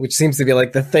political, which seems to be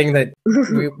like the thing that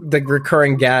the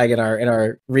recurring gag in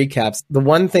our recaps. The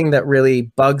one thing that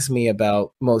really bugs me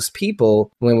about most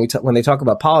people when they talk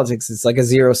about politics, it's like a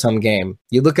zero-sum game.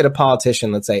 You look at a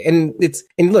politician, let's say, and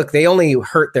look, they only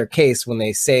hurt their case when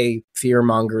they say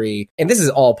fear-mongery, and this is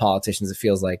all politicians, it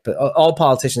feels like, but all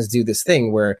politicians do this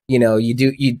thing where, you know,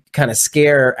 you kind of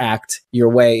scare act your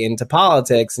way into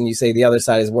politics, and you say the other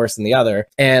side is worse than the other,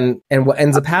 and what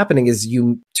ends up happening is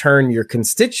you turn your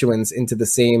constituents into the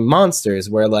same monsters,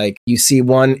 where like you see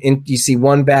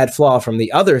one bad flaw from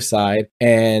the other side,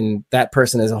 and that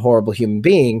person is a horrible human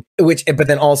being, but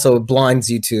then also blinds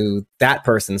you to that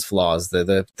person's flaws,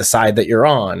 the side that you're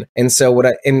on. And so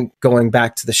going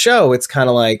back to the show, it's kind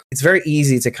of like, it's very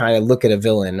easy to kind of look at a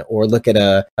villain or look at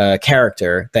a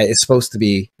character that is supposed to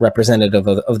be representative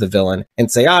of the villain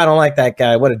and say, "Oh, I don't like that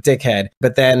guy, what a dickhead."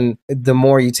 But then the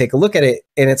more you take a look at it,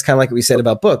 and it's kind of like what we said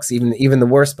about books, even the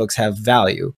worst books have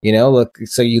value, you know. Look,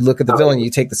 so you look at the villain, you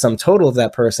take the sum total of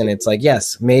that person, it's like,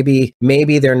 yes, maybe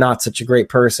they're not such a great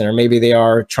person, or maybe they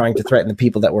are trying to threaten the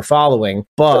people that we're following,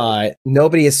 but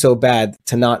nobody is so bad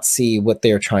to not see what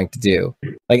they're trying to do.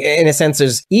 Like, in a sense,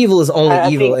 there's evil is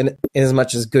only evil in as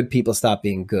much as good people stop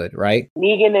being good, right?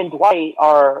 Negan and Dwight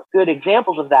are good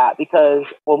examples of that, because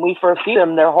when we first see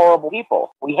them, they're horrible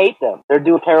people. We hate them. They're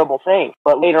doing terrible things.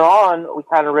 But later on, we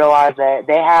kind of realize that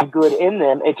they have good in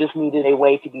them. It just needed a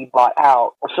way to be brought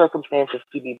out, or circumstances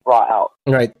to be brought out.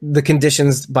 Right. The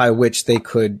conditions by which they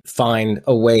could find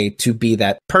a way to be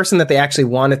that person that they actually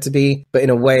wanted to be, but in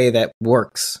a way that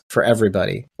works for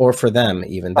everybody, or for them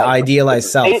even. The idealized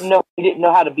self. They didn't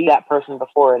know how to be that person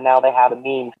before, and now they have a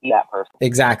means to be that person.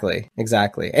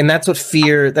 Exactly. And that's what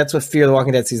Fear the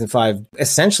Walking Dead season 5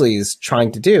 essentially is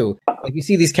trying to do. Like, you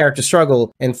see these characters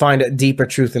struggle and find a deeper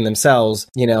truth in themselves.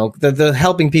 You know, the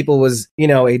helping people was, you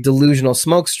know, a delusional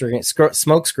smoke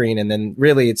screen, and then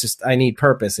really it's just, I need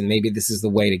purpose, and maybe this is the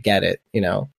way to get it, you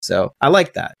know. So I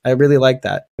like that. I really like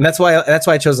that. And that's why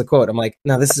I chose the quote. I'm like,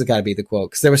 no, this has got to be the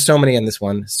quote, because there were so many in this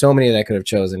one, so many that I could have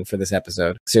chosen for this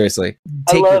episode. Seriously,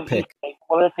 take your pick.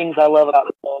 One of the things I love about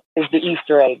the book is the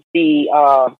Easter egg, the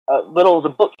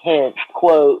book hints,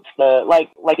 quotes,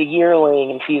 like a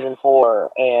yearling in season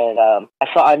 4, and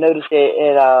I noticed it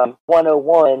in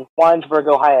 101, Winesburg,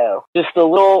 Ohio. Just the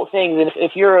little things, and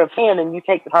if you're a fan and you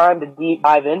take the time to deep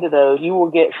dive into those, you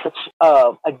will get such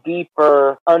a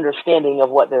deeper understanding of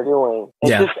what they're doing.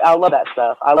 I love that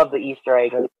stuff. I love the Easter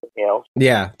egg and the details.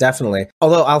 Yeah, definitely.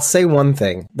 Although I'll say one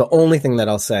thing, the only thing that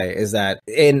I'll say is that,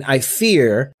 and I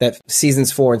fear that seasons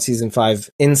 4 and season 5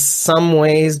 in some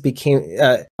ways became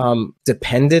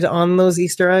depended on those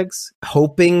Easter eggs,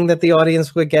 hoping that the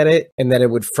audience would get it and that it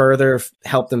would further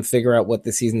help them figure out what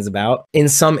the season's about. In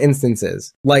some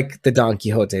instances, like the Don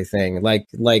Quixote thing, like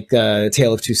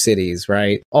Tale of Two Cities,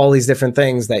 right? All these different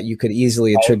things that you could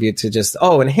easily attribute to just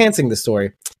enhancing the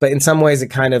story. But in some ways, it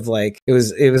kind of like it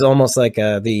was almost like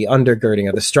the undergirding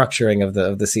of the structuring of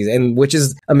the season, and which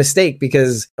is a mistake,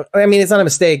 because I mean, it's not a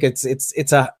mistake.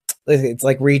 It's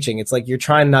like reaching. It's like you're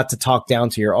trying not to talk down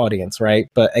to your audience, right?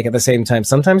 But like, at the same time,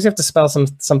 sometimes you have to spell some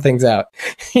things out.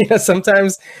 You know,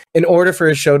 sometimes in order for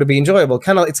a show to be enjoyable,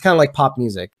 it's kind of like pop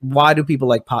music. Why do people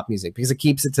like pop music? Because it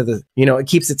keeps it it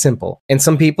keeps it simple. And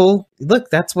some people,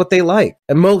 look, that's what they like.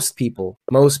 And most people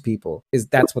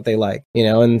that's what they like, you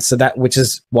know, and so which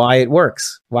is why it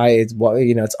works. Why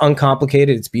it's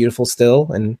uncomplicated, it's beautiful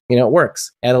still, and it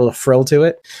works. Add a little frill to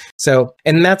it. So,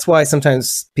 and that's why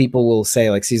sometimes people will say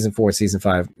like season 4, season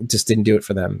 5 just didn't do it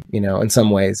for them, in some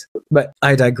ways. But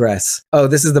I digress. Oh,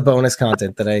 this is the bonus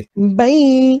content that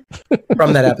bye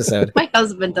from that episode. My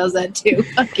husband does that too.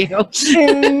 Fuck you.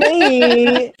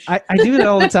 I do it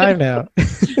all the time now.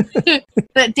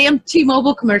 That damn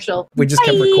T-Mobile commercial. We just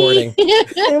kept recording.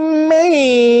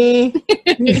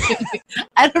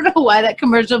 I don't know why that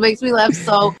commercial makes me laugh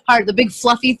so hard. The big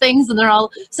fluffy things, and they're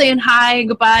all saying hi and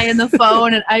goodbye in the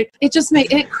phone, and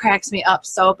it cracks me up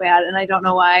so bad, and I don't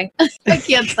know why. I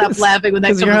can't stop laughing when that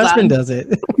comes on. Because your husband does it.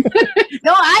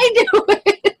 No, I do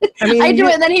it. I do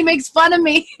it, and then he makes fun of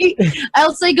me.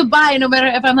 I'll say goodbye, no matter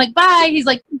if I'm like, bye. He's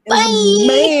like,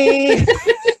 bye.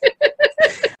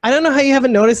 I don't know how you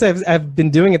haven't noticed. I've been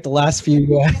doing it the last few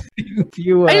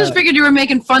I just figured you were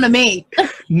making fun of me.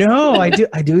 No, I do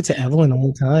it to Evelyn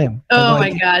all the time. Oh I'm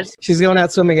my gosh. She's going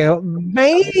out swimming. I go,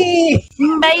 bye.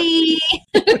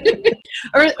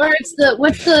 or it's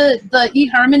what's the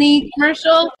eHarmony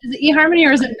commercial? Is it eHarmony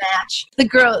or is it Match? The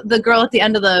girl at the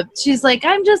end of she's like,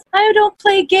 I don't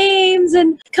play games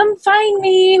and come find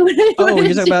me. Oh,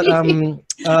 you're talking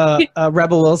about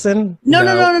Rebel Wilson? No.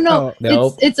 Oh,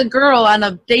 nope. It's a girl on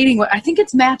a dating. I think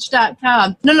it's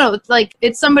Match.com. No.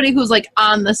 It's somebody who's like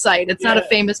on the site. It's not a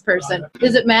famous person.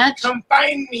 Is it Match? Come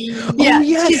find me. Yeah. Oh,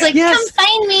 yes, She's like, come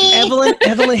find me.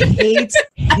 Evelyn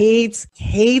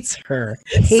hates her.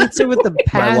 Hates her with the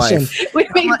passion. We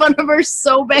make fun of her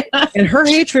so bad. And her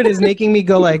hatred is making me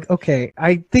go like, okay,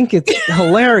 I think it's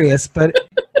hilarious, but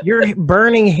your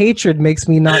burning hatred makes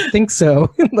me not think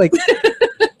so. Like,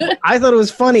 I thought it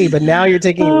was funny, but now you're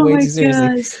taking it way too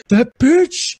seriously. Gosh. That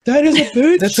bitch! That is a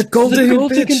bitch! That's a gold-digging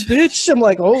bitch! I'm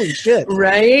like, holy shit.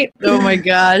 Right? Oh my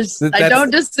gosh. I don't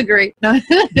disagree. No.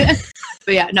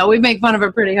 But yeah, no, we make fun of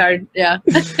her pretty hard. Yeah.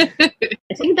 I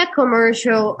think that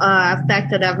commercial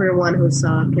affected everyone who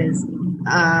saw because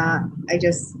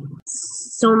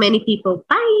so many people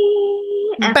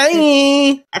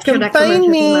after that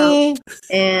commercial came out.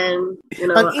 And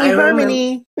I remember,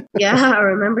 I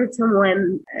remember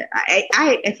someone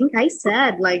I think I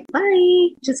said like bye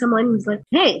to someone who's like,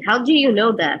 hey, how do you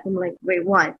know that? I'm like, wait,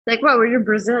 what? Like, well, you're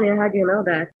Brazilian, how do you know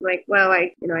that? I'm like, well,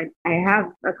 I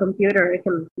have a computer, I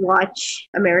can watch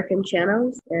American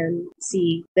channels and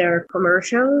see their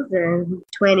commercials in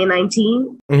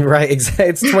 2019. Right, exactly.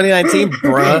 It's 2019,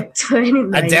 bruh.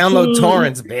 2019. I download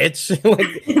torrents, bitch.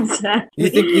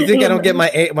 Exactly. You think I don't get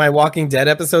my Walking Dead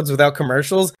episodes without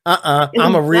commercials?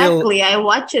 I'm a real. Exactly. I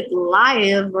watch it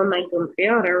live on my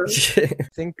computer. I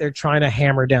think they're trying to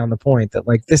hammer down the point that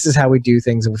like this is how we do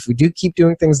things, and if we do keep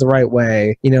doing things the right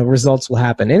way, results will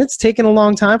happen. And it's taken a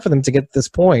long time for them to get to this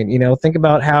point. Think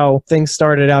about how things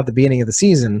started out at the beginning of the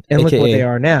season, and look what they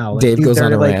are now. Like, Dave goes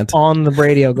on a rant on the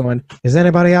radio, going, "Is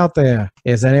anybody out there?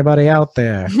 Is anybody out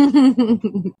there?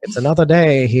 It's another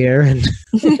day here and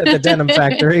at the denim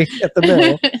factory at the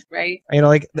mill." Right.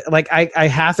 I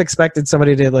half expected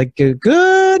somebody to like go,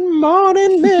 "Good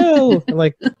morning, Mill," and,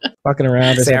 like fucking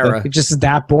around or Sarah. something. It's just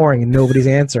that boring and nobody's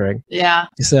answering. Yeah.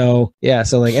 So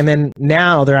and then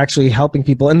now they're actually helping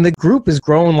people, and the group is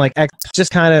growing like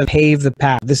just kind of pave the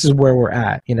path. This is where we're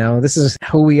at. This is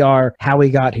who we are, how we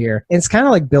got here. And it's kind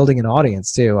of like building an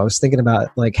audience too. I was thinking about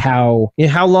like how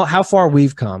far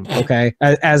we've come. Okay,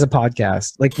 as a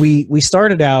podcast, like we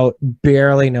started out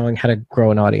barely knowing how to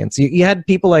grow an audience. You had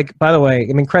people like, by the way,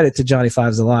 I mean, credit to Johnny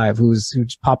Fives Alive, who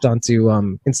popped onto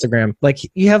Instagram. Like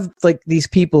you have like these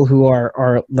people who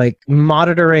are like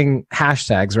monitoring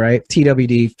hashtags, right?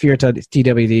 TWD, fear to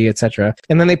TWD, etc.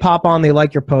 And then they pop on, they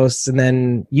like your posts, and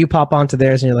then you pop onto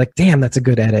theirs, and you're like, damn, that's a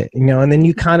good edit, and then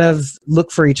you kind of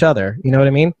look for each other. You know what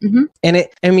I mean? Mm-hmm.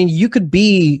 And you could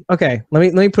be okay.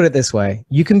 Let me put it this way: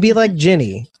 you can be like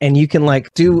Ginny, and you can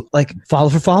like do like follow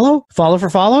for follow.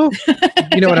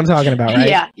 You know what I'm talking about, right?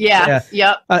 Yeah.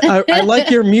 Yep. I like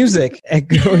your music.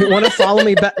 You want to follow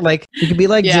me back? Like you could be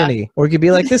like Ginny, or you could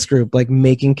be like this group, like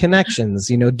making connections.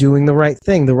 Doing the right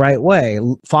thing the right way,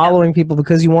 following people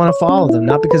because you want to follow them,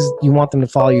 not because you want them to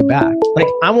follow you back. Like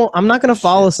I'm not going to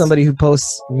follow somebody who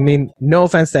posts. I mean, no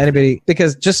offense to anybody,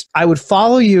 because I would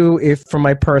follow you if from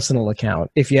my personal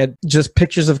account if you had just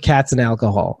pictures of cats and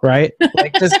alcohol, right?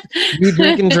 Like just you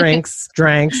drinking drinks,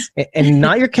 and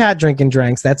not your cat drinking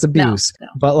drinks. That's abuse. No.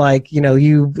 But like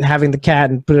you having the cat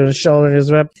and put it on his shoulder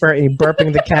and you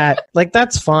burping the cat, like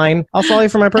that's fine. I'll follow you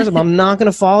from my personal. I'm not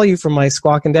going to follow you from my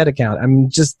Squawking Dead account.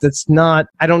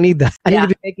 I don't need that. I need to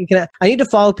be making I need to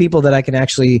follow people that I can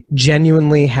actually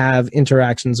genuinely have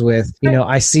interactions with.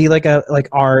 I see like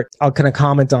art, I'll kind of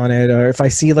comment on it, or if I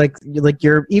see like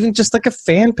you're even just like a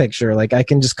fan picture, like I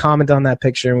can just comment on that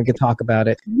picture and we can talk about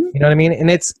it. You know what I mean? And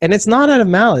it's not out of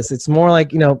malice. It's more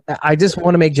like, I just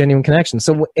want to make genuine connections.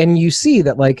 So, and you see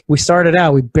that like we started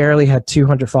out, we barely had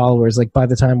 200 followers, like by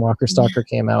the time Walker Stalker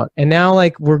came out. And now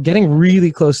like we're getting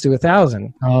really close to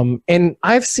 1,000. And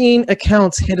I've seen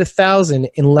accounts hit 1,000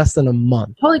 in less than a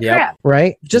month. Holy crap.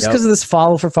 Right? Just because of this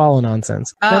follow for follow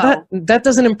nonsense. Oh. Now that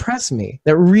doesn't impress me.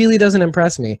 That really doesn't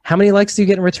impress me. How many likes do you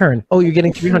get in return? Oh, you're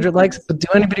getting 300 likes, but do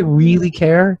anybody really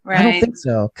care? Right. I don't think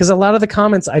so. Because a lot of the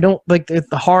comments, I don't like the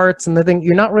hearts and the thing,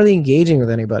 you're not really engaging with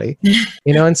anybody.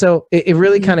 And so it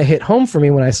really kind of hit home for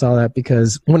me when I saw that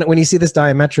because when you see this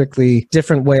diametrically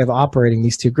different way of operating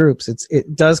these two groups,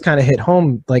 it does kind of hit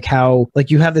home, like how,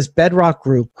 like, you have this bedrock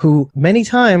group who many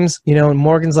times, you know, and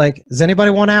Morgan's like, does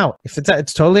anybody want out? If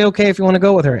it's totally okay if you want to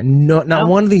go with her. And not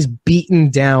one of these beaten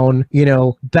down, you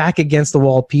know, back against the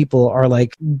wall people are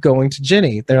like going to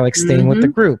Ginny. They're like staying with the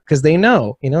group because they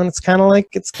know, you know, and it's kind of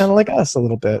like us a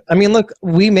little bit. I mean, look,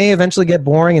 we may eventually get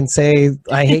boring and say,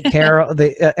 I hate Carol,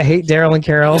 I hate Daryl and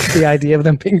Carol, the idea of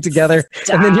them being together,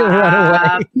 and then you'll run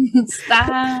away.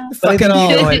 Stop. Fuck it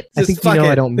all. I think you know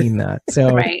I don't mean that. So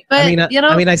right. But,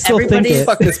 I still think it.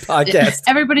 Fuck this podcast.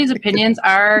 Everybody's opinions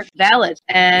are valid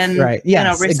and right.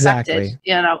 Yes, respected. Exactly.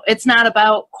 You know, it's not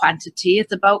about quantity,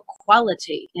 it's about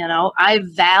quality. You know, I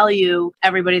value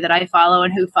everybody that I follow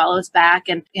and who follows back,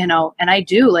 and you know, and I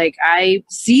do, like, I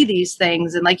see these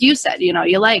things, and like you said, you know,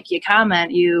 you like, you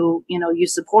comment, you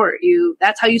support,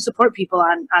 that's how you support people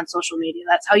on social media.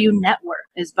 That's how you network,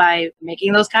 is by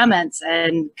making those comments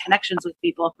and connections with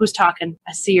people. Who's talking?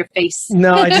 I see your face.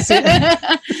 No, I just see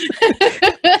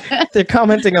they're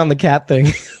commenting on the cat thing.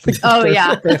 Oh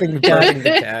yeah. The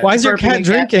cat. Why is your cat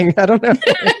drinking? I don't know.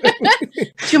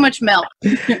 Too much milk.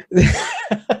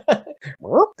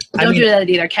 Don't do that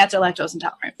either. Cats are lactose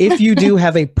intolerant. If you do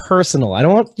have a personal, I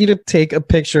don't want you to take a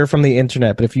picture from the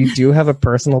internet, but if you do have a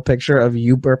personal picture of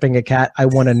you burping a cat, I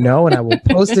want to know, and I will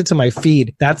post it to my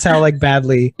feed. That's how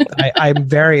badly I'm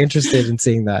very interested in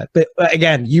seeing that. But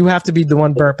again, you have to be the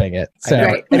one burping it. So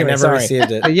I never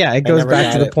received it. But yeah, it goes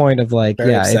back to the point of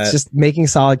very upset. It's just making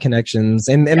solid connections,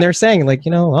 and they're saying, like,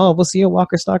 you know, oh, we'll see you at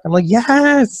Walker Stock. I'm like,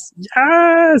 yes,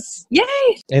 yay,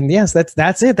 and yes,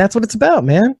 that's it. That's what it's about,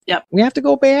 man. Yep, we have to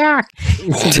go back.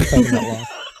 We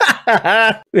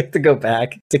have to go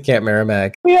back to Camp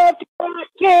Merrimack. We have to go back,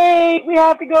 Kate. We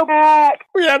have to go back.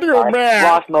 We have to go back.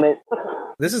 Lost moment.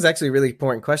 This is actually a really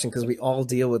important question because we all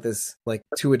deal with this, like,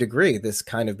 to a degree, this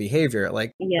kind of behavior.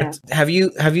 Like, have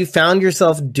you found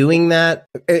yourself doing that?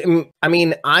 I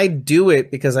mean, I do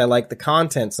it because I like the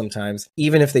content sometimes,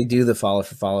 even if they do the follow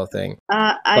for follow thing.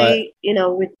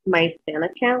 With my fan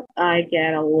account, I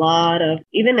get a lot of,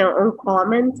 even on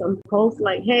comments on posts,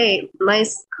 like, hey,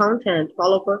 nice content,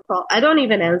 follow for follow. I don't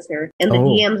even answer. And the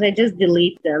DMs, I just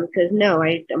delete them because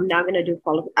I'm not going to do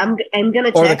follow. I'm going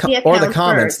to check the account or the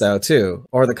comments first. Though too,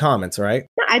 or the comments, right?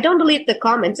 No, I don't delete the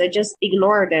comments. I just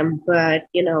ignore them. But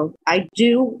I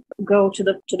do go to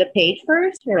the page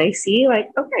first, and I see, like,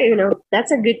 okay,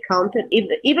 that's a good content.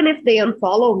 Even if they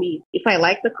unfollow me, if I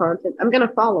like the content, I'm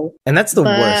gonna follow. And that's the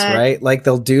worst, right? Like,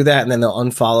 they'll do that and then they'll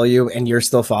unfollow you, and you're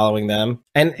still following them.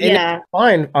 And it's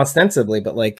fine ostensibly,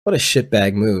 but like, what a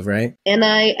shitbag move, right? And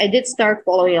I did start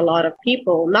following a lot of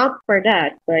people, not for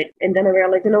that, and then I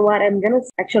realized, you know what, I'm gonna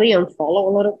actually unfollow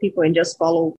a lot of people and just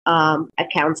follow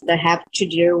accounts that have to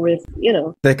do with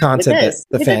the content,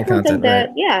 the fan content, right?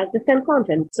 The fan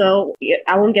content. So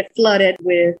I won't get flooded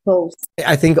with posts.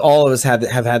 I think all of us have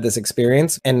had this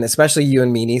experience, and especially you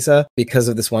and me, Nisa, because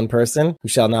of this one person who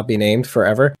shall not be named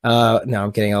forever. No,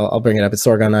 I'm kidding. I'll bring it up. It's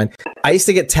Sorgon9. I used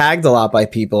to get tagged a lot by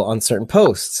people on certain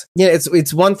posts. Yeah,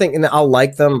 it's one thing, and I'll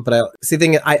like them, but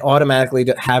I automatically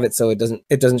have it so it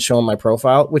doesn't show on my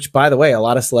profile. Which, by the way, a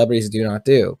lot of celebrities do not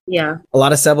do. Yeah, a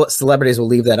lot of celebrities will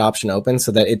leave that option open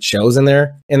so that it shows in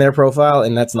their profile,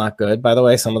 and that's not good, by the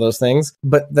way. Some of those things,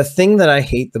 but the thing that I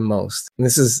hate the most, and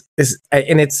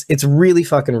it's really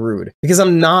fucking rude, because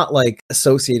I'm not like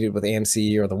associated with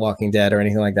AMC or The Walking Dead or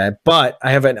anything like that, but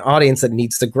I have an audience that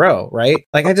needs to grow, right?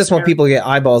 Like, I just want people to get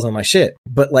eyeballs on my shit,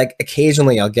 but like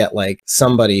occasionally I'll get like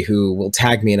somebody who will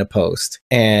tag me in a post,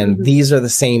 and these are the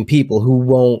same people who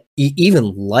won't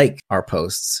even like our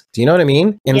posts. Do you know what I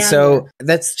mean? And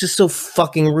that's just so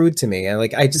fucking rude to me.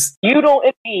 You don't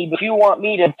hit me, but you want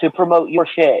me to promote your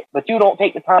shit, but you don't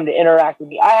take the time to interact with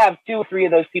me. I have 2 or 3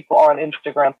 of those people on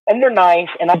Instagram, and they're nice,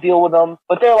 and I deal with them,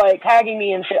 but they're like tagging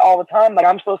me and shit all the time. Like,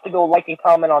 I'm supposed to go like and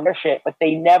comment on their shit, but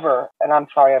they never, and I'm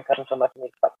sorry I'm cutting so much in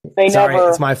this, but they never,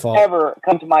 it's my fault, ever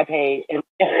come to my page and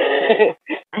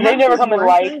they never come and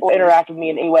like or interact with me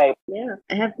in any way. Yeah,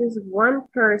 I have this one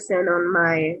person on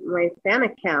my fan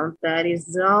account that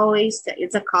is always,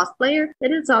 it's a cosplayer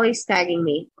that is always tagging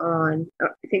me on, I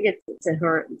think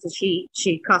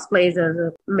she cosplays as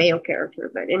a male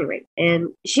character, but anyway, and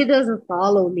she doesn't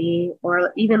follow me,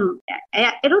 or even,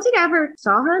 I don't think I ever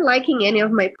saw her liking any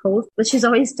of my posts, but she's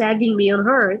always tagging me on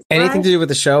hers. Anything to do with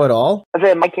the show at all?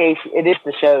 In my case, it is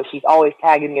the show. She's always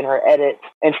tagging me in her edits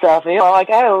and stuff, and like,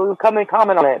 oh, come and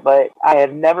comment on it, but I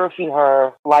have never seen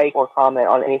her like or comment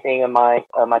on anything in my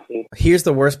feed. Here's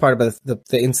the worst part about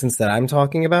the instance that I'm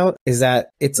talking about, is that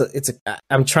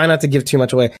I'm trying not to give too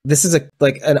much away. This is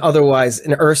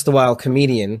an erstwhile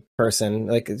comedian. person,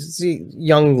 like it's a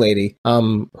young lady,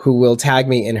 who will tag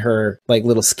me in her like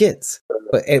little skits,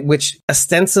 which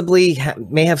ostensibly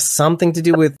may have something to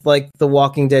do with like the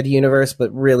Walking Dead universe,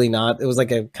 but really not. It was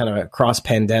like a kind of a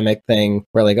cross-pandemic thing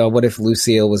where like, oh, what if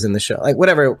Lucille was in the show? Like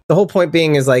whatever. The whole point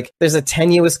being is like there's a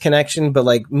tenuous connection, but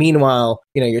like meanwhile,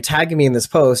 you know, you're tagging me in this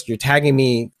post, you're tagging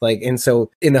me like, and so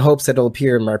in the hopes that it'll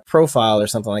appear in my profile or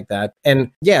something like that.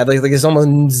 And yeah, like there's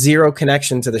almost zero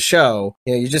connection to the show.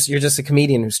 You know, you're just a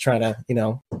comedian who's trying to, you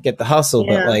know, get the hustle.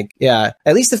 Yeah. But like, yeah,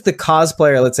 at least if the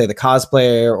cosplayer, let's say the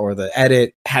cosplayer or the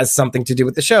edit has something to do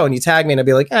with the show and you tag me and I'll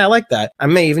be like, yeah, I like that. I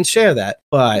may even share that.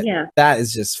 But that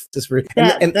is just rude.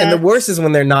 And the worst is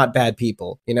when they're not bad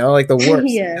people, you know, like the worst.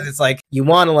 It's like, you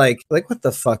want to like, what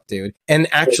the fuck, dude? And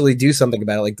actually do something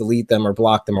about it, like delete them or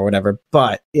block them or whatever.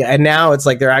 But yeah, and now it's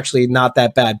like, they're actually not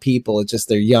that bad people. It's just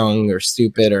they're young or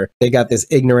stupid, or they got this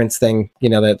ignorance thing, you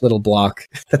know, that little block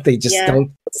that they just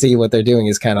don't see what they're doing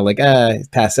is kind of like,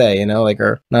 passe, you know, like,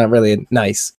 or not really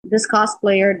nice. This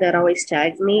cosplayer that always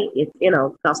tags me, it, you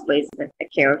know, cosplays a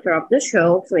character of the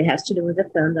show, so it has to do with the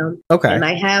fandom. Okay. And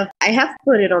I have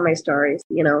put it on my stories,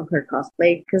 you know, her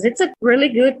cosplay, because it's a really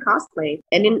good cosplay.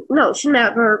 And no, she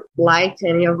never liked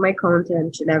any of my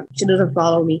content. She doesn't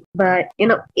follow me, but you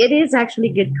know, it is actually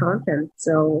good content.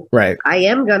 So I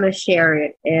am gonna share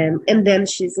it. And then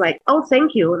she's like, "Oh,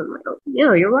 thank you." And I'm like, "Oh, you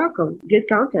know, you're welcome. Good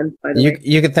content, by the way."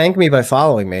 You could thank me by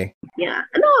following me. Yeah,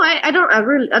 no, I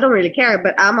don't really care,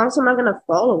 but I'm also not gonna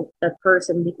follow that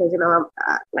person because, you know,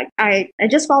 I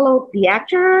just follow the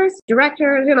actors,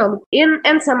 directors, you know,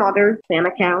 and some other fan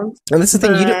accounts. And that's the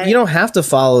thing, you don't have to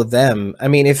follow them. I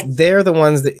mean, if they're the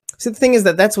ones that, see, the thing is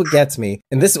that's what gets me.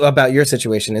 And this about your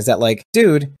situation is that like,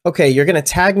 dude, okay, you're gonna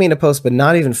tag me in a post, but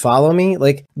not even follow me.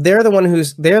 Like they're the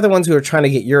ones who are trying to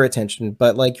get your attention,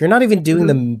 but like you're not even doing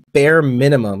the bare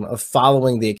minimum of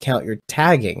following the account you're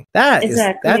tagging.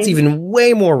 That's even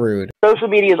way more rude. Social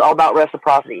media is all about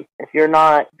reciprocity. If you're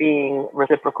not being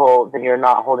reciprocal, then you're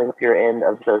not holding up your end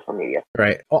of social media.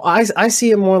 Right. Well, I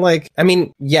see it more like, I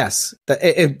mean, yes,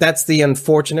 that's the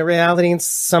unfortunate reality in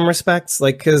some respects.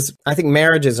 Like, because I think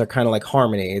marriages are kind of like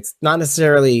harmony. It's not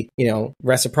necessarily, you know,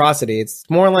 reciprocity. It's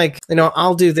more like, you know,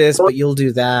 I'll do this, but you'll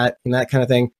do that, and that kind of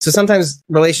thing. So sometimes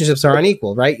relationships are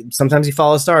unequal, right? Sometimes you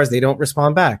follow stars, they don't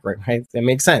respond back, right? That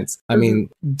makes sense. I mean,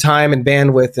 time and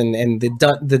bandwidth and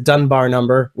the Dunbar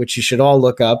number, which you should all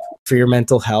look up for your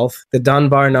mental health. The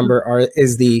Dunbar number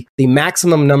is the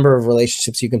maximum number of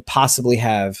relationships you can possibly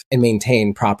have and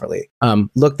maintain properly.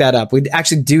 Look that up. We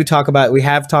actually do talk about, we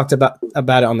have talked about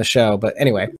it on the show, but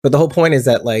anyway, but the whole point is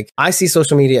that like, I see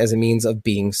social media as a means of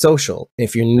being social.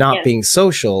 If you're not being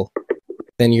social,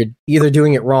 then you're either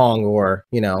doing it wrong or,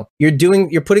 you know,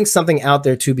 you're putting something out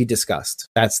there to be discussed.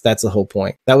 That's the whole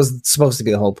point. That was supposed to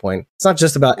be the whole point. It's not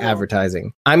just about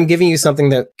advertising. I'm giving you something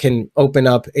that can open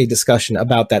up a discussion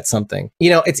about that something. You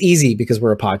know, it's easy because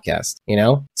we're a podcast, you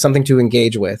know, something to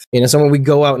engage with. You know, so when we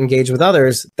go out and engage with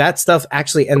others, that stuff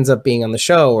actually ends up being on the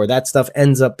show, or that stuff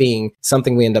ends up being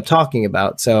something we end up talking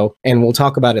about. So, and we'll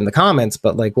talk about it in the comments,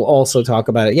 but like, we'll also talk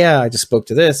about it. Yeah, I just spoke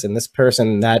to this and this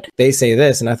person that they say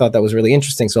this, and I thought that was really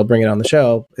interesting. So I'll bring it on the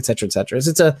show, et cetera, et cetera.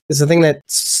 It's a thing that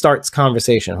starts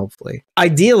conversation, hopefully.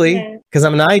 Ideally, because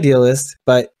I'm an idealist,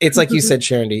 but it's like you said,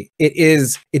 Sharon,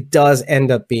 it does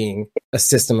end up being a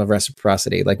system of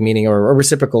reciprocity, like meaning or a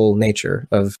reciprocal nature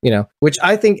of, you know, which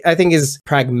I think is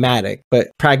pragmatic, but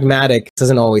pragmatic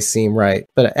doesn't always seem right.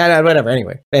 But whatever,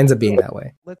 anyway, it ends up being that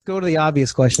way. Let's go to the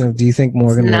obvious question of, do you think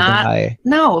Morgan will die?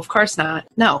 No, of course not.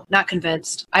 No, not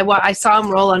convinced. I saw him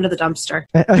roll under the dumpster.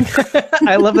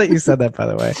 I love that you said that, by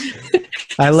the way.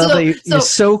 I love that you're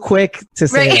so quick to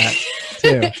say that,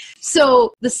 too.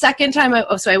 So the second time I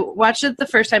watched it the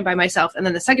first time by myself, and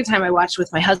then the second time I watched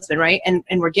with my husband, right? And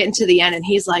we're getting to the end, and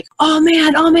he's like, "Oh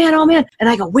man, oh man, oh man!" And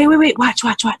I go, "Wait, watch!"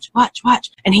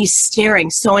 And he's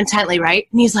staring so intently, right?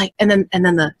 And he's like, and then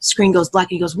the screen goes black,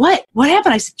 and he goes, "What? What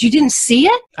happened?" I said, "You didn't see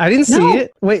it?" I didn't see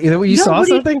it. Wait, you saw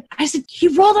something? I said, "He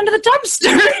rolled under the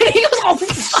dumpster." And he goes, "Oh,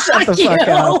 fuck Shut the fuck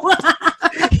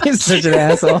up. He's such an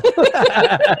asshole.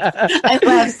 I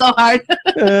laughed so hard.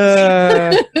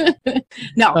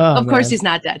 No, of course he's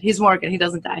not dead. He's Morgan. He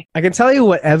doesn't die. I can tell you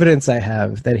what evidence I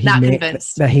have that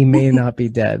he may not be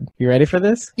dead. You ready for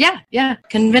this? Yeah.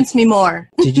 Convince me more.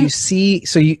 Did you see?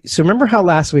 So remember how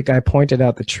last week I pointed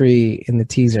out the tree in the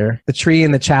teaser, the tree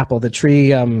in the chapel, the tree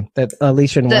that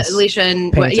Alicia and Wes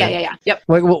painted. Yeah. Yep.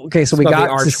 Well, okay, so we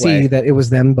got to see that it was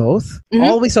them both. Mm-hmm.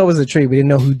 All we saw was the tree. We didn't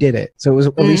know who did it. So it was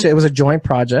Alicia. It was a joint giant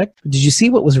project. Did you see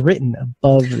what was written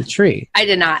above the tree? I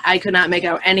did not. I could not make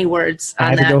out any words on I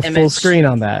had that to go image. full screen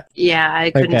on that. Yeah,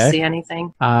 I couldn't see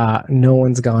anything. No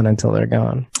one's gone until they're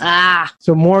gone. Ah.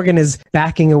 So Morgan is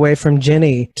backing away from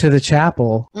Ginny to the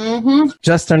chapel,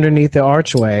 just underneath the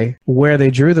archway where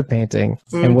they drew the painting.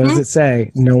 And what does it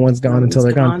say? No one's gone until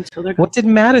they're gone. What did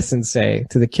Madison say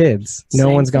to the kids? No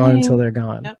one's gone until they're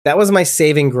gone. Yep. That was my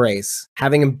saving grace,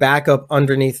 having him back up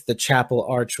underneath the chapel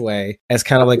archway as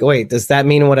kind of like, wait, does that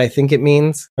mean what I think it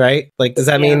means? Right? Like, does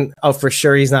that mean, oh, for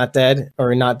sure he's not dead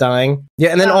or not dying? Yeah,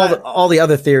 and then all the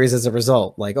other theories as a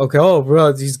result, like, okay, oh,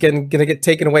 bro, he's gonna get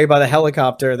taken away by the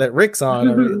helicopter that Rick's on,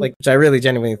 or like, which I really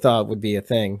genuinely thought would be a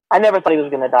thing. I never thought he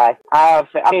was gonna die. I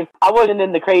mean, I wasn't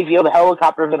in the crazy, the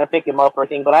helicopter's gonna pick him up or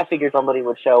anything, but I figured somebody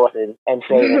would show up and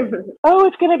say, oh,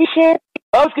 it's gonna be Sharon.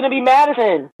 Oh, it's going to be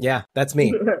Madison. Yeah, that's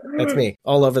me. That's me.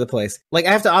 All over the place. Like,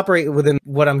 I have to operate within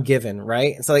what I'm given,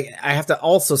 right? So, like, I have to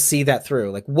also see that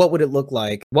through. Like, what would it look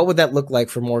like? What would that look like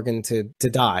for Morgan to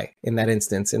die in that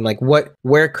instance? And, like,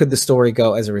 where could the story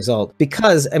go as a result?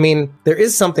 Because, I mean, there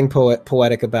is something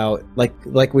poetic about,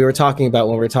 like we were talking about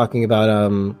when we were talking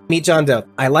about Meet John Doe.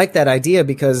 I like that idea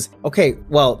because, okay,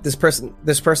 well, this person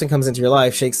comes into your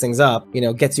life, shakes things up, you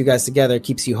know, gets you guys together,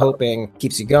 keeps you hoping,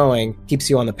 keeps you going, keeps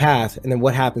you on the path, and then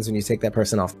what happens when you take that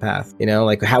person off the path? You know,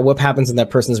 like what happens when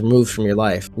that person's removed from your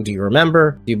life? Do you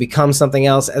remember? Do you become something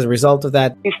else as a result of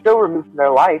that? He's still removed from their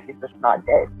life. He's just not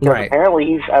dead. Right. Apparently,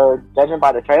 he's judging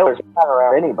by the trailers, he's not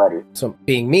around anybody. So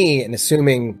being me and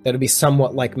assuming that it'd be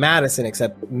somewhat like Madison,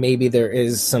 except maybe there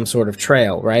is some sort of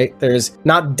trail, right? There's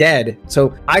not dead.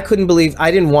 So I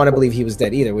didn't want to believe he was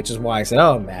dead either, which is why I said,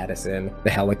 oh, Madison, the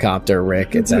helicopter,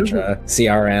 Rick, etc.,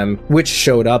 CRM, which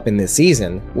showed up in this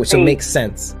season, which makes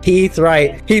sense. Heath, right?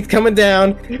 Heath coming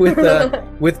down with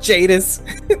Jadis,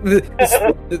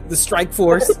 the strike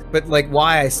force. But like,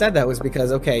 why I said that was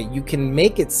because, okay, you can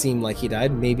make it seem like he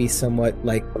died, maybe somewhat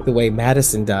like the way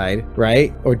Madison died,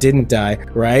 right? Or didn't die,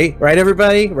 right? Right,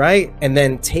 everybody, right? And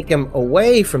then take him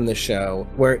away from the show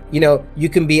where, you know, you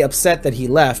can be upset that he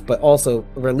left, but also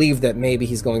relieved that maybe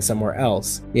he's going somewhere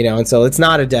else, you know? And so it's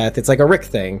not a death. It's like a Rick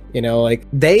thing, you know, like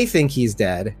they think he's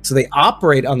dead. So they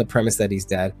operate on the premise that he's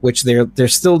dead, which they're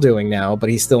still doing now, but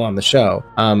he's still on the show.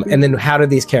 And then how do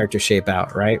these characters shape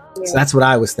out, right? Yeah. So that's what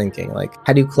I was thinking. Like,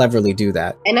 how do you cleverly do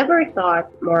that? I never thought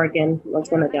Morgan was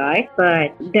gonna die,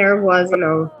 but there was, you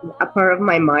know, a part of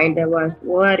my mind that was,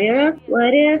 what if?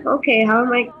 Okay, how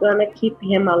am I gonna keep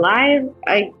him alive?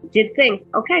 I did think,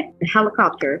 okay, the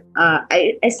helicopter.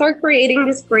 I start creating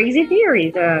these crazy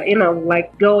theories, you know,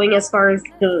 like going as far as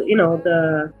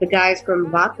the guys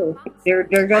from Vato.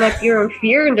 They're gonna appear in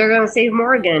Fear and they're gonna save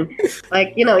Morgan.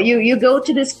 Like, you know, you go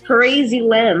to this crazy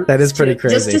length. That is pretty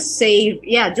crazy. Just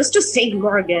to save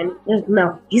Morgan.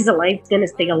 No, he's alive. He's gonna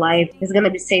stay alive. He's gonna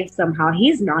be saved somehow.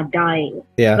 He's not dying.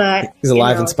 Yeah, but he's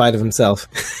alive in spite of himself.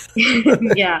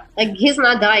 Yeah, like he's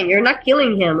not dying. You're not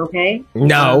killing him, okay?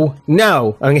 No,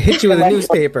 I'm gonna hit you with a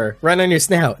newspaper, run on your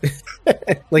snout,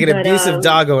 like an abusive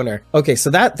dog owner. Okay,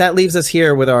 so that leaves us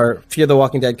here with our Fear the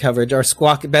Walking Dead coverage, our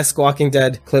best Squawking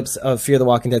Dead clips of Fear the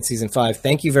Walking Dead season 5.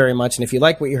 Thank you very much, and if you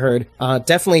like what you heard,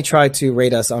 definitely try to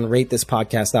rate us on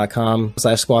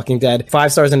ratethispodcast.com/Squawking Dead.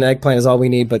 5 stars and an eggplant is all we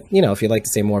need, but you know, if you'd like to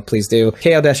say more, please do.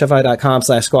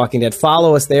 ko-fi.com/Squawking Dead.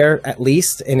 Follow us there at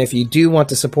least, and if you do want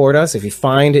to support us, if you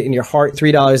find it in your heart,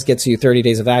 $3 gets you 30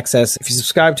 days of access. If you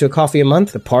subscribe to a coffee a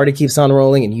month, the party keeps on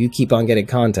rolling and you keep on getting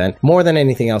content. More than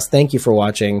anything else, thank you for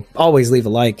watching. Always leave a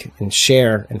like and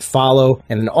share and follow,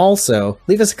 and then also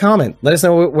leave us a comment. Let us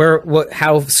know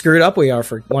how screwed up we are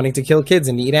for wanting to kill kids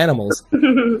and eat animals.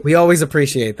 We always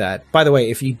appreciate that. By the way,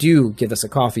 if you do give us a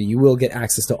coffee, you will get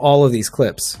access to all of these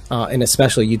clips in a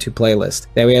special YouTube playlist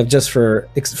that we have just for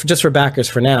backers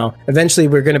for now. Eventually,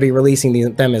 we're going to be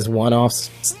releasing them as one-offs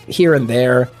here and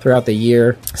there throughout the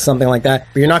year, something like that.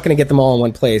 But you're not going to get them all in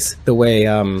one place the way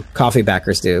coffee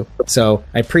backers do. So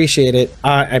I appreciate it.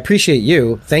 I appreciate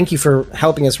you. Thank you for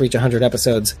helping us reach 100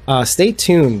 episodes. Stay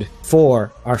tuned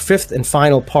for our 5th and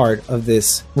final part of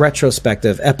this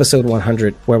retrospective, episode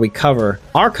 100, where we cover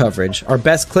our coverage, our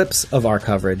best clips of our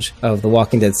coverage of The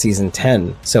Walking Dead Season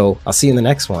 10. So I'll see you in the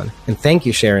next one. And thank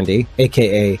you, Sharon D,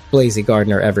 a.k.a. Blazy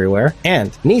Gardner everywhere,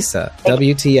 and Nisa,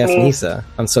 WTF Nisa,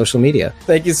 on social media.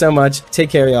 Thank you so much. Take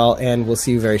care, y'all, and we'll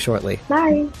see you very shortly.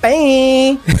 Bye.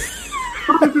 Bye!